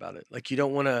think about it. Like you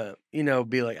don't want to,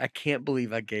 be like, I can't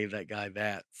believe I gave that guy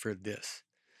that for this.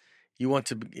 You want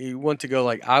to go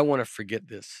like, I want to forget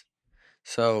this.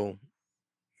 So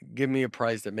give me a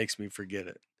price that makes me forget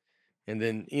it. And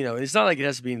then, it's not like it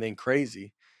has to be anything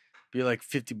crazy. Be like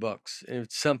 $50. And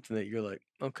it's something that you're like,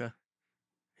 okay,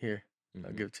 here,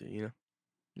 I'll give it to you,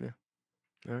 Yeah.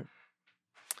 All right.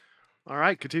 All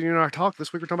right. Continuing our talk.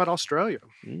 This week we're talking about Australia.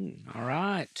 All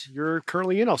right. You're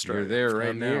currently in Australia. You're there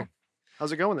right now. Here.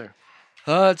 How's it going there?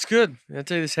 It's good. I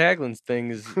tell you, this haggling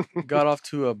thing got off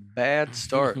to a bad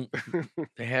start.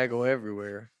 They haggle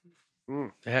everywhere.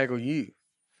 They haggle you.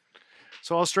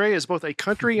 So Australia is both a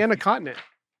country and a continent.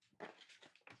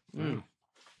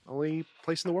 Only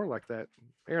place in the world like that.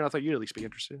 Aaron, I thought you'd at least be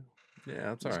interested. Yeah,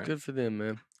 that's all right. Good for them,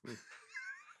 man.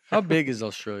 How big is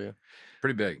Australia?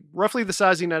 Pretty big. Roughly the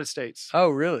size of the United States. Oh,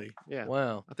 really? Yeah.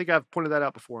 Wow. I think I've pointed that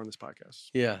out before on this podcast.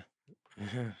 Yeah.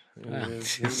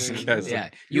 Yeah,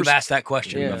 you've asked that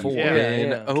question before.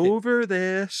 Yeah. Over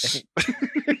this.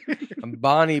 I'm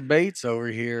Bonnie Bates over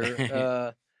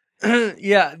here.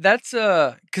 Yeah, that's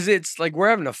because it's like we're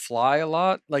having to fly a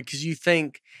lot. Like, because you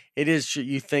think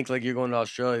like you're going to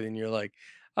Australia, and you're like,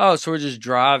 oh, so we're just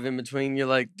driving between. You're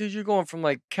like, dude, you're going from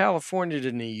like California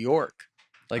to New York.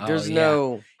 Like, there's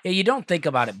no. Yeah, you don't think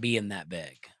about it being that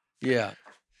big. Yeah.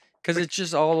 Because it's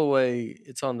just all the way,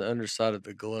 it's on the underside of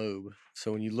the globe.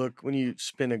 So when you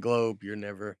spin a globe, you're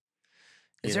never.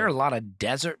 Is there a lot of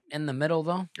desert in the middle,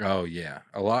 though? Oh, yeah.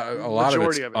 A lot of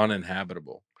it's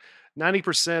uninhabitable.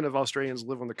 90% of Australians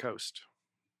live on the coast.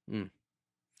 The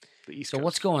East Coast.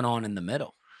 What's going on in the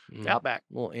middle? Outback.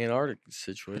 Well, Antarctic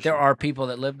situation. But there are people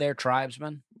that live there,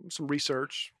 tribesmen. Some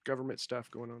research, government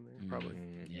stuff going on there, probably.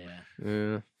 Yeah.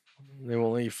 They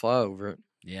won't let you fly over it.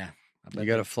 Yeah. You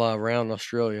got to fly around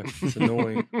Australia. It's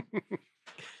annoying.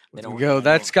 You go,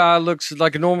 that sky looks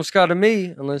like a normal sky to me,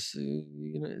 unless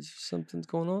something's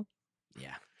going on.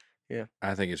 Yeah.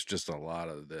 I think it's just a lot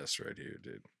of this right here,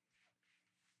 dude.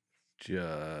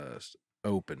 Just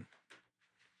open.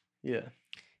 Yeah.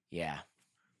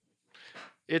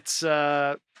 It's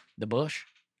the bush.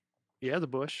 Yeah, the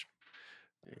bush.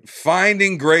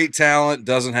 Finding great talent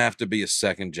doesn't have to be a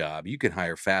second job. You can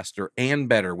hire faster and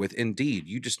better with Indeed.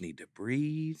 You just need to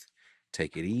breathe,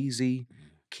 take it easy,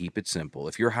 keep it simple.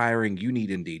 If you're hiring, you need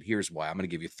Indeed. Here's why. I'm going to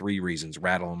give you 3 reasons.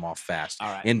 Rattle them off fast.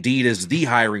 All right. Indeed is the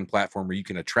hiring platform where you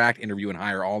can attract, interview, and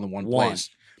hire all in one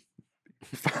place.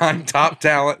 Find top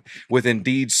talent with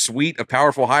Indeed's suite of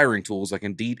powerful hiring tools like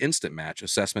Indeed Instant Match,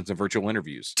 assessments, and virtual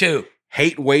interviews. 2.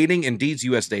 Hate waiting? Indeed's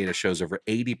U.S. data shows over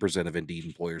 80% of Indeed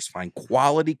employers find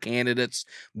quality candidates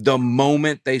the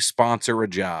moment they sponsor a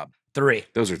job. 3.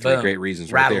 Those are 3 great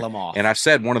reasons right there. Rattle them off. And I've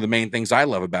said one of the main things I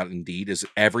love about Indeed is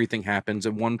everything happens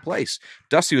in one place.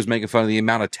 Dusty was making fun of the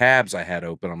amount of tabs I had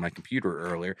open on my computer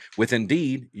earlier. With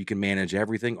Indeed, you can manage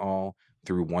everything all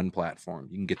through one platform.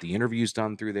 You can get the interviews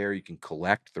done through there. You can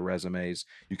collect the resumes.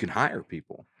 You can hire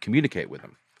people, communicate with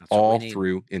them. That's all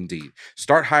through Indeed.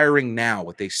 Start hiring now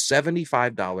with a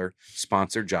 $75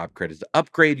 sponsored job credit to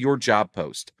upgrade your job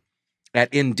post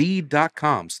at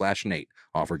Indeed.com/Nate.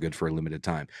 Offer good for a limited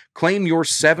time. Claim your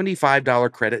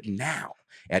 $75 credit now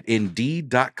at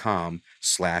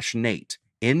Indeed.com/Nate.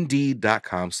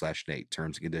 Indeed.com/Nate.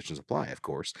 Terms and conditions apply, of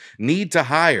course. Need to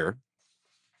hire?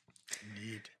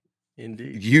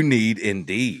 Indeed. You need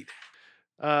Indeed.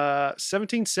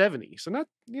 1770. So not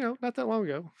that long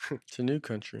ago. It's a new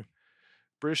country.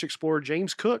 British explorer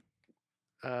James Cook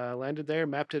landed there,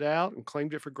 mapped it out, and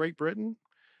claimed it for Great Britain.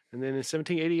 And then in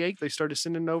 1788, they started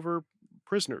sending over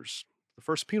prisoners, the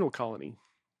first penal colony.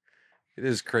 It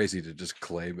is crazy to just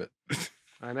claim it.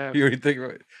 I know. You think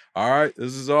about it. All right,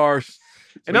 this is ours.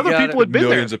 And other people had been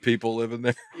millions there. of people living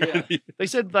there. Yeah. They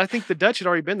said, I think the Dutch had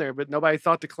already been there, but nobody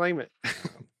thought to claim it.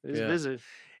 They just visited.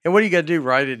 And what do you got to do?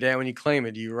 Write it down when you claim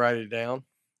it. Do you write it down?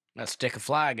 Stick a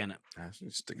flag in it.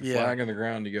 Stick a flag in the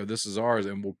ground. You go, this is ours,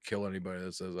 and we'll kill anybody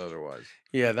that says otherwise.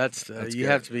 Yeah, that's you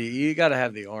have to be. You got to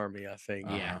have the army. I think.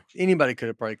 Yeah. Anybody could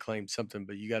have probably claimed something,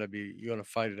 but you got to be. You're going to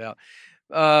fight it out.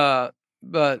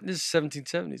 But this is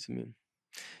 1770s. I mean,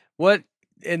 what?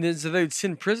 And then so they'd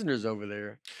send prisoners over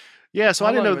there. Yeah. So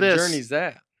I didn't know this. What journey's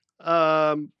that?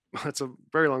 That's a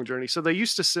very long journey. So they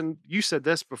used to send. You said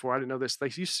this before. I didn't know this. They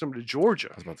used to send them to Georgia.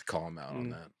 I was about to call them out on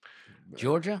that.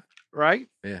 Georgia. Right?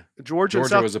 Yeah. Georgia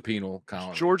was a penal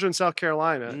colony. Georgia and South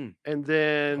Carolina. And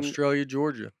then Australia,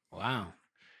 Georgia. Wow.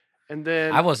 And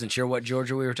then I wasn't sure what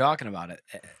Georgia we were talking about. I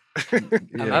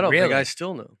don't think I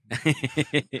still know.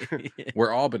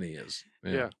 Where Albany is.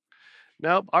 Yeah.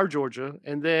 Nope, our Georgia.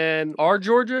 And then our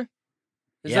Georgia?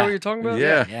 Is that what you're talking about?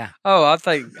 Yeah. Oh, I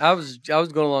think I was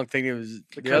going along thinking it was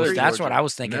the other. That's Georgia. what I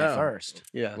was thinking at first.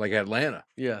 Yeah. Like Atlanta.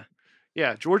 Yeah.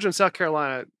 Yeah, Georgia and South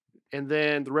Carolina. And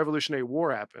then the Revolutionary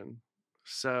War happened.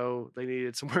 So they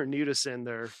needed somewhere new to send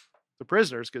the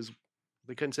prisoners because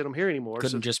they couldn't send them here anymore.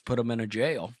 Couldn't just put them in a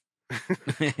jail.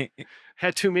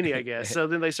 Had too many, I guess. So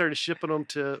then they started shipping them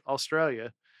to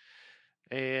Australia.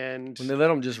 And when they let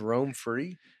them just roam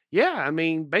free? Yeah, I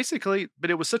mean, basically,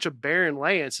 but it was such a barren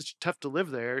land, such tough to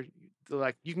live there. They're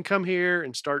like, you can come here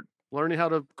and start learning how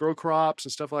to grow crops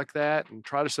and stuff like that and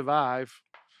try to survive,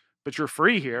 but you're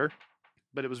free here.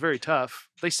 But it was very tough.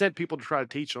 They sent people to try to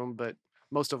teach them, but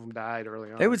most of them died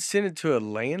early on. They would send it to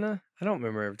Atlanta? I don't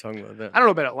remember ever talking about that. I don't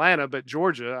know about Atlanta, but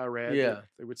Georgia, I read. Yeah.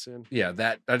 They would send. Yeah,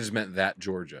 I just meant that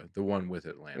Georgia, the one with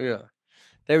Atlanta. Yeah.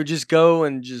 They would just go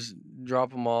and just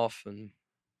drop them off. And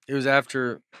it was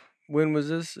after, when was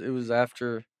this? It was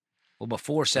after. Well,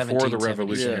 before the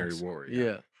Revolutionary War.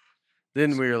 Yeah.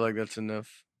 Then we were like, that's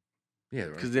enough. Yeah.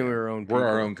 Because then we were We're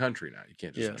our own country now. You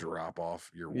can't just drop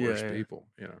off your worst people,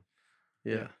 you know.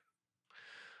 Yeah.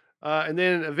 And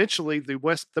then eventually the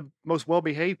most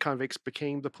well-behaved convicts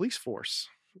became the police force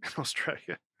in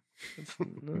Australia.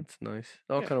 That's nice.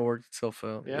 It all kind of worked itself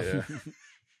out. Yeah.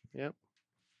 Yep.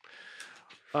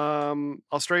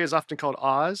 Australia is often called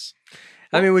Oz.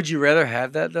 I mean, would you rather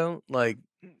have that though? Like,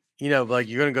 like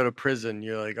you're going to go to prison.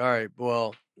 You're like, all right,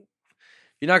 well,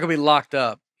 you're not going to be locked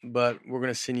up, but we're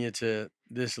going to send you to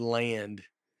this land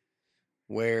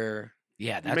where...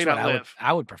 Yeah, that's what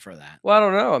I would prefer that. Well, I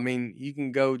don't know. I mean, you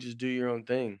can go just do your own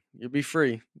thing. You'll be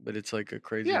free, but it's like a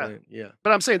crazy land. Yeah.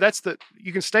 But I'm saying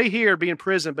you can stay here, be in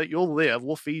prison, but you'll live.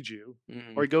 We'll feed you.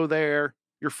 Mm-hmm. Or you go there,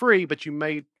 you're free, but you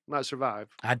may not survive.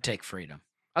 I'd take freedom.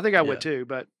 I think I would too,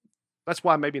 but that's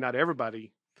why maybe not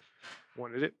everybody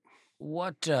wanted it.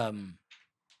 What kind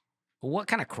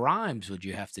of crimes would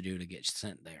you have to do to get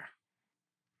sent there?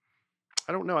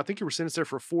 I don't know. I think you were sentenced there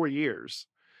for 4 years.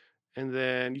 And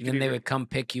then they would come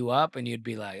pick you up and you'd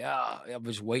be like, oh, I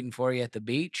was waiting for you at the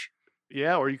beach.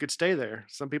 Yeah, or you could stay there.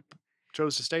 Some people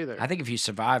chose to stay there. I think if you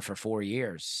survive for 4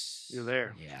 years, you're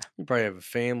there. Yeah. You probably have a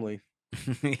family.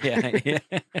 Yeah,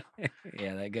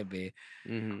 that could be.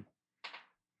 Mm-hmm.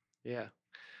 Yeah.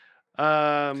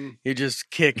 You're just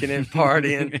kicking and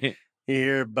partying. You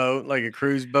hear a boat, like a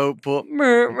cruise boat, pull,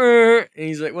 and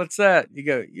he's like, "What's that?" You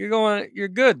go, "You're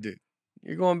good, dude.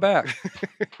 You're going back."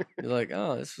 You're like,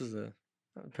 "Oh, this was I'm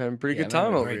having a pretty good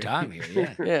time over here." Great time here,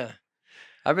 yeah. Yeah.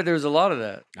 I bet there was a lot of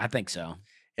that. I think so.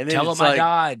 And then tell him I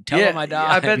died. Tell him I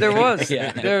died. I bet there was.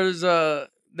 Yeah. There's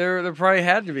there probably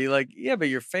had to be like, yeah, but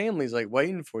your family's like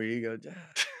waiting for you. You go,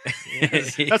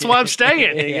 yes. That's why I'm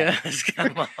staying. Yes,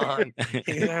 come on.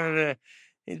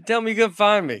 You tell me you couldn't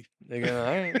find me. They go, all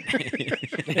right.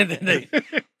 And then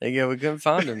they go, we couldn't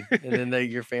find him. And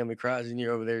then your family cries and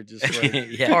you're over there just like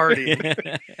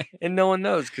partying. And no one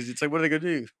knows because it's like, what are they going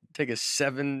to do? Take a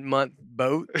 7-month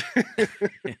boat?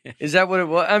 Is that what it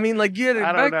was? I mean, like,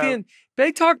 back then,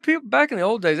 they talk people back in the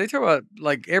old days, they talk about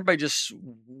like everybody just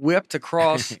whipped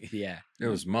across. Yeah. It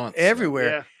was months. Everywhere.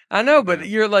 Yeah. I know, but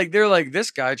they're like, this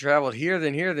guy traveled here,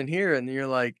 then here, then here. And you're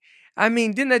like, I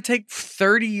mean, didn't that take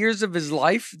 30 years of his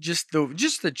life? Just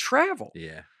the travel.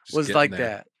 Yeah. Was like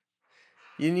that.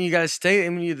 You got to stay.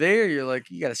 And when you're there, you're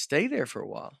like, you got to stay there for a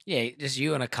while. Yeah. Just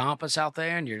you and a compass out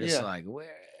there. And you're just like,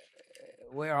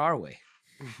 where are we?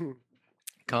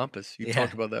 Compass. You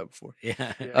talked about that before.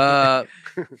 Yeah.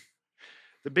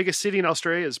 The biggest city in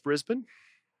Australia is Brisbane.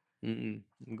 I'm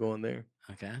going there.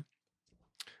 Okay.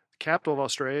 The capital of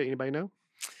Australia, anybody know?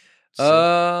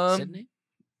 Sydney?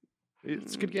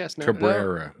 It's a good guess now.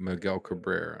 Cabrera. Miguel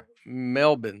Cabrera.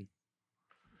 Melbourne.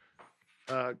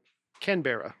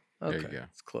 Canberra. Okay. There you go.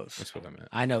 It's close. That's what I meant.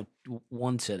 I know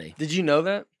one city. Did you know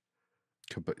that?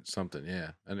 Something,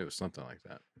 yeah. I knew it was something like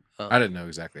that. Oh. I didn't know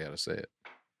exactly how to say it.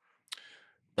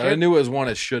 But I knew it was one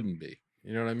it shouldn't be.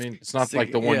 You know what I mean? It's not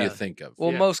like the one you think of.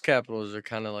 Well, most capitals are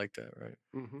kind of like that, right?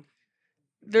 Mm-hmm.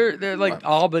 They're like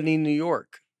Albany, New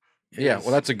York. Yeah,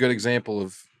 well, that's a good example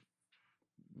of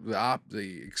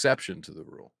the exception to the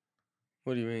rule.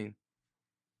 What do you mean?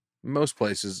 Most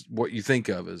places, what you think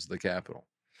of is the capital.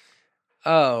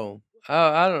 Oh,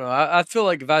 I don't know. I feel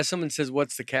like if someone says,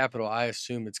 what's the capital, I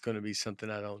assume it's going to be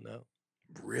something I don't know.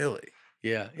 Really?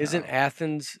 Yeah. Isn't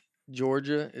Athens,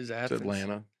 Georgia? Is Athens? It's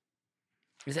Atlanta.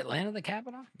 Is Atlanta the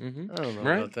capital? Mm-hmm. I don't know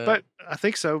about that. But I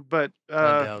think so. But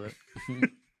I doubt it.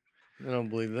 I don't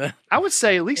believe that. I would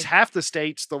say at least half the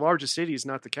states, the largest city is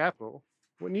not the capital.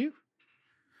 Wouldn't you?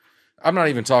 I'm not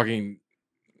even talking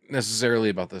necessarily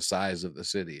about the size of the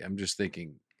city. I'm just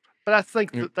thinking. But I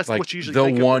think that's like what you usually the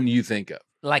think one of. you think of.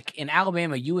 Like in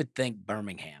Alabama, you would think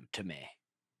Birmingham to me.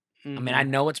 Mm-hmm. I mean, I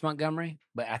know it's Montgomery,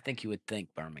 but I think you would think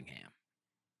Birmingham.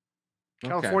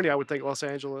 California, I would think Los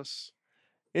Angeles.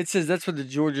 It says that's what the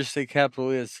Georgia state capital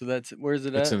is. So where's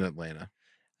it at? It's in Atlanta.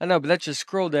 I know, but that's just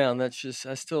scroll down. I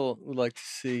still would like to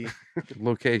see.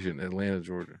 Location, Atlanta,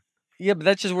 Georgia. Yeah, but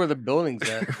that's just where the building's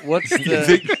at. What's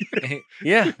the...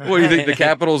 Yeah. What, do you think the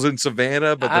capital's in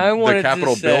Savannah, but the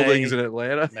Capitol building's in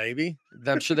Atlanta? Maybe.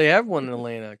 I'm sure they have one in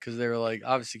Atlanta because they were like,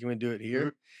 obviously, can we do it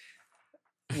here?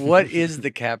 What is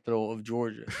the capital of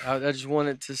Georgia? I just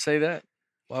wanted to say that.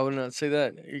 Why would I not say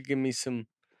that? You give me some...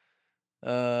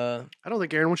 I don't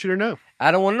think Aaron wants you to know. I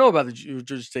don't want to know about the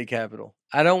Georgia State Capitol.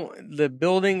 The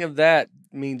building of that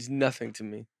means nothing to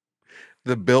me.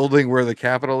 The building where the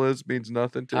Capitol is means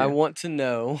nothing to you? I want to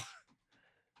know.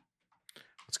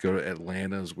 Let's go to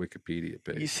Atlanta's Wikipedia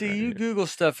page. You see, you Google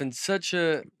stuff in such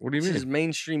a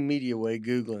mainstream media way.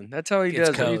 Googling. That's how he does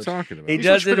it. What are you talking about? He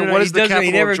does it.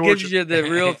 He never gives you the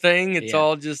real thing. It's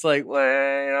all just like,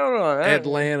 wait, hold on.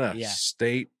 Atlanta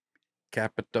State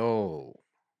Capitol.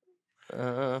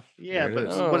 But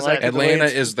what is that? Atlanta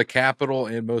is the capital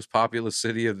and most populous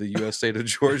city of the U.S. state of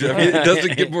Georgia. I mean, it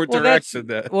doesn't get more direct than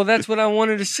that. Well, that's what I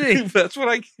wanted to see. That's what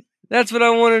I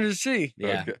wanted to see.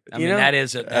 Yeah, okay. I mean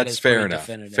that's fair enough.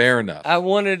 Definitive. Fair enough. I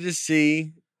wanted to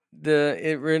see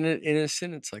it written in a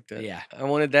sentence like that. Yeah, I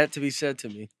wanted that to be said to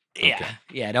me. Yeah, okay.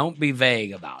 Yeah. Don't be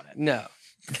vague about it. No.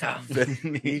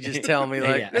 You just tell me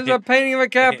like there's a painting of a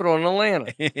capital in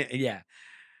Atlanta.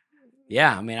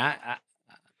 Yeah.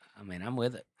 I mean, I'm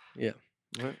with it. Yeah.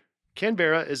 Right.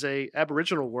 Canberra is a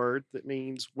Aboriginal word that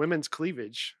means women's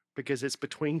cleavage because it's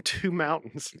between two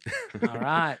mountains. All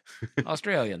right.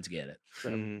 Australians get it.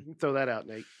 So throw that out,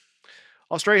 Nate.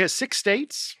 Australia has 6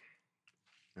 states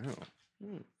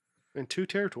and 2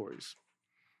 territories.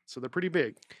 So they're pretty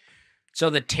big.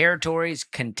 So the territories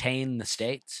contain the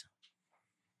states?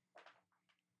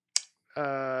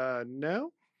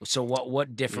 No. So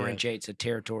what differentiates a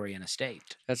territory and a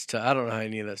state? That's I don't know how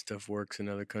any of that stuff works in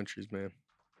other countries, man.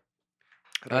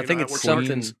 I think it's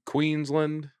something.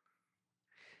 Queensland.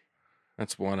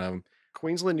 That's one of them.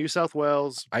 Queensland, New South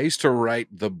Wales. I used to write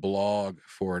the blog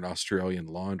for an Australian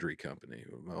laundry company.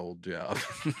 My old job.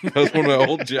 That was one of my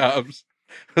old jobs.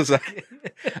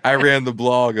 I ran the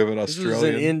blog of an Australian. This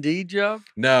was an Indeed job?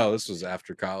 No, this was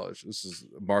after college. This is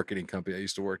a marketing company I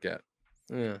used to work at.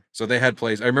 Yeah. So they had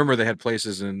places. I remember they had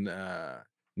places in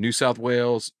New South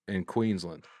Wales and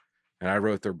Queensland, and I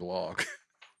wrote their blog.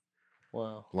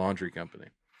 Wow. Laundry company.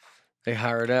 They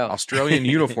hire it out. Australian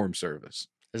Uniform Service.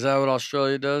 Is that what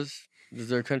Australia does? Is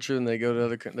there a country when they go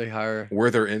to they hire? Were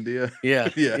there India? Yeah.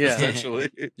 Yeah. Essentially.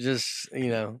 Just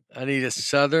I need a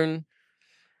Southern,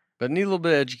 but I need a little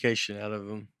bit of education out of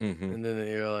them. Mm-hmm. And then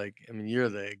you're like, you're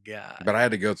the guy. But I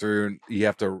had to go through and you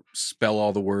have to spell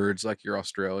all the words like you're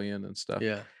Australian and stuff.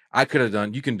 Yeah. I could have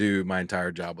done, you can do my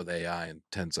entire job with AI in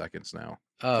 10 seconds now.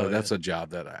 Oh, so that's a job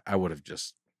that I would have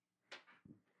just,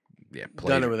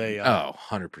 done it with AI. Oh,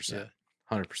 100%.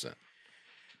 100%.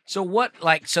 So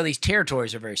so these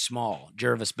territories are very small,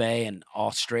 Jervis Bay and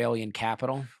Australian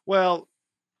capital? Well,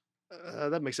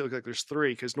 that makes it look like there's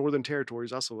 3 because Northern Territory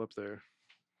is also up there.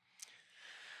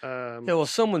 Well,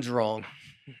 someone's wrong,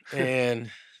 and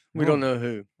we don't know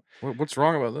who. What's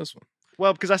wrong about this one?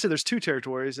 Well, because I said there's 2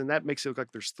 territories, and that makes it look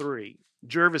like there's 3.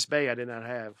 Jervis Bay, I did not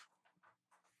have.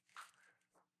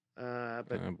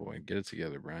 But oh boy, get it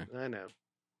together, Brian. I know.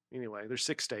 Anyway, there's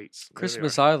 6 states.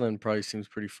 Christmas Island probably seems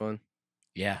pretty fun.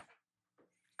 Yeah.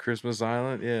 Christmas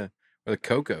Island, yeah. Or the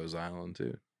Coco's Island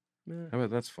too. Yeah. How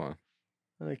about that's fun?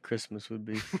 I think Christmas would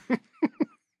be.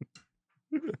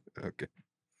 Okay.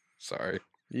 Sorry.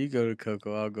 You go to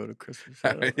Coco, I'll go to Christmas.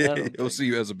 We'll see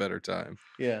you as a better time.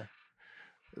 Yeah.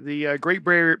 The Great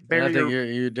Barrier. I think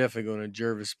you're definitely going to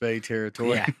Jervis Bay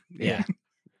territory. Yeah. Yeah.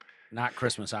 Not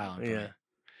Christmas Island. Yeah.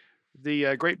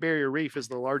 The Great Barrier Reef is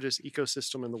the largest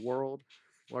ecosystem in the world,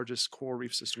 largest coral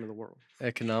reef system in the world.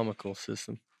 Economical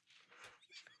system.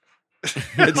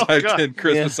 I typed in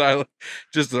Christmas Island,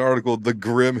 just an article, The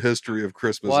Grim History of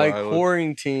Christmas Island. Why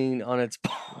quarantine on its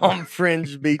palm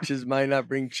fringed beaches might not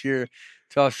bring cheer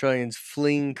to Australians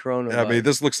fleeing coronavirus. I mean,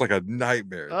 this looks like a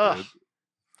nightmare. Dude.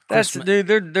 That's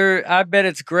dude. They're. I bet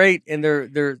it's great, and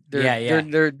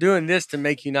they're doing this to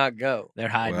make you not go. They're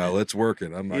hiding. Well, it's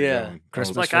working. I'm not going.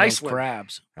 Christmas like Iceland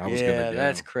crabs. I was gonna go.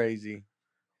 That's crazy.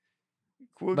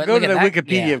 But go to the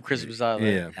Wikipedia of Christmas Island.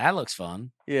 Yeah, that looks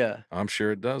fun. Yeah, I'm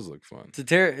sure it does look fun.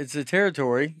 It's a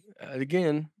territory.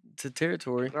 Again, it's a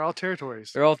territory. They're all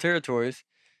territories.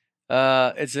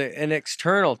 It's an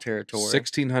external territory.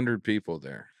 1,600 people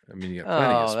there. I mean, you got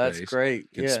plenty of space. Oh, that's great.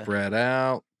 You can spread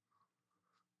out.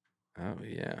 Oh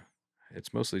yeah,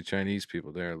 it's mostly Chinese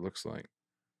people there. It looks like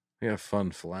they got a fun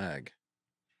flag.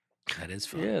 That is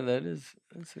fun. Yeah, that's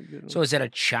a good one. So is that a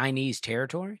Chinese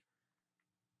territory?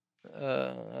 I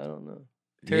don't know.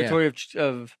 Territory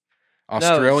of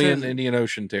Australian Indian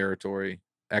Ocean territory,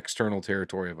 external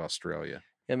territory of Australia.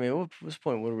 I mean, what's the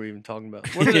point? What are we even talking about?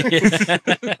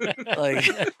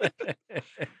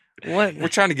 What? We're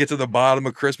trying to get to the bottom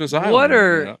of Christmas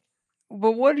Island.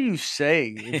 But what do you say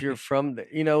if you're from there?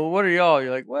 You know, what are y'all?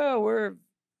 You're like, well, we're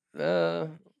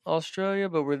Australia,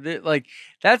 but we're like,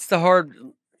 that's the hard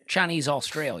Chinese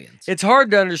Australians. It's hard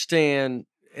to understand,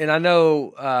 and I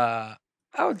know.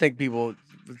 I would think people,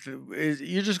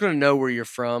 you're just going to know where you're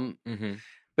from. Mm-hmm.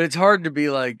 But it's hard to be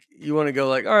like, you want to go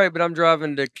like, all right, but I'm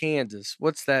driving to Kansas.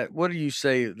 What's that? What do you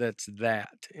say that's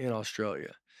that in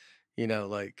Australia? You know,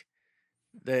 like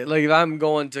if I'm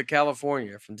going to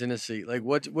California from Tennessee, like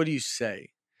what do you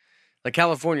say? Like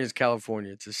California is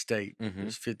California. It's a state. Mm-hmm.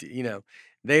 There's 50, you know.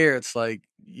 There it's like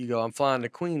you go, I'm flying to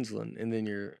Queensland, and then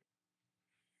you're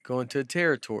going to a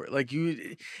territory. Like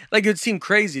it'd seem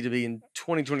crazy to be in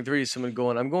 2023, someone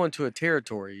going, I'm going to a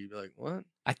territory. You'd be like, what?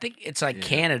 I think it's like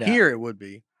Canada. Here it would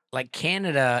be. Like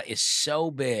Canada is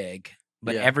so big,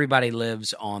 but everybody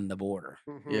lives on the border.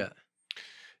 Mm-hmm. Yeah.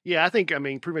 Yeah, I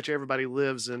mean, pretty much everybody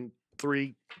lives in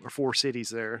 3 or 4 cities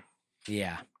there.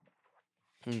 Yeah.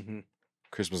 Mm-hmm.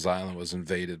 Christmas Island was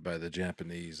invaded by the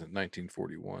Japanese in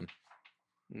 1941.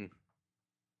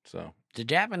 So the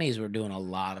Japanese were doing a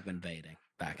lot of invading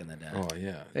back in the day. Oh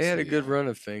yeah, they had a good run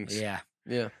of things. Yeah.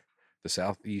 The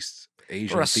Southeast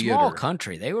Asian for a theater. small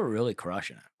country, they were really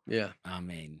crushing it. Yeah. I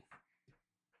mean,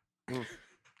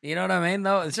 you know what I mean?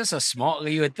 Though it's just a small.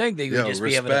 You would think they would just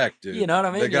be able to. Dude. You know what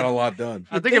I mean? They got a lot done.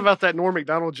 I think about that Norm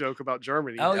Macdonald joke about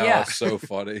Germany. Oh yeah, so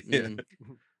funny.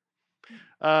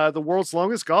 The world's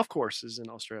longest golf course is in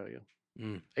Australia.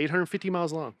 850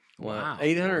 miles long. Wow.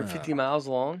 850 miles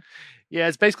long? Yeah,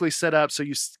 it's basically set up so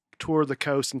you tour the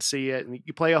coast and see it, and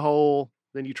you play a hole,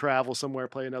 then you travel somewhere,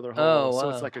 play another hole. Oh, wow. So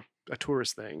it's like a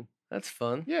tourist thing. That's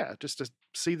fun. Yeah, just to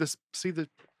see the.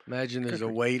 Imagine there's a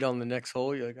wait on the next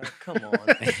hole. You're like, oh, come on.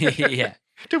 Yeah.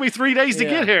 Took me 3 days to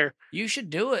get here. You should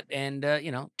do it and,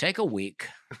 take a week.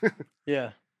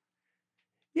 Yeah.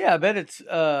 Yeah, I bet it's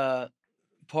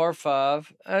par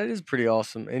 5. It is pretty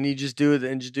awesome. And you just do it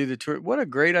and just do the tour. What a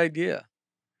great idea.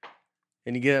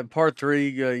 And you get par 3,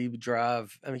 you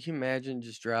drive. I mean, can you imagine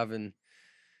just driving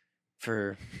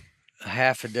for a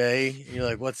half a day? And you're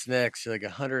like, what's next? You're like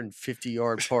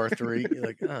 150-yard par 3. You're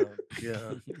like, oh,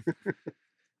 God.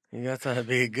 You got to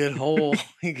be a good hole.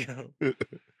 You go.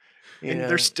 And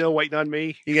they're still waiting on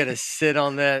me. You got to sit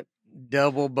on that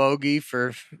double bogey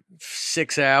for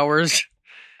 6 hours.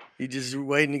 You just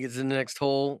waiting to get to the next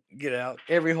hole. Get out.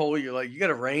 Every hole, you're like, you got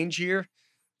a range here?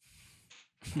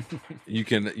 You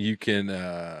can.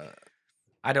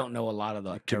 I don't know a lot of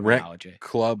the terminology. Rent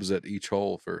clubs at each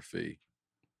hole for a fee,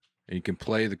 and you can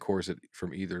play the course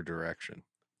from either direction.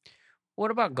 What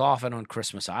about golfing on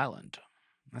Christmas Island?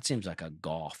 That seems like a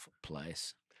golf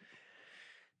place.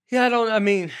 Yeah,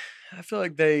 I feel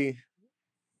like they,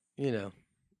 if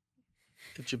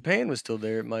Japan was still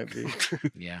there, it might be.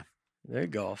 Yeah. They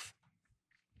golf.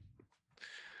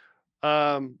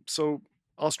 So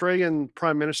Australian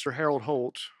Prime Minister Harold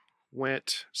Holt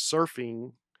went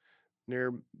surfing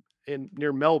near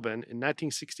Melbourne in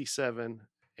 1967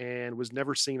 and was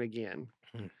never seen again.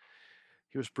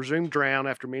 He was presumed drowned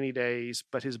after many days,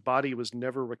 but his body was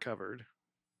never recovered.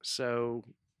 So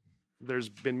there's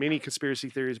been many conspiracy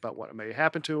theories about what may have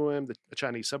happened to him. The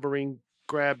Chinese submarine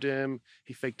grabbed him.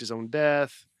 He faked his own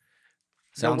death.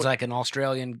 Sounds like an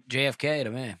Australian JFK to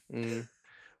me. Mm.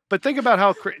 But think about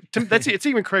how it's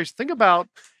even crazy. Think about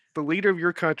the leader of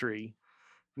your country,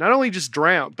 not only just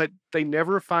drowned, but they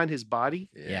never find his body.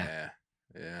 Yeah.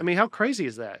 I mean, how crazy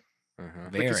is that?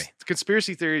 Very. The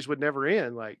conspiracy theories would never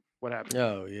end. Like, what happened?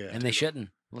 Oh, yeah. And they shouldn't.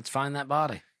 Let's find that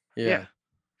body. Yeah.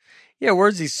 Yeah,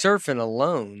 where's he surfing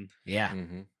alone? Yeah.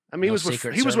 Mm-hmm. I mean, he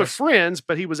was with friends,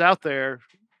 but he was out there.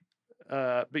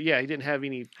 But yeah, he didn't have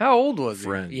any. How old was he?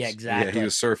 Friends. Yeah, exactly. Yeah, he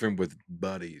was surfing with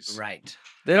buddies. Right.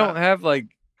 They don't have like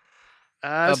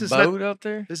a boat out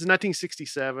there? This is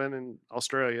 1967 in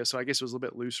Australia, so I guess it was a little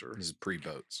bit looser. This is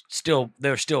pre-boats.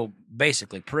 They're still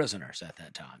basically prisoners at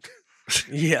that time.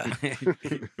 Yeah.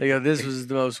 They go, this was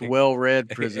the most well-read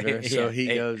prisoner. So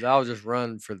he goes, I'll just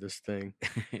run for this thing.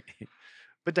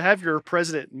 But to have your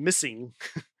president missing,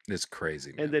 it's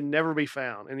crazy, man. And then never be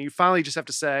found. And you finally just have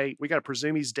to say, we got to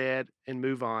presume he's dead and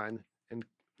move on and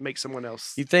make someone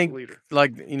else you think, leader.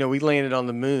 Like, we landed on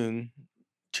the moon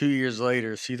 2 years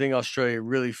later. So you think Australia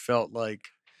really felt like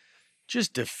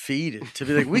just defeated to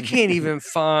be like, we can't even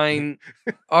find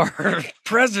our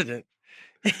president.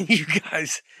 You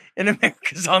guys, and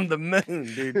America's on the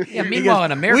moon, dude. Yeah, meanwhile,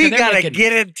 in America, we gotta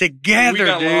get it together. We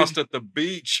got lost at the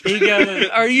beach.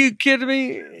 Are you kidding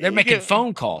me? They're making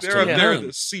phone calls. They're up there in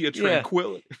the Sea of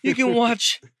Tranquility. You can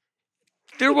watch.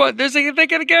 They got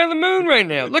a guy on the moon right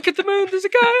now. Look at the moon. There's a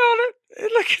guy on it.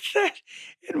 And look at that.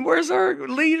 And where's our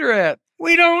leader at?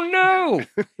 We don't know.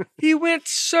 He went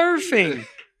surfing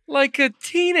like a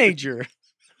teenager,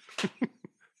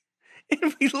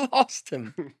 and we lost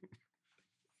him.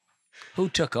 Who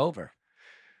took over?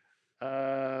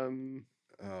 I don't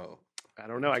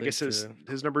know. I guess it's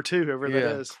his number 2, whoever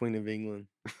that is. Queen of England.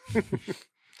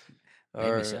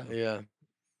 Maybe so. Yeah.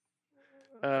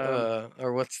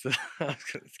 Or what's the? God, I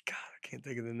can't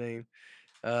think of the name.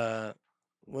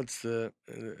 What's the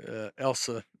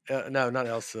Elsa? No, not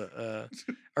Elsa.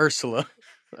 Ursula.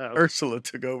 Ursula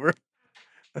took over,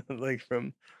 like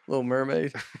from Little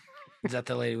Mermaid. Is that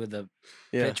the lady with the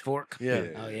pitchfork? Yeah.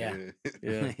 Oh, yeah.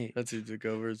 Yeah. That's who took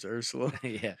over. It's Ursula.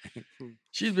 Yeah.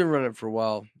 She's been running for a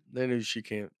while. They knew she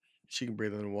can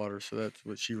breathe underwater, so that's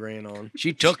what she ran on.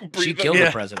 She killed the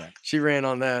president. She ran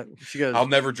on that. She goes, I'll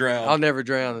never drown. I'll never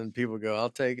drown. And people go,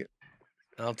 I'll take it.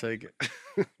 I'll take it.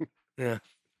 Yeah.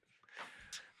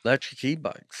 Electric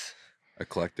e-bikes.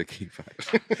 Eclectic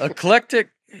e-bikes. Eclectic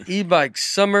e-bikes.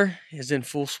 Summer is in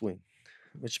full swing,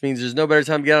 which means there's no better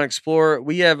time to get out and explore.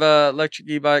 We have electric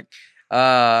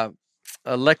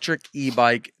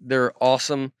e-bike. They're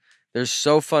awesome. They're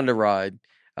so fun to ride.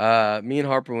 Me and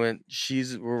Harper were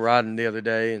riding the other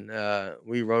day, and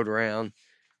we rode around.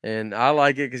 And I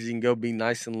like it because you can go be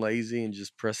nice and lazy and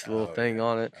just press the little thing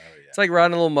on it. Oh, yeah. It's like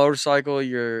riding a little motorcycle.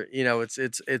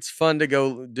 It's fun to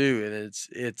go do, and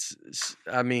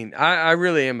I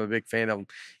really am a big fan of them.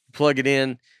 You plug it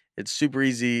in. It's super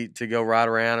easy to go ride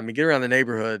around. I mean, get around the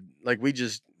neighborhood. Like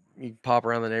you pop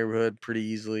around the neighborhood pretty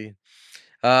easily.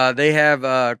 They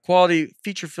have quality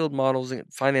feature-filled models and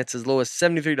finance as low as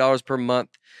 $73 per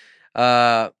month.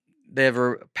 They have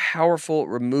a powerful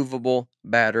removable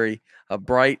battery, a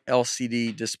bright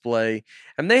LCD display,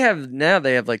 and they have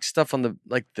like stuff on the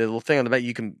little thing on the back.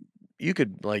 You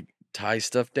could like tie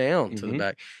stuff down to the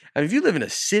back. I mean, if you live in a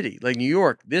city like New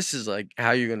York, this is like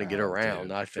how you're going to get around.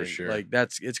 Dude, I think for sure. Like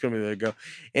it's going to be the way to go.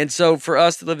 And so for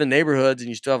us to live in neighborhoods and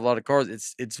you still have a lot of cars,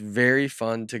 it's very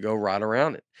fun to go ride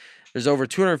around it. There's over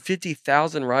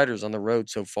 250,000 riders on the road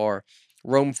so far.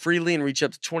 Roam freely and reach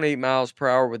up to 28 miles per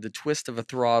hour with the twist of a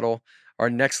throttle. Our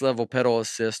next level pedal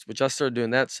assist, which I started doing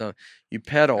that. So you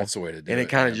pedal, that's the way to do and it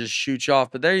kind of just shoots you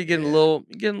off. But there you're getting a little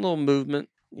movement.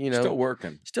 Still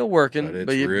working,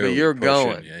 but you're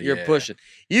going, you're pushing.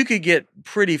 You could get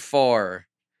pretty far,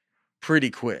 pretty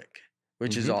quick,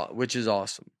 which is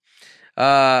awesome.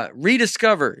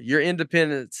 Rediscover your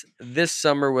independence this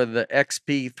summer with the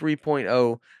XP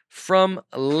 3.0 from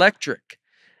Electric.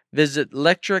 Visit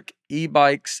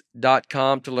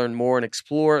electricebikes.com to learn more and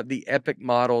explore the epic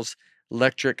models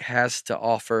Electric has to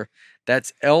offer.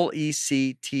 That's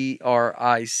LECTRIC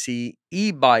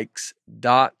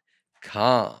ebikes.com.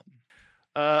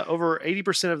 Over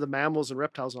 80% of the mammals and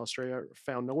reptiles in Australia are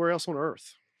found nowhere else on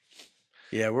Earth.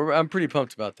 Yeah, I'm pretty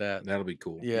pumped about that. That'll be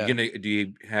cool. Yeah. Do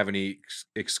you have any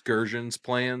excursions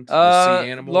planned to see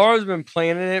animals? Laura's been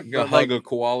planning it. You gonna hug a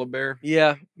koala bear?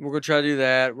 Yeah, we're gonna try to do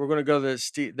that. We're gonna go to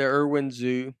the Irwin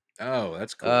Zoo. Oh,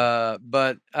 that's cool.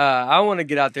 But I want to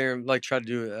get out there and like try to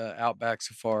do an outback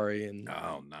safari and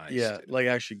nice. Yeah, dude. like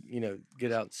actually,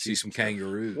 get out and see some stuff.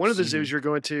 kangaroos. One of the zoos you're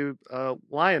going to,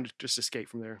 lion just escaped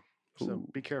from there. So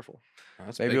be careful.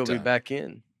 Maybe we'll be back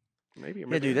in. Maybe.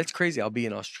 Yeah, dude, that's crazy. I'll be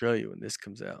in Australia when this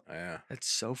comes out. Yeah. That's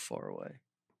so far away.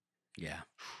 Yeah.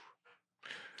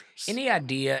 Any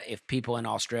idea if people in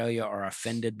Australia are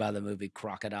offended by the movie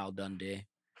Crocodile Dundee?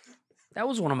 That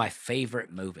was one of my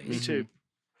favorite movies. Me too.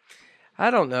 I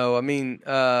don't know. I mean,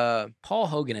 Paul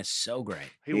Hogan is so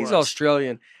great. He's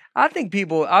Australian. I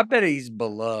bet he's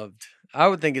beloved. I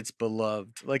would think it's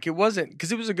beloved. Like it wasn't,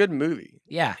 because it was a good movie.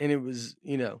 Yeah. And it was,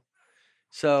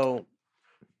 so.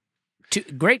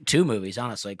 Great two movies,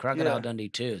 honestly. Crocodile Dundee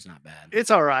 2 is not bad.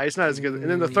 It's all right. It's not as good. And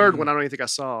then the third one, I don't even think I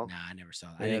saw. Nah, I never saw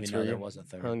that. I didn't even know there was a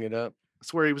third. Hung it up.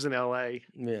 That's where he was in L.A.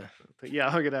 Yeah. Yeah,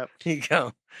 I hung it up. You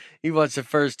go. You watch the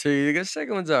first two. You go, the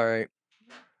second one's all right.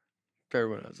 Third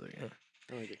one, I was like,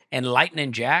 And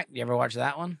Lightning Jack, you ever watch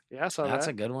that one? Yeah, I saw that. That's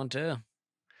a good one, too.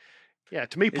 Yeah,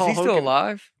 to me, Paul Hogan. Is he still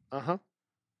alive? Uh-huh.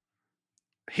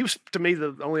 He was, to me,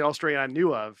 the only Australian I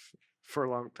knew of for a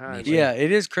long time. Yeah,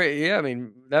 it is crazy. Yeah, I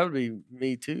mean, that would be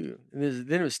me, too. And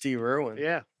then it was Steve Irwin.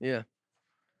 Yeah. Yeah.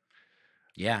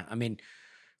 Yeah, I mean,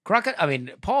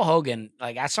 Paul Hogan,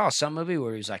 like, I saw some movie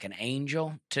where he was like an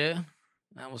angel, too.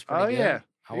 That was pretty good. Yeah.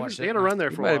 I watched it. He had a run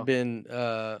there for a while. Might have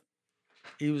been,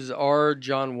 he was our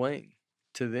John Wayne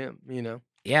to them,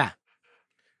 Yeah.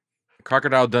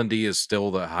 Crocodile Dundee is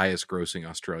still the highest grossing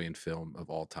Australian film of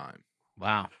all time.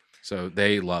 Wow. So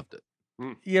they loved it.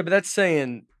 Yeah, but that's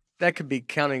saying that could be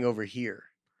counting over here.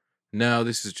 No,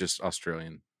 this is just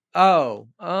Australian. Oh,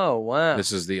 wow.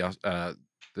 This is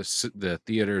the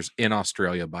theaters in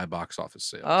Australia by box office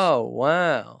sales. Oh,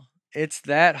 wow. It's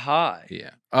that high.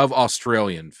 Yeah. Of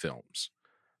Australian films.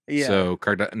 Yeah. So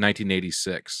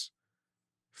 1986,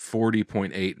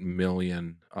 40.8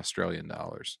 million Australian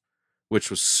dollars, which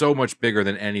was so much bigger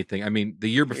than anything. I mean, the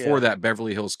year before that,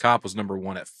 Beverly Hills Cop was number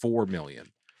one at 4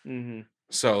 million. Mm-hmm.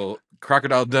 So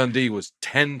Crocodile Dundee was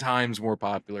 10 times more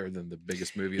popular than the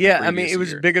biggest movie. Yeah, I mean, it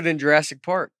was bigger than Jurassic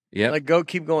Park. Yeah, like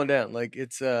keep going down. Like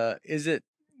it's is it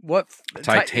what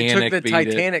Titanic? It took the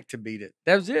Titanic to beat it.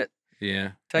 That was it.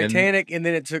 Yeah, Titanic, and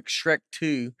then it took Shrek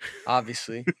 2,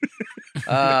 obviously.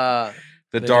 The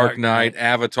Dark Knight,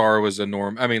 Avatar was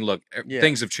enormous. I mean, look,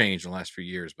 things have changed in the last few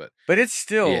years, but it's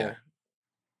still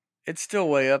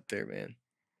way up there, man.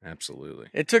 Absolutely.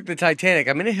 It took the Titanic.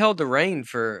 I mean, it held the reign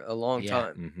for a long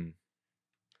time. Mm-hmm.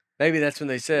 Maybe that's when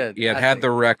they said. Yeah, it had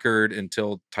the record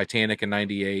until Titanic in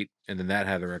 98, and then that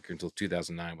had the record until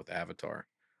 2009 with Avatar.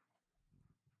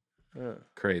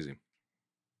 Crazy.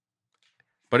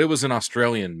 But it was an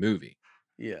Australian movie.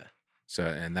 Yeah. So,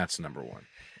 and that's number one.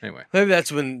 Anyway. Maybe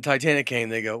that's when Titanic came.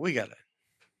 They go, we got to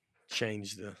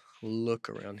change the look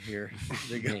around here.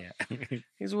 They go, he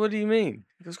goes, what do you mean?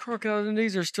 He goes, Crocodile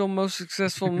Dundee's are still most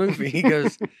successful movie. He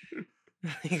goes,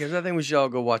 I think we should all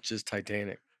go watch this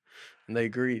Titanic. And they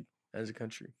agreed as a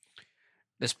country.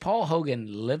 Does Paul Hogan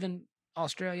live in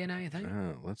Australia now, you think?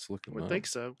 Oh, let's look at I would think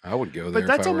so. I would go there. But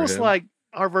that's almost like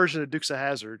our version of Dukes of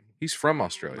Hazzard. He's from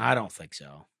Australia. I don't think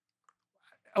so.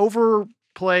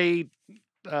 Overplayed,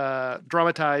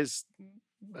 dramatized.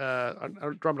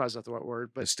 Dramatized is not the right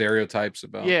word, but the stereotypes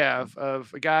about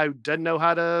of a guy who doesn't know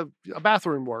how a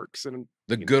bathroom works, and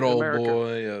the good old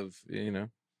boy of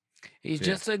he's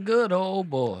just a good old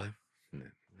boy.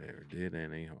 Never did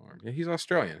any harm. Yeah, he's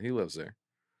Australian. He lives there.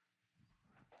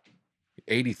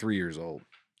 83 years old.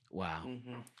 Wow.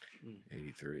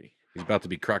 83. He's about to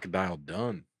be Crocodile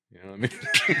Dun. You know what I mean?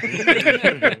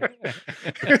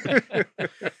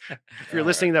 If you're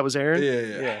listening, that was Aaron.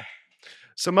 Yeah.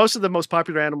 So most of the most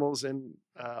popular animals in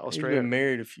Australia. He's been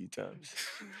married a few times.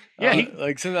 Yeah,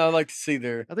 something I like to see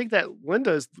there. I think that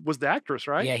Linda was the actress,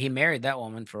 right? Yeah, he married that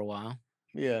woman for a while.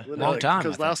 Yeah, long time.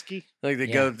 Kozlowski. Like they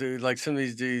go through, like some of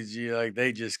these dudes,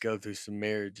 they just go through some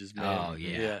marriages, man. Oh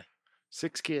yeah.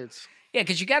 6 kids. Yeah,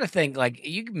 because you got to think, like,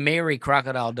 you marry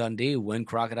Crocodile Dundee when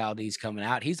Crocodile Dundee's coming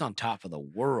out. He's on top of the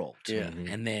world. Yeah.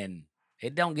 And then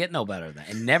it don't get no better than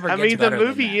it. Never gets better the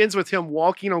movie ends with him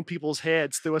walking on people's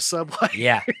heads through a subway.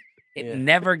 Yeah. It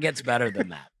never gets better than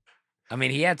that. I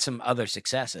mean, he had some other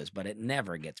successes, but it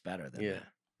never gets better than that.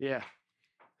 Yeah.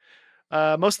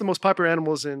 Most of the most popular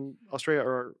animals in Australia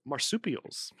are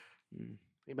marsupials.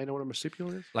 Anybody know what a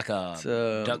marsupial is? Like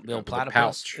a duck-billed platypus?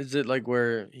 Pouch. Is it like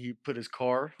where he put his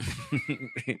car in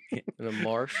a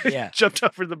marsh? Yeah. Jumped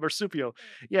over the marsupial.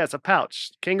 Yeah, it's a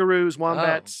pouch. Kangaroos,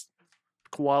 wombats,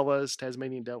 koalas,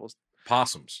 Tasmanian devils.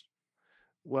 Possums.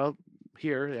 Well,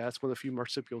 here, that's one of the few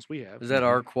marsupials we have. Is that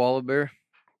our koala bear?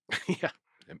 Yeah.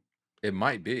 It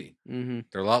might be. Mm-hmm.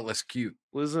 They're a lot less cute.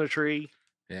 Lives in a tree.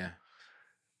 Yeah.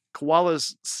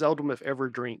 Koalas seldom, if ever,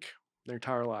 drink their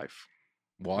entire life.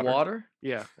 Water?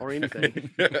 Yeah, or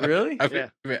anything. Really? I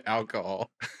mean,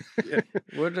 alcohol. Yeah.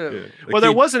 What? Well,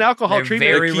 there was an alcohol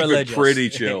treatment. Very They keep it religious. pretty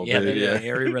chill, Yeah, dude. they're Yeah.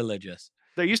 very religious.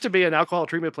 There used to be an alcohol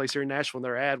treatment place here in Nashville, and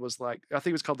their ad was like, I think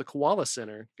it was called the Koala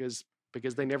Center because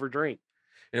they never drink.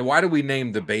 And why do we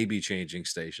name the baby changing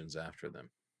stations after them?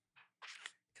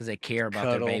 Because they care about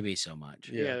Cuddle. their baby so much.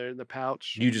 Yeah, they're in the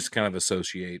pouch. You just kind of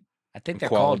associate. I think they're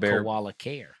Koala called bear. koala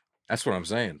care. That's what I'm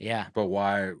saying. Yeah. But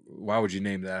why would you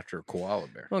name that after a koala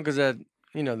bear? Well, because that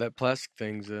plastic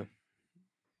thing's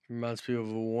reminds people of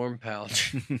a warm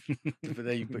pouch. But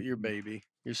there you put your baby,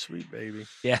 your sweet baby.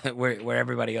 Yeah, where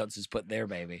everybody else has put their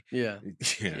baby. Yeah.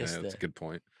 Yeah, that's a good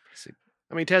point.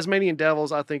 I mean, Tasmanian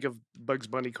Devils, I think of Bugs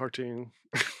Bunny cartoon.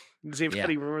 Does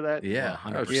anybody remember that? Yeah,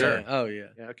 100%. Yeah. Oh, yeah.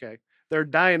 Yeah, okay. They're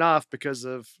dying off because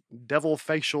of devil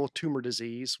facial tumor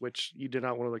disease, which you did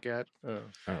not want to look at. Oh,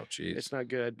 jeez. It's not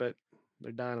good, but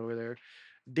they're dying over there.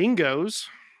 Dingoes.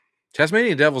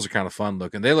 Tasmanian devils are kind of fun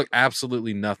looking. They look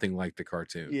absolutely nothing like the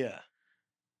cartoon. yeah.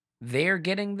 They're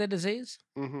getting the disease?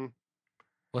 Mm-hmm.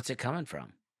 What's it coming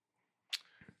from?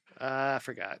 I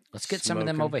forgot. Let's get some of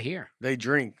them Smoking. over here. They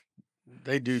drink.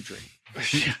 They do drink.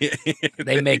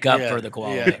 They make up Yeah, for the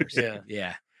koala yeah, bears. yeah.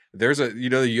 Yeah. There's the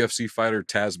UFC fighter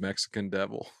Taz Mexican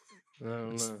Devil. I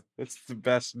don't know. It's the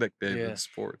best nickname Yeah. in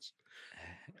sports.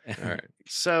 All right.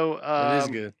 So It is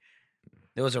good.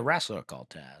 There was a wrestler called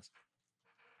Taz.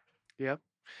 Yep.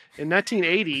 In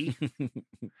 1980,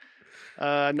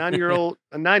 a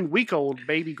 9-week-old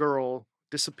baby girl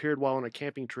disappeared while on a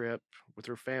camping trip with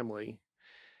her family.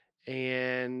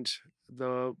 And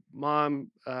the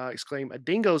mom exclaimed, "A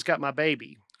dingo's got my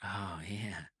baby." Oh,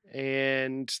 yeah.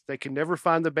 And they could never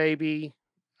find the baby.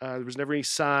 There was never any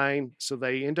sign. So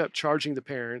they end up charging the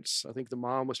parents. I think the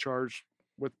mom was charged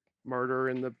with murder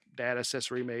and the dad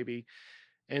accessory maybe.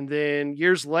 And then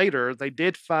years later, they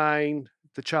did find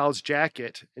the child's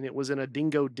jacket, and it was in a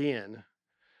dingo den.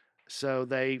 So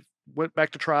they went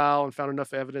back to trial and found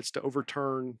enough evidence to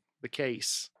overturn the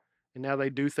case. And now they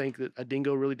do think that a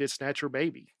dingo really did snatch her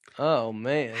baby. Oh,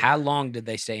 man. How long did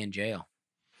they stay in jail?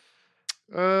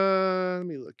 Let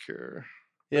me look here.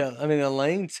 Yeah. I mean,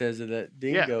 Elaine says that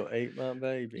dingo ate my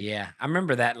baby. Yeah. I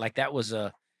remember that. Like, that was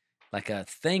a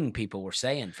thing people were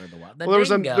saying for the while. Well,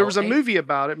 there was a movie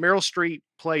about it. Meryl Streep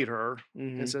played her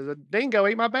and says, "A dingo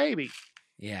ate my baby."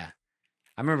 Yeah.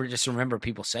 I remember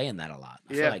people saying that a lot.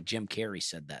 I feel like Jim Carrey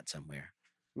said that somewhere.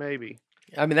 Maybe.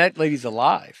 I mean, that lady's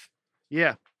alive.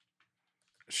 Yeah.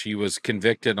 She was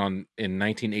convicted in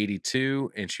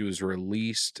 1982, and she was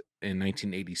released in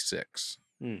 1986.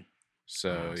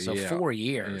 So 4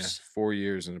 years. 4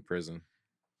 years in prison.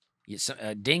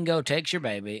 A dingo takes your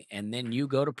baby, and then you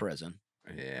go to prison.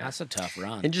 Yeah, that's a tough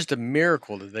run. And just a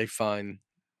miracle that they find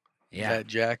that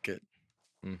jacket.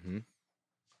 Mm-hmm.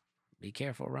 Be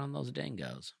careful around those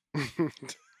dingoes.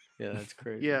 Yeah, that's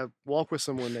crazy. Yeah, walk with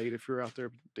someone, Nate, if you're out there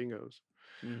with dingoes.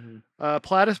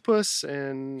 Platypus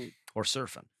and or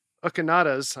surfing.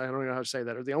 Echinatas, I don't know how to say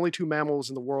that, are the only two mammals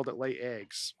in the world that lay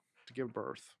eggs to give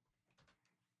birth.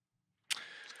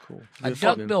 Cool. A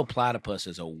duck-billed platypus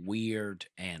is a weird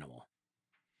animal.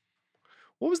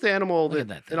 What was the animal Look at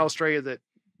that that in Australia that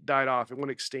died off? It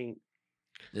went extinct.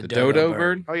 The dodo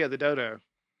bird? Oh, yeah, the dodo.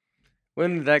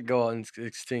 When did that go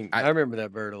extinct? I remember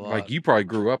that bird a lot. Like, you probably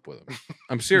grew up with him.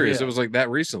 I'm serious. Yeah. It was like that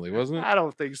recently, wasn't it? I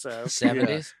don't think so.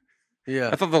 70s? Yeah.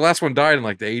 I thought the last one died in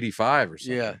like the 85 or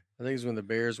something. Yeah. I think it was when the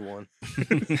Bears won.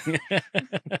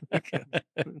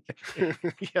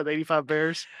 Yeah, the 85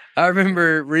 Bears. I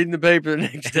remember reading the paper the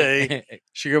next day.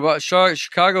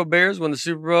 Chicago Bears won the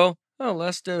Super Bowl. Oh,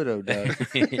 last dodo died.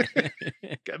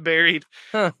 Got buried.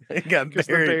 Huh. It got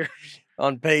buried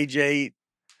on page 8.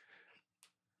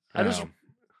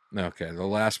 Okay, the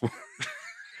last one.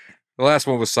 The last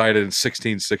one was cited in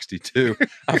 1662.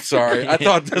 I'm sorry. I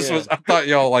thought I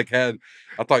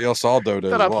thought y'all saw dodos.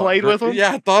 Thought I played with them?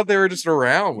 Yeah, I thought they were just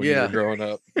around when you were growing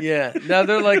up. Yeah. Now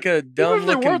they're like a dumb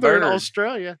looking bird. They're in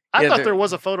Australia. I thought there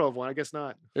was a photo of one. I guess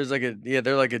not. There's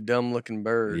they're like a dumb looking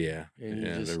bird. Yeah.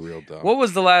 They're real dumb. What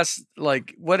was the last,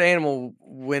 what animal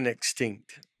went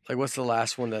extinct? Like, what's the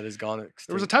last one that has gone extinct?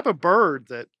 There was a type of bird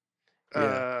that.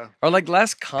 Or like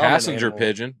last common passenger animal.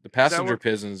 pigeon. The passenger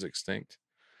pigeon is extinct.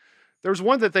 There was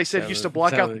one that they said used to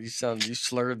block out. You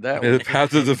slurred that one.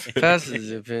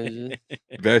 Passenger pigeon.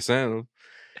 Best sound.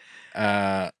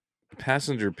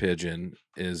 Passenger pigeon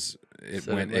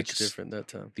went much different that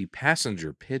time. The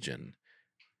passenger pigeon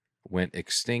went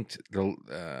extinct. The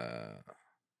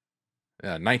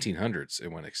 1900s.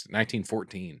 It went extinct.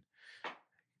 1914.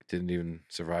 Didn't even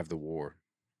survive the war.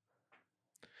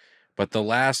 But the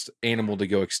last animal to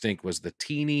go extinct was the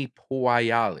teeny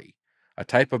poayali, a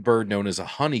type of bird known as a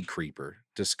honey creeper,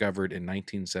 discovered in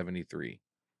 1973.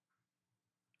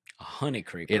 A honey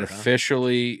creeper. It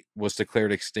officially was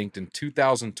declared extinct in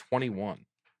 2021.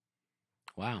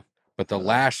 Wow. But the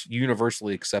last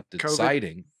universally accepted COVID?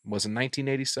 sighting was in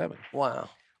 1987. Wow.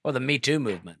 Well, the Me Too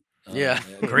movement. Yeah.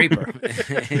 Creeper.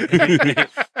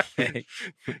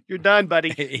 You're done,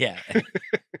 buddy. Yeah.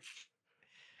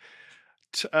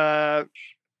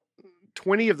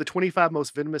 20 of the 25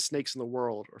 most venomous snakes in the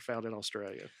world are found in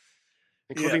Australia,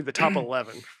 including the top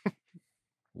 11.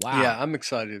 Wow. Yeah, I'm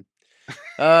excited.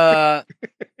 I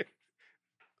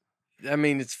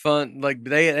mean, it's fun. Like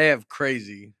they have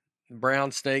crazy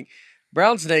brown snake.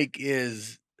 Brown snake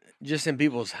is just in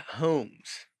people's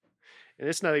homes. And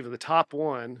it's not even the top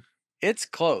one. It's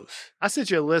close. I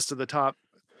sent you a list of the top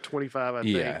 25, I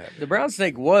think. The brown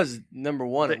snake was number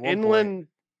one The at one inland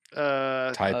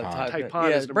Taipan.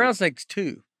 Yeah, the brown snake's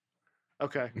 2.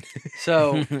 Okay.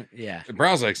 So yeah. The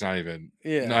brown snake's not even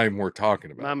worth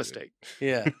talking about. My mistake.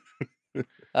 Yeah.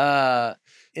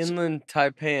 Inland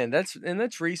Taipan.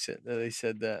 That's recent that they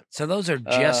said that. So those are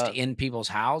just in people's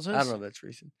houses? I don't know if that's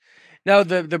recent. No,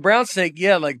 the brown snake,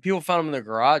 yeah, like people found them in their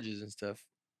garages and stuff.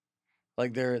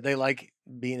 Like they like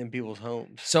being in people's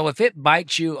homes. So if it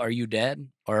bites you, are you dead?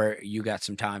 Or you got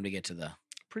some time to get to the...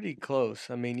 Pretty close.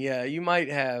 I mean, yeah, you might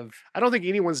have... I don't think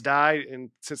anyone's died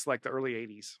since like the early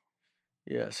 80s.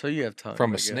 Yeah, so you have time.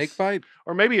 From a snake bite?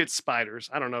 Or maybe it's spiders.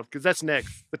 I don't know, because that's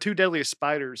next. The 2 deadliest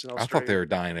spiders in Australia. I thought they were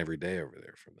dying every day over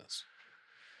there from this.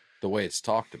 The way it's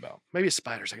talked about. Maybe it's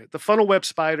spiders. The funnel web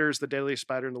spider is the deadliest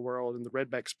spider in the world, and the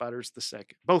redback spider is the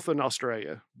second, both in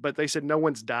Australia. But they said no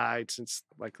one's died since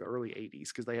like the early 80s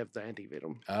because they have the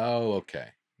anti-venom. Oh, okay.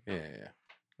 Yeah.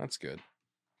 That's good.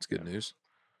 That's good news.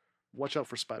 Watch out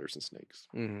for spiders and snakes.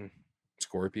 Mm-hmm.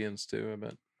 Scorpions too, I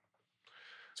bet.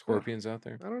 Scorpions out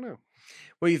there? I don't know.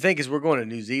 What you think is we're going to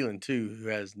New Zealand too, who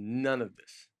has none of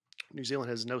this. New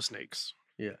Zealand has no snakes.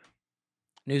 Yeah.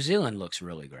 New Zealand looks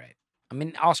really great. I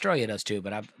mean, Australia does too,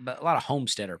 but a lot of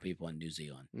homesteader people in New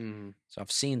Zealand. Mm-hmm. So I've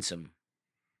seen some.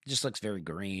 It just looks very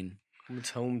green. It's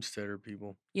homesteader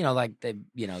people. You know, like they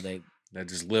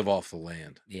just live off the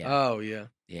land. Yeah. Oh yeah.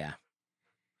 Yeah.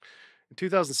 In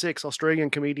 2006, Australian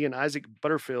comedian Isaac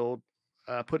Butterfield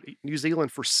put New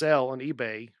Zealand for sale on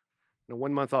eBay in a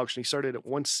 1-month auction. He started at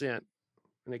 1 cent,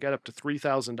 and it got up to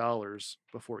 $3,000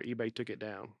 before eBay took it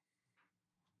down.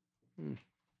 You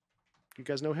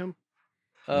guys know him?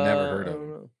 Never heard of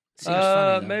him. Seems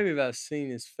funny, maybe if I've seen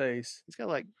his face. He's got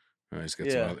like he's got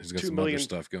some other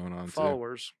stuff going on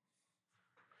followers.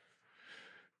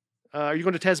 Are you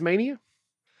going to Tasmania?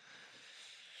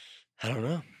 I don't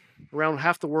know. Around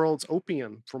half the world's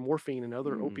opium for morphine and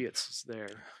other opiates is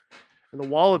there. And the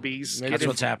wallabies... That's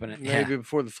what's happening. Maybe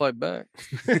before the flight back.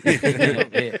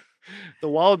 The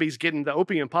wallabies get in the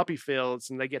opium poppy fields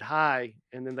and they get high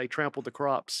and then they trample the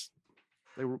crops.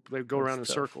 They go around in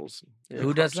circles. Yeah.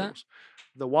 Who does that?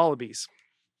 The wallabies.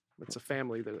 It's a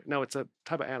family. It's a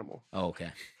type of animal. Oh,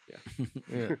 okay.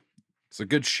 Yeah. It's a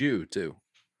good shoe, too.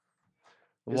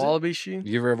 Wallaby shoe?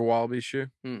 You ever have a wallaby shoe?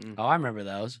 Mm-mm. Oh, I remember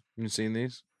those. You seen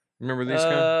these? Remember these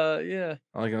kind? Yeah.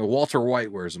 Like Walter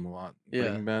White wears them a lot.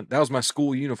 Yeah. That was my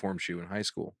school uniform shoe in high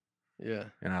school. Yeah.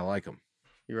 And I like them.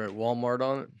 You write Walmart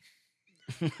on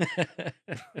it?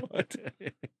 What?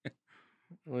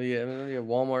 Well, yeah,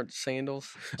 Walmart sandals.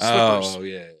 Slippers. Oh,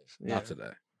 yeah. Not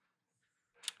today.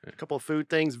 A couple of food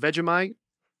things. Vegemite.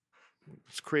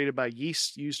 It's created by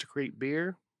yeast used to create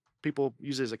beer. People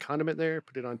use it as a condiment there,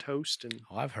 put it on toast. And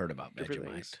I've heard about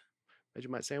Vegemite.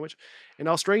 Vegemite sandwich. And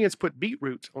Australians put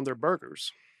beetroot on their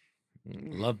burgers.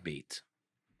 Love beets.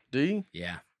 Do you?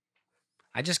 Yeah.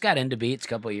 I just got into beets a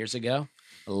couple of years ago.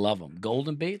 I love them.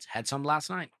 Golden beets. Had some last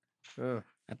night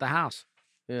at the house.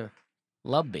 Yeah.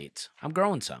 Love beets. I'm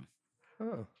growing some.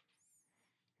 Oh.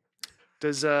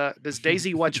 Does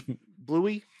Daisy watch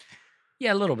Bluey?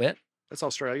 Yeah, a little bit. That's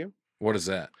Australian. What is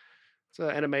that? It's an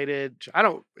animated.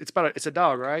 It's a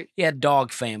dog, right? Yeah,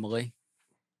 dog family.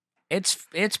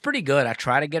 It's pretty good. I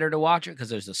try to get her to watch it because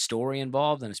there's a story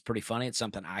involved and it's pretty funny. It's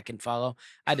something I can follow.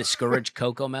 I discourage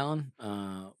Coco Melon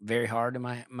very hard in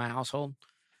my household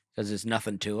because there's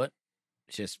nothing to it.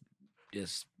 It's just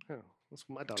that's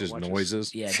what my daughter just watches.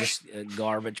 noises. Yeah, just a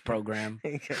garbage program.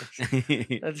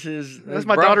 That's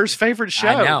my daughter's favorite show.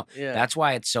 I know. Yeah. That's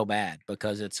why it's so bad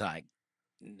because it's like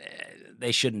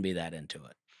they shouldn't be that into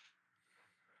it.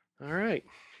 All right.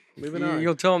 Moving on.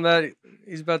 You'll tell him that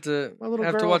he's about to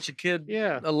have to girl- watch a kid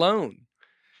alone.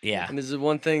 Yeah. And this is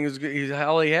one thing,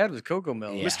 all he had was Coco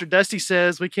Melon. Yeah. Mr. Dusty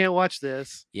says, we can't watch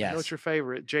this. Yes. I know it's your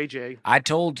favorite, JJ. I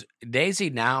told Daisy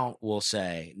now will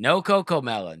say, no Coco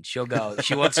Melon. She'll go,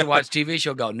 she wants to watch TV,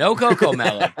 she'll go, no Coco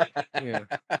Melon. Yeah.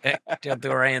 She'll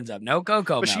throw her hands up. No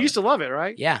Coco Melon. But she used to love it,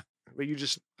 right? Yeah. But you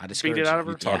just I beat it out of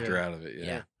her? You talked her out of it,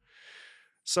 Yeah.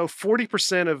 So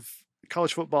 40% of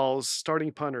college football's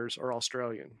starting punters are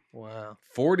Australian. Wow.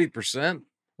 40%?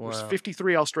 There's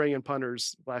 53 Australian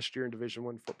punters last year in Division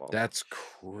I football. That's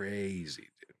crazy,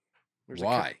 dude. There's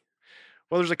Why?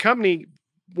 There's a company,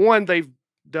 one, they've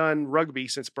done rugby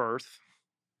since birth.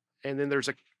 And then there's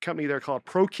a company there called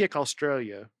Pro Kick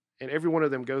Australia. And every one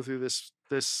of them go through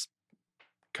this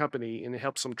company, and it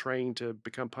helps them train to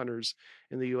become punters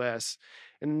in the U.S.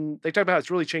 And they talk about how it's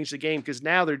really changed the game because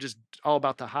now they're just all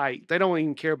about the height. They don't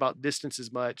even care about distance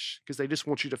as much because they just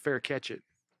want you to fair catch it.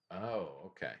 Oh,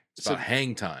 okay. It's about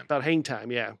hang time. About hang time,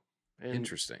 yeah. And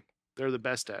interesting. They're the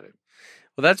best at it.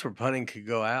 Well, that's where punting could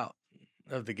go out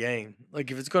of the game.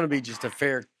 Like if it's going to be just a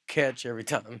fair catch every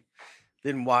time,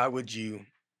 then why would you?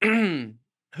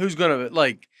 Who's going to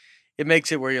like? It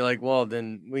makes it where you're like, well,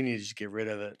 then we need to just get rid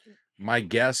of it. My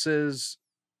guess is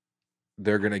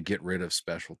they're going to get rid of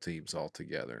special teams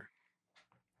altogether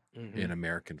in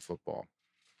American football.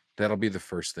 That'll be the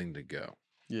first thing to go.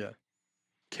 Yeah.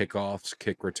 Kickoffs,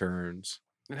 kick returns.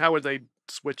 And how would they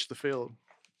switch the field?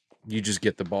 You just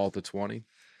get the ball at the 20.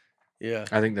 Yeah.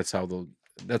 I think that's how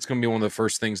that's going to be one of the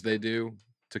first things they do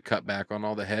to cut back on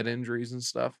all the head injuries and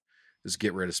stuff is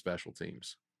get rid of special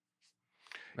teams.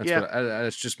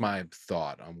 That's just my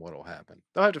thought on what will happen.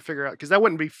 They'll have to figure out because that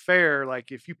wouldn't be fair.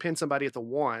 Like if you pin somebody at the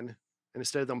 1 and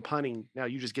instead of them punting, now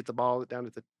you just get the ball down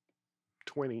at the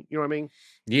 20. You know what I mean?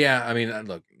 Yeah, I mean,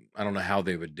 look, I don't know how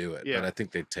they would do it, Yeah. but I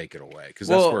think they'd take it away because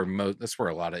Well, that's where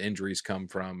a lot of injuries come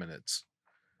from, and it's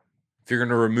if you're going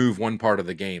to remove one part of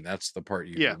the game, that's the part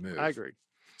you remove. I agree.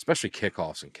 Especially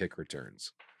kickoffs and kick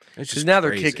returns. It's Because just now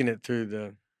crazy. they're kicking it through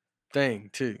the thing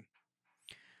too.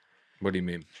 What do you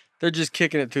mean? They're just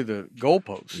kicking it through the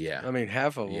goalpost. Yeah. I mean,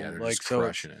 half of them. Yeah, they're like just so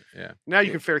crushing it. Yeah. Now you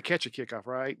can fair catch a kickoff,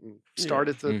 right? And start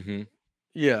at the. Mm-hmm.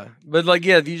 Yeah, but like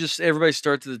if you just everybody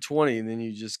starts at the 20 and then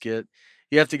you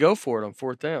have to go for it on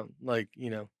 4th down, like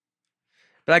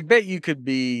But I bet you could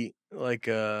be like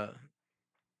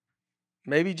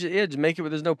maybe just make it where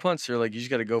there's no punts there. Like you just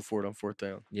got to go for it on 4th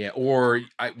down. Yeah, or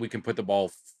we can put the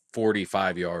ball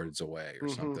 45 yards away or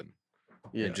something.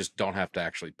 Yeah, and just don't have to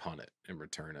actually punt it and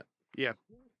return it. Yeah.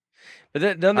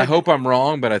 But I hope I'm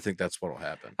wrong, but I think that's what'll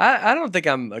happen. I don't think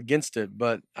I'm against it,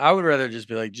 but I would rather just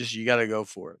be like, you got to go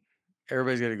for it.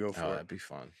 Everybody's got to go for it. That'd be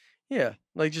fun. Yeah,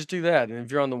 like just do that. And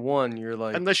if you're on the 1, you're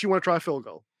like, Unless you want to try a field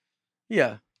goal.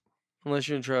 Yeah, unless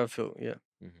you're gonna try a field. Yeah.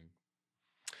 Mm-hmm.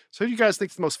 So, who do you guys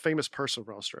think is the most famous person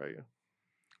from Australia?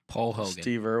 Paul Hogan.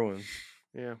 Steve Irwin.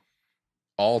 Yeah.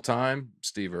 All time,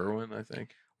 Steve Irwin, I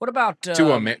think. What about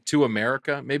to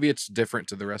America? Maybe it's different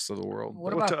to the rest of the world.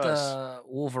 What about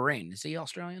Wolverine? Is he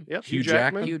Australian? Yep. Hugh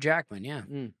Jackman. Hugh Jackman, yeah.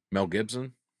 Mel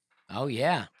Gibson. Oh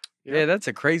yeah. Yeah, that's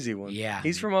a crazy one. Yeah.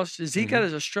 He's from Australia. Has he got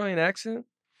his Australian accent?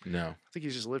 No. I think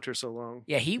he's just lived here so long.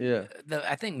 Yeah,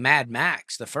 I think Mad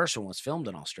Max, the first one, was filmed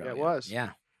in Australia. Yeah, it was.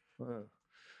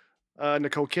 Yeah.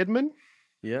 Nicole Kidman.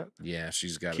 Yeah. Yeah,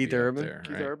 she's got Keith Urban. There,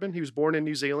 Keith right? Urban. He was born in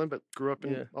New Zealand, but grew up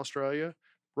in Australia.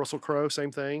 Russell Crowe,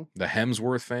 same thing. The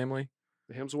Hemsworth family.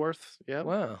 The Hemsworth. Yeah.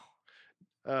 Wow.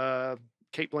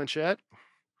 Kate Blanchett.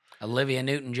 Olivia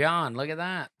Newton-John. Look at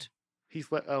that.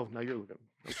 Oh, no, you're looking.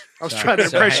 I was trying to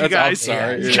impress you guys.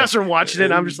 Sorry. You guys are watching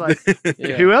it. I'm just like,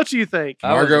 who else do you think?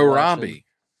 Margot Robbie.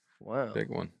 Wow. Big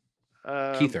one.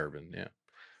 Keith Urban, yeah.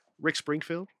 Rick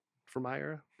Springfield from my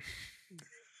era.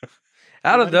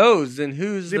 Out of those, then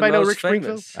who's the anybody know most Rick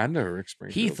famous? Springfield? I know Rick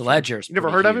Springfield. Heath Ledger's You never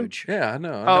heard of him? huge. Yeah, I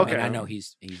know. Oh, okay. I know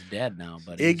he's dead now,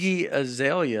 but Iggy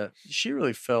Azalea. She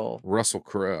really fell. Russell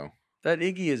Crowe. That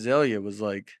Iggy Azalea was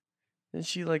like, didn't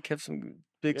she like have some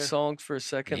big songs for a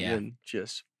second and then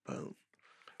just boom.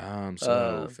 I'm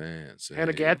so fancy.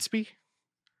 Hannah Gadsby.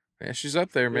 Yeah, she's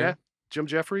up there, man. Yeah. Jim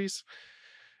Jeffries.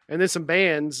 And then some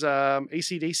bands,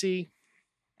 AC/DC.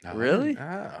 Really?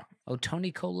 Oh, Tony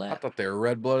I Collette. thought they were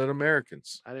red-blooded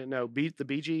Americans. I didn't know. The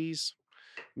Bee Gees,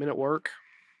 Men at Work,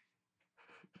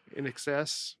 In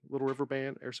Excess, Little River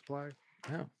Band, Air Supply.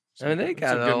 Yeah. I mean, they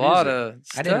got some a good lot music. of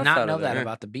stuff I did not out know of that there.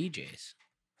 about the Bee Gees.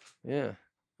 Yeah.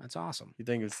 That's awesome. You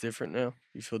think it's different now?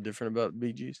 You feel different about the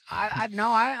Bee Gees?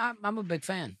 I'm a big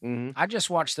fan. Mm-hmm. I just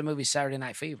watched the movie Saturday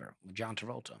Night Fever with John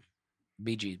Travolta.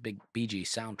 Big Bee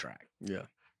Gees soundtrack. Yeah.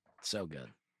 So good.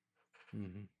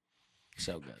 Mm-hmm.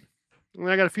 So good. And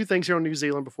I got a few things here on New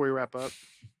Zealand before we wrap up.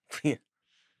 Yeah.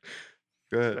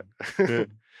 Good.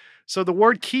 So the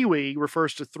word kiwi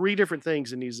refers to 3 different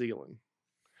things in New Zealand.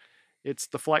 It's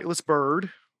the flightless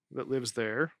bird that lives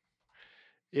there.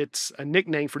 It's a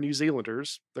nickname for New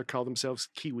Zealanders. They call themselves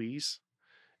Kiwis.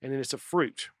 And then it's a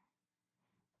fruit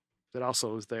that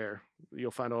also is there.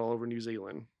 You'll find all over New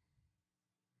Zealand.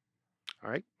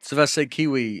 All right. So if I say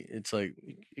kiwi, it's like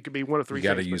it could be one of 3 You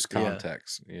got to things, use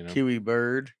context, you know. Kiwi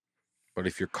bird. But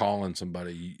if you're calling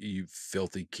somebody, you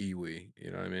filthy kiwi,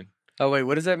 you know what I mean? Oh wait,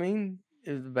 what does that mean?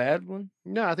 Is the bad one?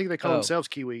 No, I think they call themselves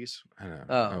Kiwis. I know.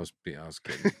 Oh. I was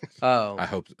kidding. Oh. I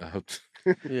hope.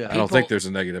 Yeah. I don't think there's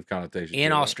a negative connotation.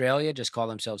 In Australia, just call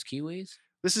themselves Kiwis.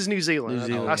 This is New Zealand. New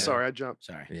Zealand. I'm sorry, I jumped.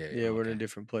 Sorry. Yeah, we're in a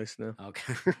different place now.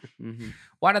 Okay. Mm-hmm.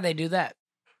 Why do they do that?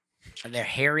 They're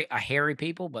hairy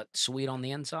people, but sweet on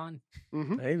the inside.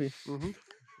 Mm-hmm. Maybe. Mm-hmm.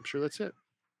 I'm sure that's it.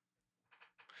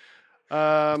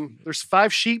 There's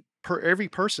 5 sheep per every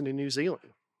person in New Zealand.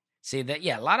 See that?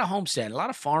 Yeah, a lot of homestead, a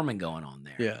lot of farming going on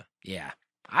there. Yeah. Yeah.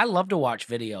 I love to watch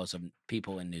videos of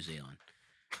people in New Zealand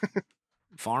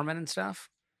farming and stuff.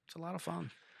 It's a lot of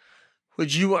fun.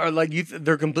 Would you are like you?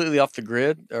 They're completely off the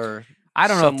grid, or I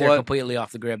don't know if they're completely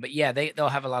off the grid, but yeah, they'll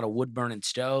have a lot of wood burning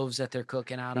stoves that they're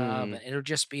cooking out of, and it'll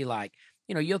just be like,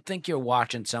 you know, you'll think you're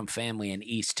watching some family in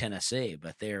East Tennessee,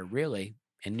 but they're really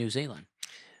in New Zealand.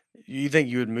 You think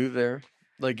you would move there?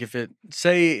 Like if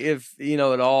you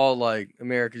know, it all like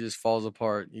America just falls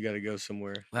apart, you got to go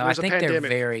somewhere. Well, I think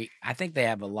I think they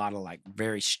have a lot of like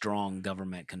very strong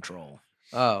government control.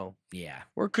 Oh. Yeah.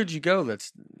 Where could you go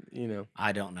that's, you know?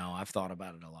 I don't know. I've thought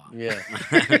about it a lot. Yeah.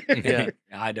 Yeah.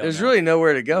 I don't There's know. really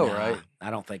nowhere to go, right?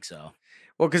 I don't think so.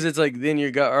 Well, because it's like then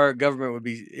our government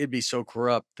it'd be so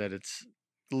corrupt that it's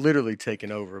literally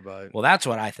taken over by it. Well, that's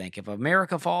what I think. If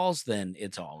America falls, then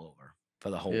it's all over for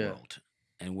the whole world,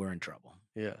 and we're in trouble.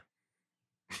 Yeah.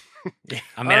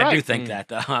 I mean, I do think that,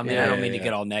 though. I mean, I don't mean to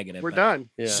get all negative. We're done.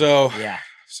 Yeah.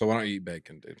 So why don't you eat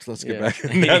bacon, dude? Let's get back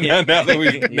now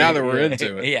that we're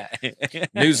into it. Yeah.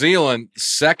 New Zealand,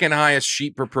 second highest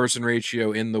sheep per person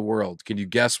ratio in the world. Can you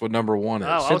guess what number 1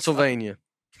 is? Pennsylvania.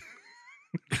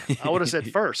 I would have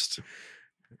said first.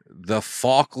 The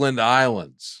Falkland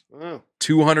Islands.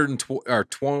 200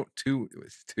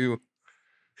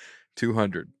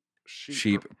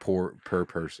 sheep per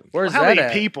person. Where's how that many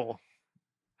at? people?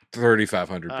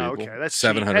 3,500 people. Okay, that's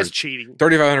 700. That's cheating.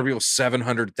 3,500 people,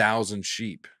 700,000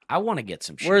 sheep. I want to get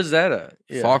some sheep. Where's that at?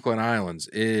 Yeah. Falkland Islands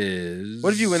is.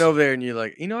 What if you went over there and you're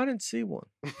like, you know, I didn't see one.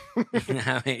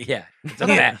 I mean, yeah,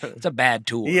 it's a bad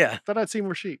tour. Yeah, I thought I'd see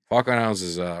more sheep. Falkland Islands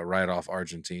is right off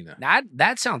Argentina. Now,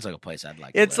 that sounds like a place I'd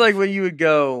like. It's to live. like when you would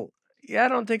go, yeah, I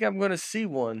don't think I'm going to see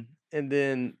one, and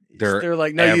then they're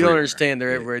like, no, everywhere. you don't understand.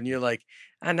 They're everywhere, and you're like,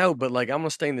 I know, but like I'm gonna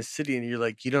stay in the city, and you're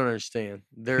like, you don't understand.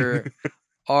 There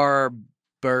are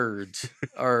birds,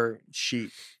 are sheep.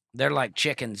 They're like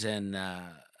chickens in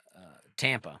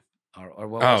Tampa, or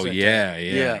what was it? Yeah,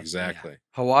 exactly. Yeah.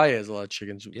 Hawaii has a lot of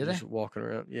chickens Do just they? walking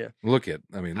around. Yeah, Look I at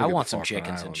want the some Falkland chickens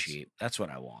and Islands. sheep. That's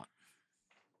what I want.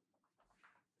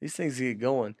 these things get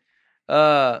going.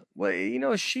 Well, you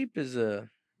know, a sheep is you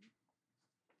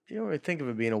don't really think of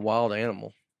it being a wild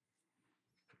animal.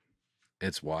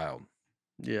 It's wild.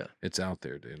 Yeah, It's out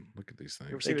there, dude. Look at these You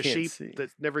ever things. seen a can't sheep see. that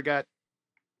never got,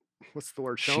 what's the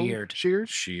word? Sheared.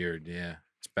 Sheared, yeah.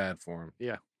 It's bad for them.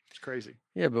 Yeah, it's crazy.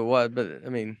 yeah, but what? But I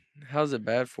mean, how's it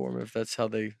bad for them if that's how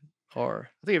they are?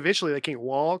 I think eventually they can't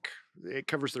walk. It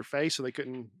covers their face, so they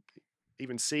couldn't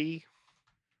even see.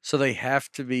 So they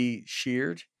have to be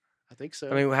sheared. I think so.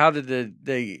 I mean, how did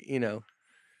they? You know,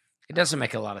 It doesn't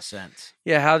make a lot of sense.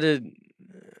 yeah. How did?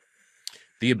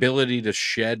 The ability to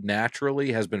shed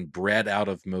naturally has been bred out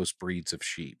of most breeds of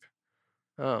sheep,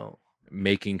 Oh,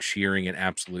 making shearing an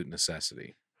absolute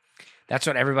necessity. That's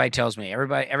what everybody tells me.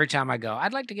 Every time I go,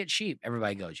 I'd like to get sheep.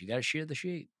 Everybody goes, you got to shear the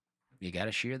sheep. You got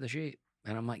to shear the sheep.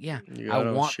 And I'm like, yeah, you I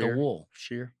gotta want the wool.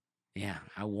 Shear. Yeah,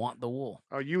 I want the wool.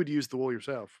 Oh, you would use the wool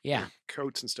yourself. Yeah. Like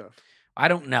coats and stuff. I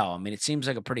don't know. I mean, it seems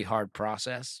like a pretty hard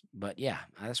process, but yeah,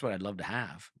 that's what I'd love to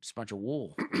have. Just a bunch of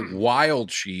wool.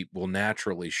 Wild sheep will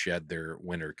naturally shed their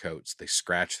winter coats. They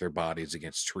scratch their bodies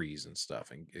against trees and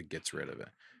stuff, and it gets rid of it.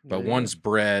 But ones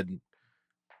bred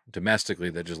domestically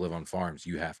that just live on farms,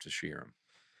 you have to shear them.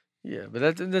 Yeah,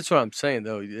 but that's what I'm saying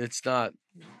though. It's not,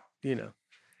 you know,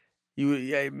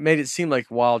 it made it seem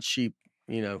like wild sheep.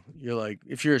 You know, you're like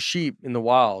if you're a sheep in the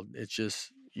wild, it's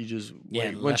just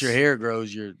wait. Once your hair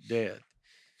grows, you're dead.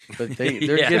 But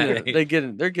they're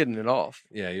getting it off.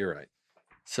 Yeah, you're right.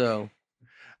 So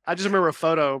I just remember a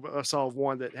photo I saw of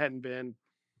one that hadn't been.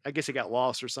 I guess it got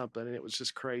lost or something, and it was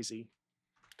just crazy.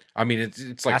 I mean,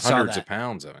 it's like hundreds of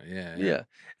pounds of it. Yeah.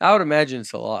 I would imagine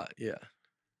it's a lot. Yeah.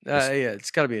 Yeah,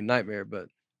 it's got to be a nightmare, but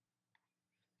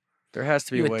There has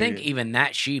to be You a would way. think even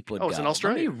that sheep would go. It's in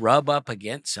Australia. Let me rub up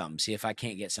against something, see if I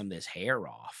can't get some of this hair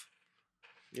off.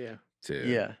 Yeah. Dude,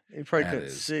 Yeah, you probably that couldn't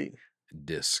is see.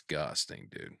 disgusting,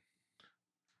 dude.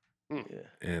 Yeah,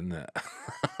 And oh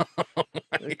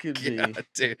it could God, be.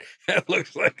 dude. That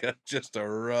looks like just a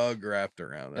rug wrapped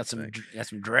around that Got thing.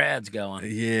 some dreads going.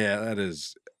 Yeah, that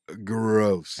is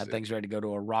gross. That thing's ready to go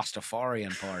to a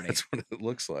Rastafarian party. That's what it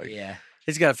looks like. Yeah.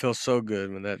 It's got to feel so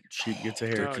good when that sheep gets a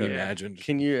haircut. Can you imagine?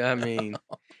 Can you? I mean,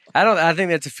 I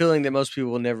think that's a feeling that most people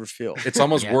will never feel. It's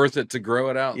almost worth it to grow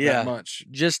it out that much.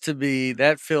 Just to be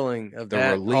that feeling of The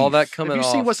that, relief. all that coming off. Have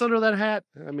you seen what's under that hat?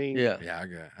 I mean, Yeah,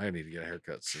 I need to get a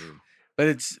haircut soon.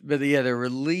 But the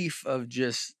relief of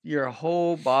just your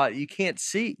whole body, you can't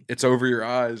see. It's over your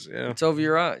eyes. Yeah, It's over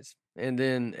your eyes, and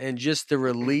just the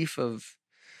relief of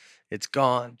it's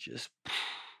gone. Just it's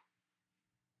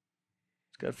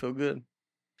gotta feel good.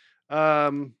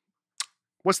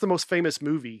 What's the most famous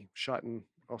movie shot in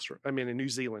Australia? I mean, in New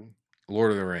Zealand.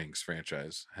 Lord of the Rings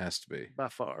franchise has to be By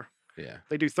far. Yeah,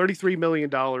 they do $33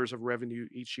 million of revenue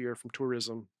each year from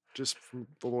tourism, just from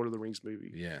the Lord of the Rings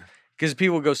movie. Yeah, because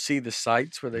people go see the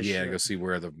sites where they go see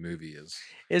where the movie is.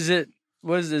 Is it?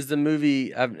 Is the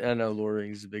movie? I know Lord of the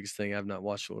Rings is the biggest thing. I've not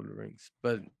watched Lord of the Rings,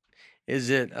 but is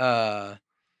it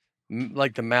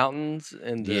like the mountains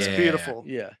and it's beautiful.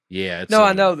 Yeah.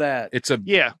 I know that. It's a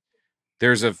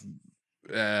There's a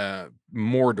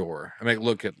Mordor. I mean,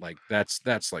 look at like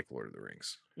that's like Lord of the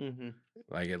Rings. Mm-hmm.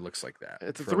 Like it looks like that.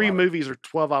 The 3 movies are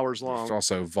 12 hours long. There's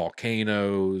also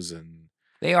volcanoes and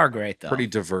they are great though. Pretty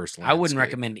diverse landscape. I wouldn't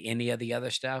recommend any of the other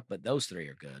stuff, but those 3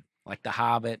 are good. Like The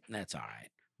Hobbit, that's all right.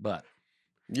 But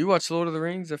you watch Lord of the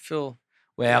Rings? I feel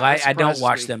I don't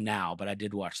watch them now, but I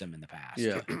did watch them in the past.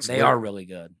 Yeah, they are really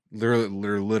good. They're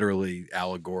literally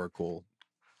allegorical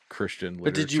Christian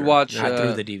literature. But did you watch? I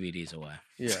threw the DVDs away.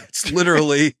 Yeah, it's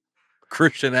literally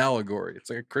Christian allegory. It's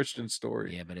like a Christian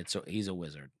story. Yeah, but he's a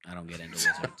wizard. I don't get into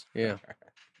wizards. Yeah.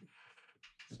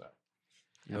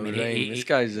 I mean, this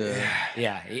guy's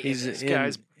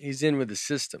he's in with the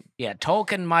system. Yeah,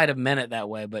 Tolkien might have meant it that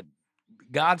way, but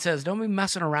God says don't be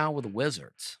messing around with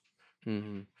wizards.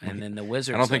 Mm-hmm. And then the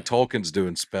wizards. I don't think Tolkien's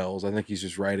doing spells. I think he's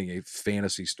just writing a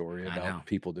fantasy story about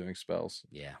people doing spells.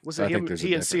 Yeah, was it him?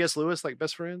 He and C.S. Lewis like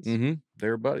best friends? Mm-hmm. They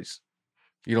were buddies.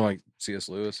 You don't like C.S.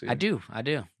 Lewis? I do.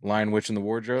 Lion, Witch, and the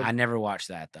Wardrobe. I never watched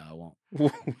that though. I won't. I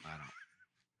don't.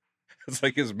 It's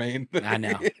like his main thing. I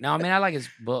know. No, I mean I like his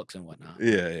books and whatnot.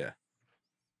 Yeah.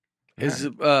 Is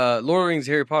Lord of the Rings,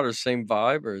 Harry Potter the same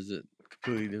vibe, or is it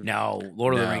completely different? No,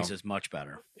 Lord of the Rings is much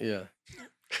better. Yeah.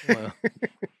 Well.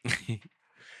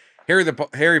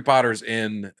 Harry Potter's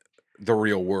in the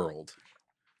real world.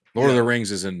 Lord of the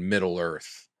Rings is in Middle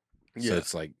Earth. So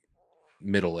it's like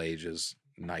Middle Ages,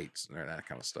 knights, or that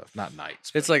kind of stuff. Not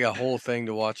knights. It's like a whole thing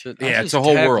to watch it. Yeah, it's a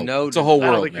whole world. It's a whole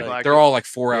world. They're all like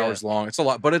 4 hours long. It's a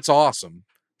lot, but it's awesome.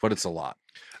 But it's a lot.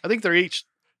 I think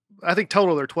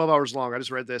total they're 12 hours long. I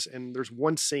just read this, and there's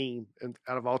one scene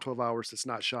out of all 12 hours that's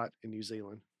not shot in New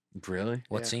Zealand. Really?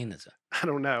 What scene is it? I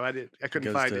don't know. I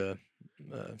couldn't find it.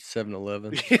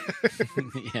 7-Eleven.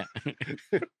 Yeah.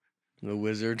 The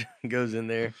wizard goes in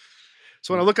there.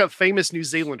 So when I look up famous New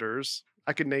Zealanders,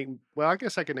 I could name 2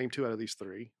 out of these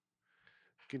 3.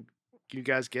 Can you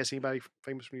guys guess anybody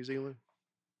famous from New Zealand?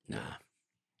 Nah.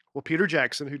 Well, Peter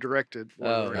Jackson, who directed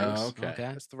Lord of the Rings. Okay.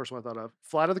 That's the first one I thought of.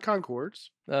 Flight of the Conchords.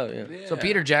 Oh, yeah. So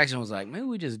Peter Jackson was like, maybe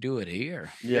we just do it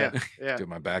here. Yeah. Do it in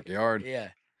my backyard. Yeah.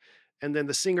 And then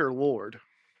the singer Lord.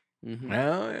 Mm-hmm.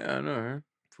 Oh, yeah, I know her.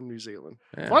 From New Zealand.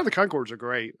 Yeah. Flight of the Conchords are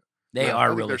great. They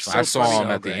are really fun. I saw him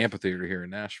at the amphitheater here in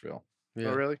Nashville. Yeah.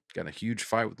 Oh, really? Got in a huge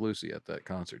fight with Lucy at that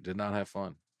concert. Did not have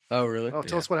fun. Oh, really? Oh,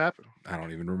 tell us what happened. I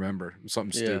don't even remember.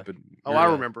 Something stupid. Oh,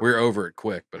 I remember. We're over it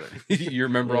quick, but you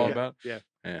remember all about it? Yeah.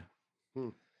 Anyway.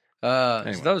 So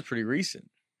that was pretty recent.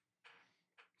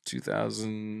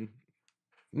 2000.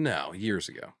 No, years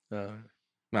ago.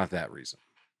 Not that recent.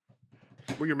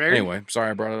 Were you married? Anyway,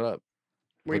 sorry I brought it up.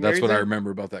 But that's what I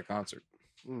remember about that concert.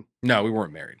 Mm. No, we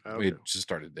weren't married. Okay. We had just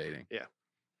started dating. Yeah.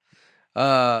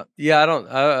 I don't.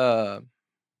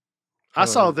 I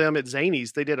saw them at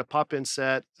Zany's. They did a pop-in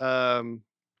set.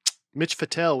 Mitch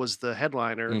Fattel was the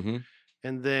headliner. Mm-hmm.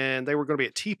 And then they were going to be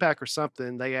at T-Pack or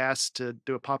something. They asked to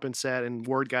do a pop-in set, and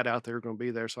word got out they were going to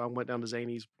be there. So I went down to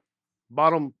Zany's.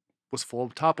 Bottom was full.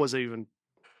 Top was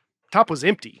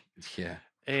empty. Yeah.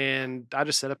 And I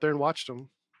just sat up there and watched them.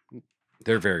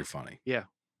 They're very funny. Yeah.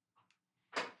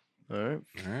 All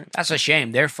right. That's a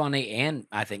shame. They're funny, and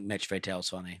I think Mitch Fattel's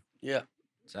funny. Yeah.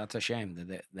 So that's a shame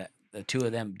that the two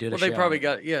of them did a show. Well, they probably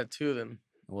got 2 of them.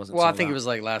 It wasn't. Well, I think it was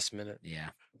like last minute. Yeah.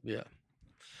 Yeah.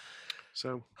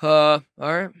 So. All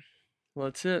right. Well,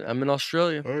 that's it. I'm in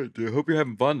Australia. All right, dude. Hope you're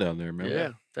having fun down there, man. Yeah.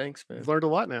 Thanks, man. You've learned a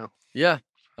lot now. Yeah.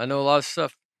 I know a lot of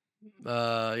stuff.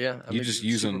 Yeah. You just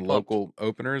using local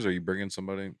openers, or are you bringing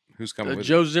somebody who's coming with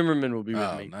Joe you? Zimmerman will be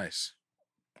with me. Oh, nice.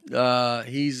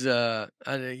 He's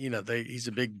he's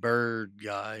a big bird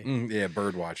guy. Yeah,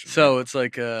 bird watching. So it's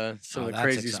like some of the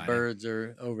craziest exciting. birds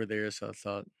are over there. So I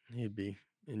thought he'd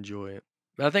enjoy it.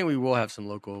 But I think we will have some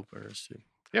local openers too.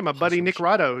 Yeah, my buddy Nick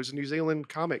Rado, who's a New Zealand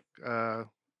comic.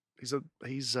 He's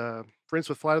friends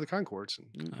with Flight of the Conchords.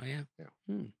 Oh yeah.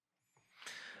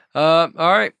 All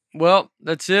right. Well,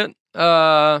 that's it.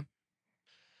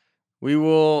 We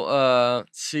will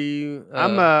see you.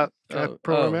 I'm all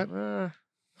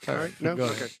right. No.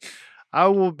 Okay. I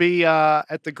will be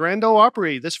at the Grand Ole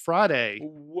Opry this Friday.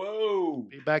 Whoa.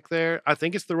 Be back there. I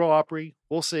think it's the Royal Opry.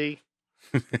 We'll see.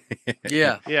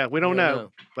 Yeah. Yeah, we don't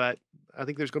know, but I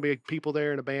think there's going to be people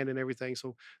there and a band and everything.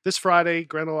 So this Friday,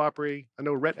 Grand Ole Opry. I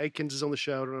know Rhett Akins is on the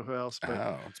show. I don't know who else,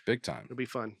 but it's big time. It'll be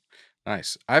fun.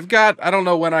 Nice. I don't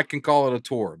know when I can call it a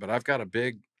tour, but I've got a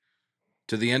big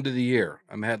to the end of the year.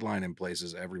 I'm headlining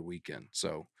places every weekend.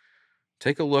 So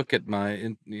take a look at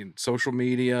my social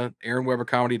media,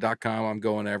 AaronWeberComedy.com. I'm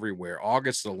going everywhere.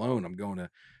 August alone, I'm going to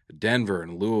Denver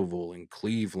and Louisville and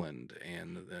Cleveland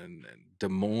and Des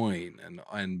Moines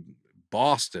and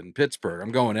Boston, Pittsburgh.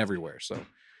 I'm going everywhere. So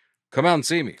come out and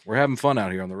see me. We're having fun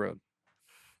out here on the road.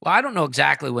 Well, I don't know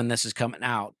exactly when this is coming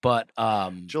out, but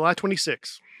July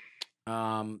 26th.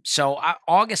 So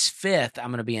August 5th, I'm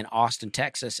going to be in Austin,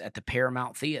 Texas at the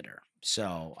Paramount Theater.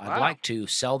 So I'd like to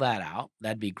sell that out.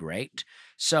 That'd be great.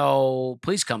 So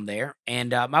please come there.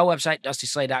 And my website,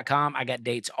 dustyslay.com. I got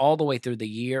dates all the way through the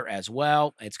year as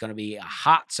well. It's going to be a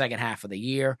hot second half of the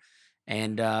year.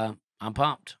 And I'm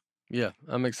pumped. Yeah,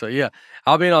 I'm excited. Yeah,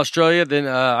 I'll be in Australia. Then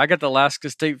I got the Alaska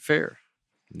State Fair.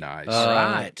 Nice. All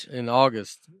right. In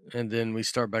August. And then we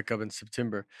start back up in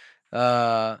September.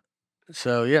 So,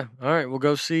 yeah. All right. We'll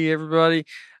go see everybody.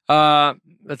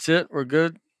 That's it. We're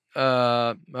good.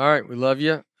 All right. We love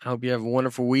you. I hope you have a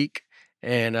wonderful week.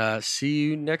 And see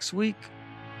you next week.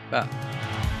 Bye.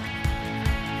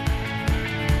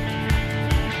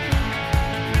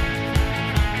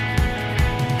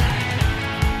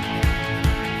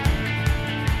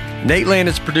 Nateland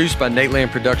is produced by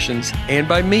Nateland Productions and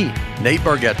by me, Nate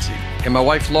Bargatze, and my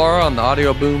wife Laura on the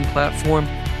Audio Boom platform.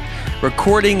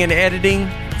 Recording and editing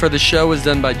for the show is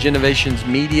done by Genovations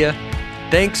Media.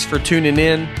 Thanks for tuning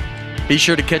in. Be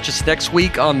sure to catch us next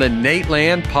week on the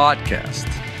Nateland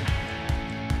Podcast.